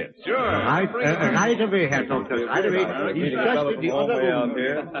 Bring him in. Sure. Right away, Herr Doctor. Right away. He's just in the other room.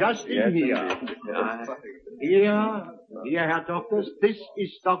 Just in here. Here, Herr Doctors. This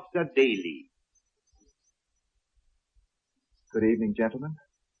is Dr. Dailey. Good evening, gentlemen.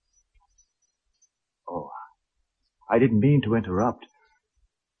 Oh, I didn't mean to interrupt.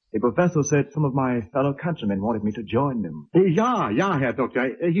 The professor said some of my fellow countrymen wanted me to join them. Ja, Herr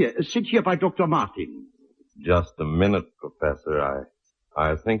Doctor. Here, sit here by Dr. Martin. Just a minute, Professor.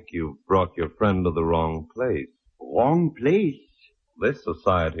 I think you've brought your friend to the wrong place. Wrong place? This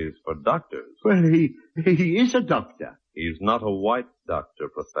society is for doctors. Well, he is a doctor. He's not a white doctor,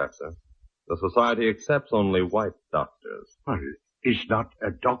 Professor. The society accepts only white doctors. Well, is not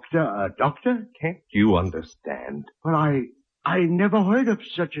a doctor? Can't you understand? Well, I never heard of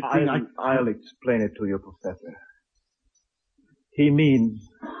such a thing. I'll explain it to you, Professor. He means,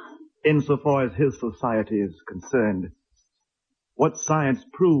 insofar as his society is concerned, what science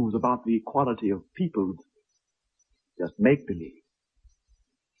proves about the equality of peoples, just make-believe.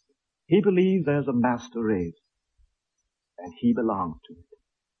 He believes there's a master race, and he belongs to it.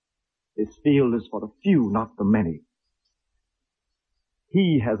 This field is for the few, not the many.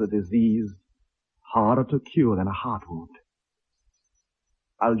 He has a disease harder to cure than a heart wound.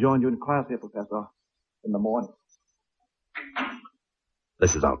 I'll join you in class here, Professor, in the morning.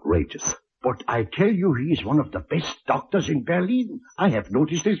 This is outrageous. But I tell you, he's one of the best doctors in Berlin. I have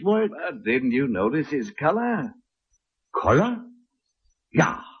noticed his work. Didn't you notice his color? Color?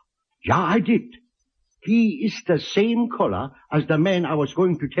 Yeah, I did. He is the same color as the man I was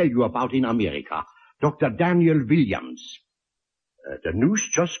going to tell you about in America, Dr. Daniel Williams. The news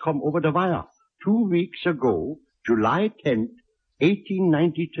just come over the wire. 2 weeks ago, July 10th,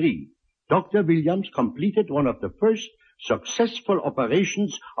 1893, Dr. Williams completed one of the first successful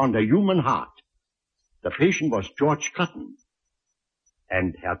operations on the human heart. The patient was George Cotton.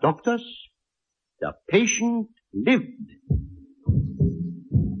 And, Herr Doctors, the patient lived.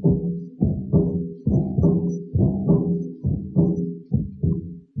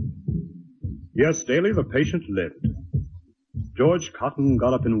 Yes, Dailey, the patient lived. George Cotton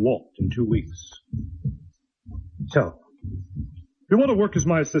got up and walked in 2 weeks. So, you want to work as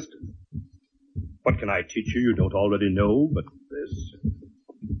my assistant? What can I teach you don't already know but this?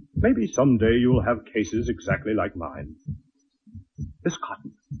 Maybe someday you'll have cases exactly like mine. This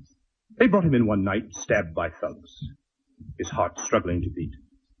Cotton. They brought him in one night, stabbed by thugs. His heart struggling to beat.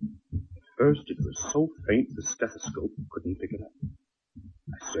 At first it was so faint the stethoscope couldn't pick it up.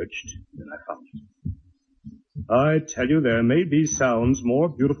 I searched, and I found it. I tell you, there may be sounds more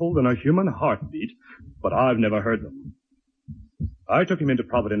beautiful than a human heartbeat, but I've never heard them. I took him into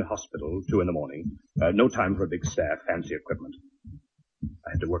Providence Hospital, 2 a.m. No time for a big staff, fancy equipment.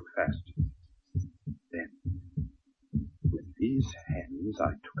 I had to work fast. Then, with these hands,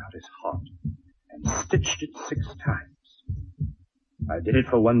 I took out his heart and stitched it 6 times. I did it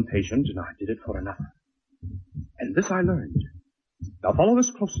for one patient, and I did it for another. And this I learned. Now follow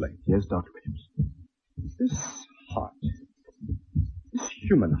this closely. Yes, Dr. Williams. This heart, this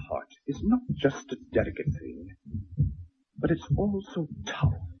human heart, is not just a delicate thing, but it's also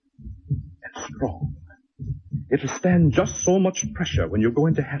tough and strong. It'll stand just so much pressure when you're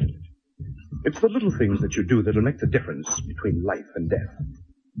going to handle it. It's the little things that you do that'll make the difference between life and death.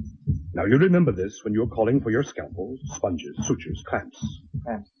 Now, you remember this when you're calling for your scalpels, sponges, sutures, clamps.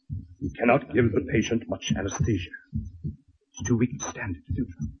 You cannot give the patient much anesthesia. He's too weak to stand it.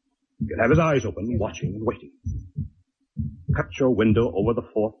 You'll have his eyes open, watching and waiting. Cut your window over the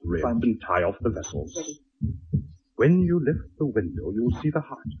 4th rib and tie off the vessels. When you lift the window, you'll see the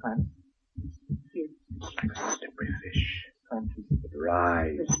heart. It's like a slippery fish. It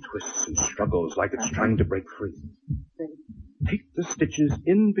writhes, twists, and struggles like it's trying to break free. Take the stitches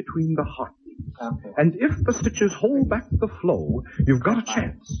in between the heartbeats. And if the stitches hold back the flow, you've got a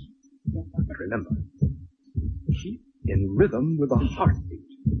chance. But remember, keep in rhythm with the heartbeat.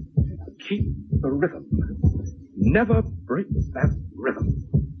 Keep the rhythm. Never break that rhythm.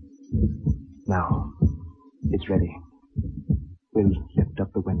 Now, it's ready. We'll lift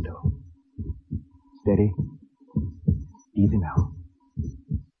up the window. Steady. Easy now.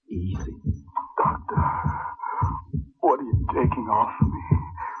 Easy. Doctor, what are you taking off of me?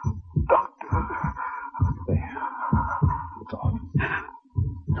 Doctor. There. It's off.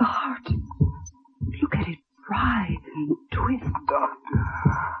 The heart. Look at it writhe and twist. Doctor.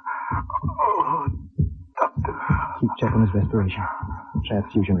 Oh, doctor. Keep checking his respiration.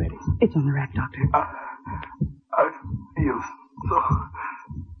 Transfusion ready. It's on the rack, Doctor. I feel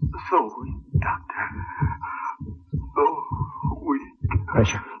so weak, Doctor. So weak.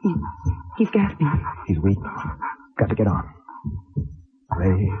 Pressure. He's gasping. He's weak. Got to get on.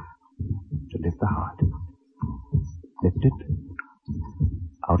 Ready to lift the heart. Lift it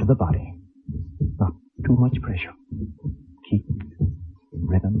out of the body. Not too much pressure. Keep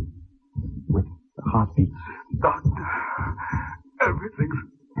rhythm with the heartbeats. Doctor, everything's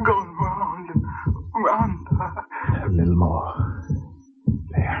going round and round. A little more.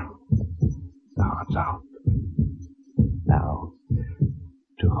 There. The heart's out. Now,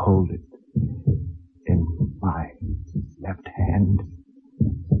 to hold it in my left hand,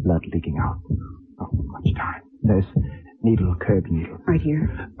 blood leaking out. Not much time. There's needle, curved needle. Right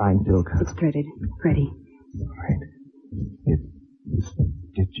here. Fine silk. It's threaded. Ready. Right. If the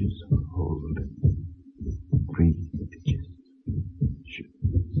stitches hold, 3 stitches should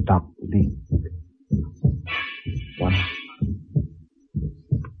stop the leak. 1,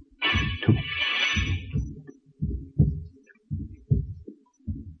 2.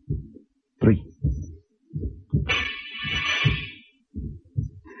 3.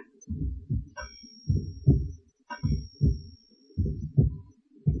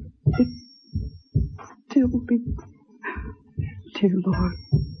 Still beats. Dear Lord,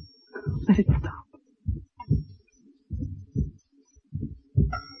 let it stop.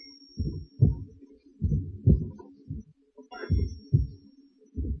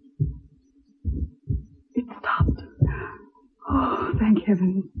 It stopped. Oh, thank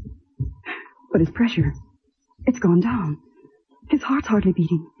heaven. But his pressure, it's gone down. His heart's hardly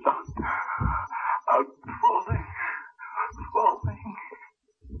beating. Doctor, I'm falling.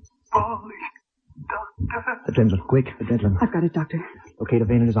 Doctor. Adrenaline, quick, adrenaline. I've got it, Doctor. Locate a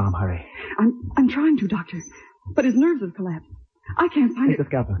vein in his arm, hurry. I'm trying to, Doctor. But his nerves have collapsed. I can't find Take the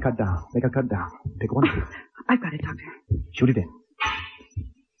scalpel, cut down. Make a cut down. Pick one. I've got it, Doctor. Shoot it in.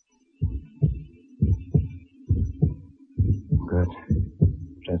 Good.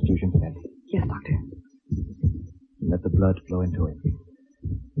 Transfusion steady. Yes, Doctor. Let the blood flow into it.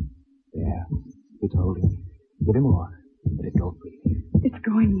 There. It's holding. Give him more. Let it go free. It's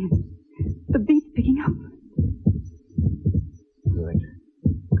going in. The beat's picking up. Good.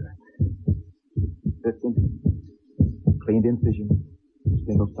 Listen. Clean the incision.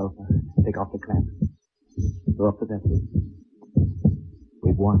 Sprinkle sulfur. Take off the clamp. Throw up the vessel.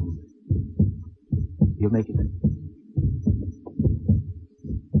 We've won. You'll make it.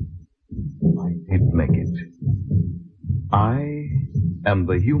 I did make it. I am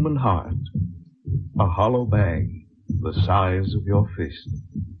the human heart, a hollow bag the size of your fist.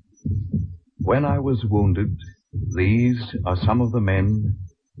 When I was wounded, these are some of the men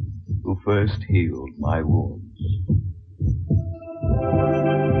who first healed my wounds.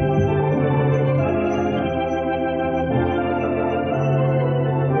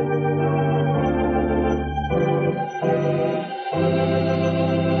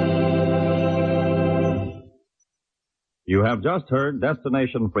 You have just heard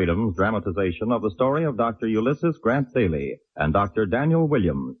Destination Freedom's dramatization of the story of Dr. Ulysses Grant Dailey and Dr. Daniel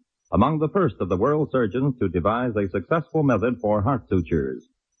Williams, among the first of the world surgeons to devise a successful method for heart sutures.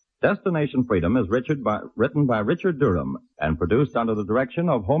 Destination Freedom is written by Richard Durham and produced under the direction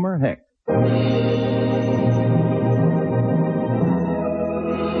of Homer Heck.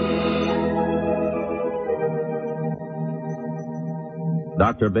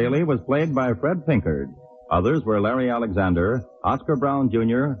 Dr. Dailey was played by Fred Pinkard. Others were Larry Alexander, Oscar Brown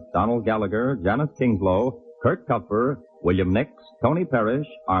Jr., Donald Gallagher, Janice Kingslow, Kurt Kupfer, William Nix, Tony Parrish,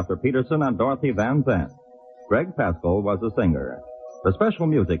 Arthur Peterson, and Dorothy Van Zandt. Greg Pascal was the singer. The special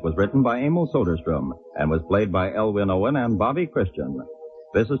music was written by Emil Soderstrom and was played by Elwin Owen and Bobby Christian.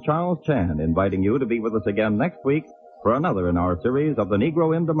 This is Charles Chan inviting you to be with us again next week for another in our series of The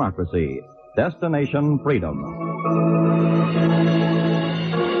Negro in Democracy, Destination Freedom.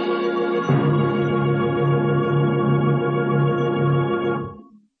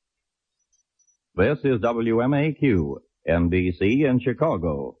 This is WMAQ, NBC in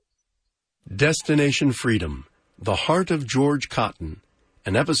Chicago. Destination Freedom, The Heart of George Cotton,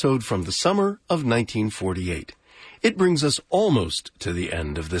 an episode from the summer of 1948. It brings us almost to the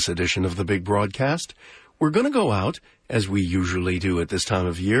end of this edition of the Big Broadcast. We're going to go out, as we usually do at this time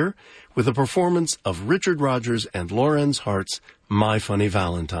of year, with a performance of Richard Rodgers and Lorenz Hart's My Funny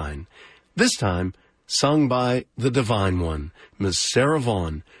Valentine. This time, sung by the Divine One, Miss Sarah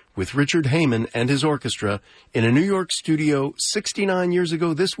Vaughan, with Richard Heyman and his orchestra in a New York studio 69 years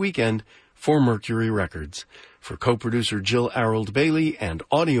ago this weekend for Mercury Records. For co-producer Jill Arold Bailey and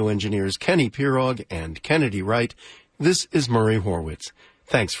audio engineers Kenny Pirog and Kennedy Wright, this is Murray Horwitz.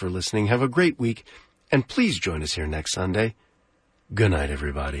 Thanks for listening. Have a great week, and please join us here next Sunday. Good night,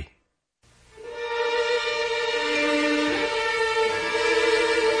 everybody.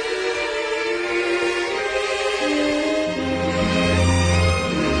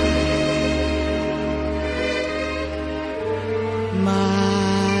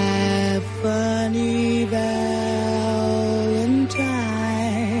 My funny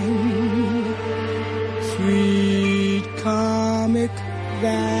Valentine, sweet comic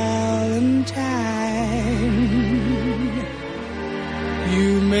Valentine,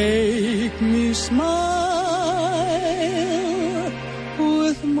 you make me smile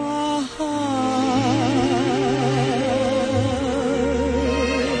with my heart.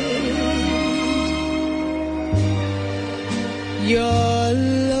 Your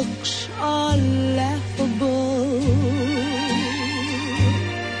looks are laughable,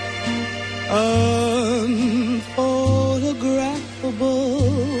 unphotographable,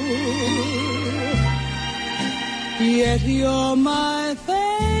 yet you're my favorite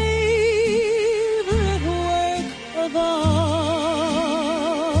work of art.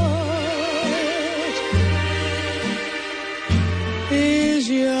 Is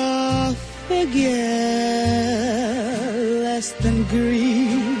your figure less than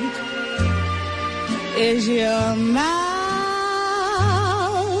Greek? Is your mouth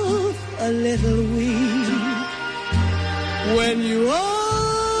a little weak when you open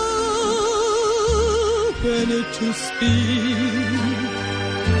it to speak?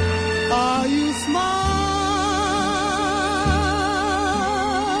 Are you smart?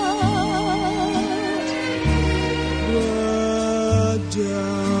 But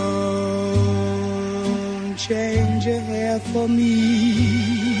don't change your hair for me.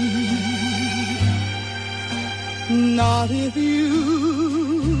 What if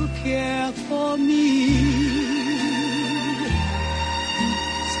you care for me?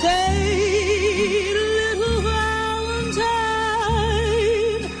 Stay, little Valentine,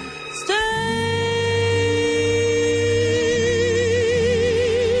 stay.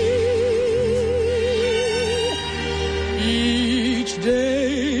 Each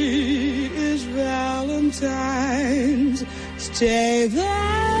day is Valentine's. Stay,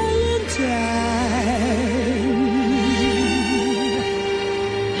 Valentine.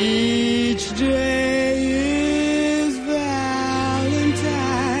 Each day is Valentine,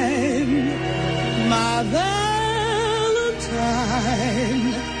 my Valentine.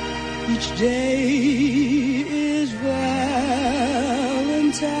 Each day is Valentine's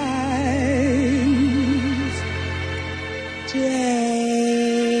Day.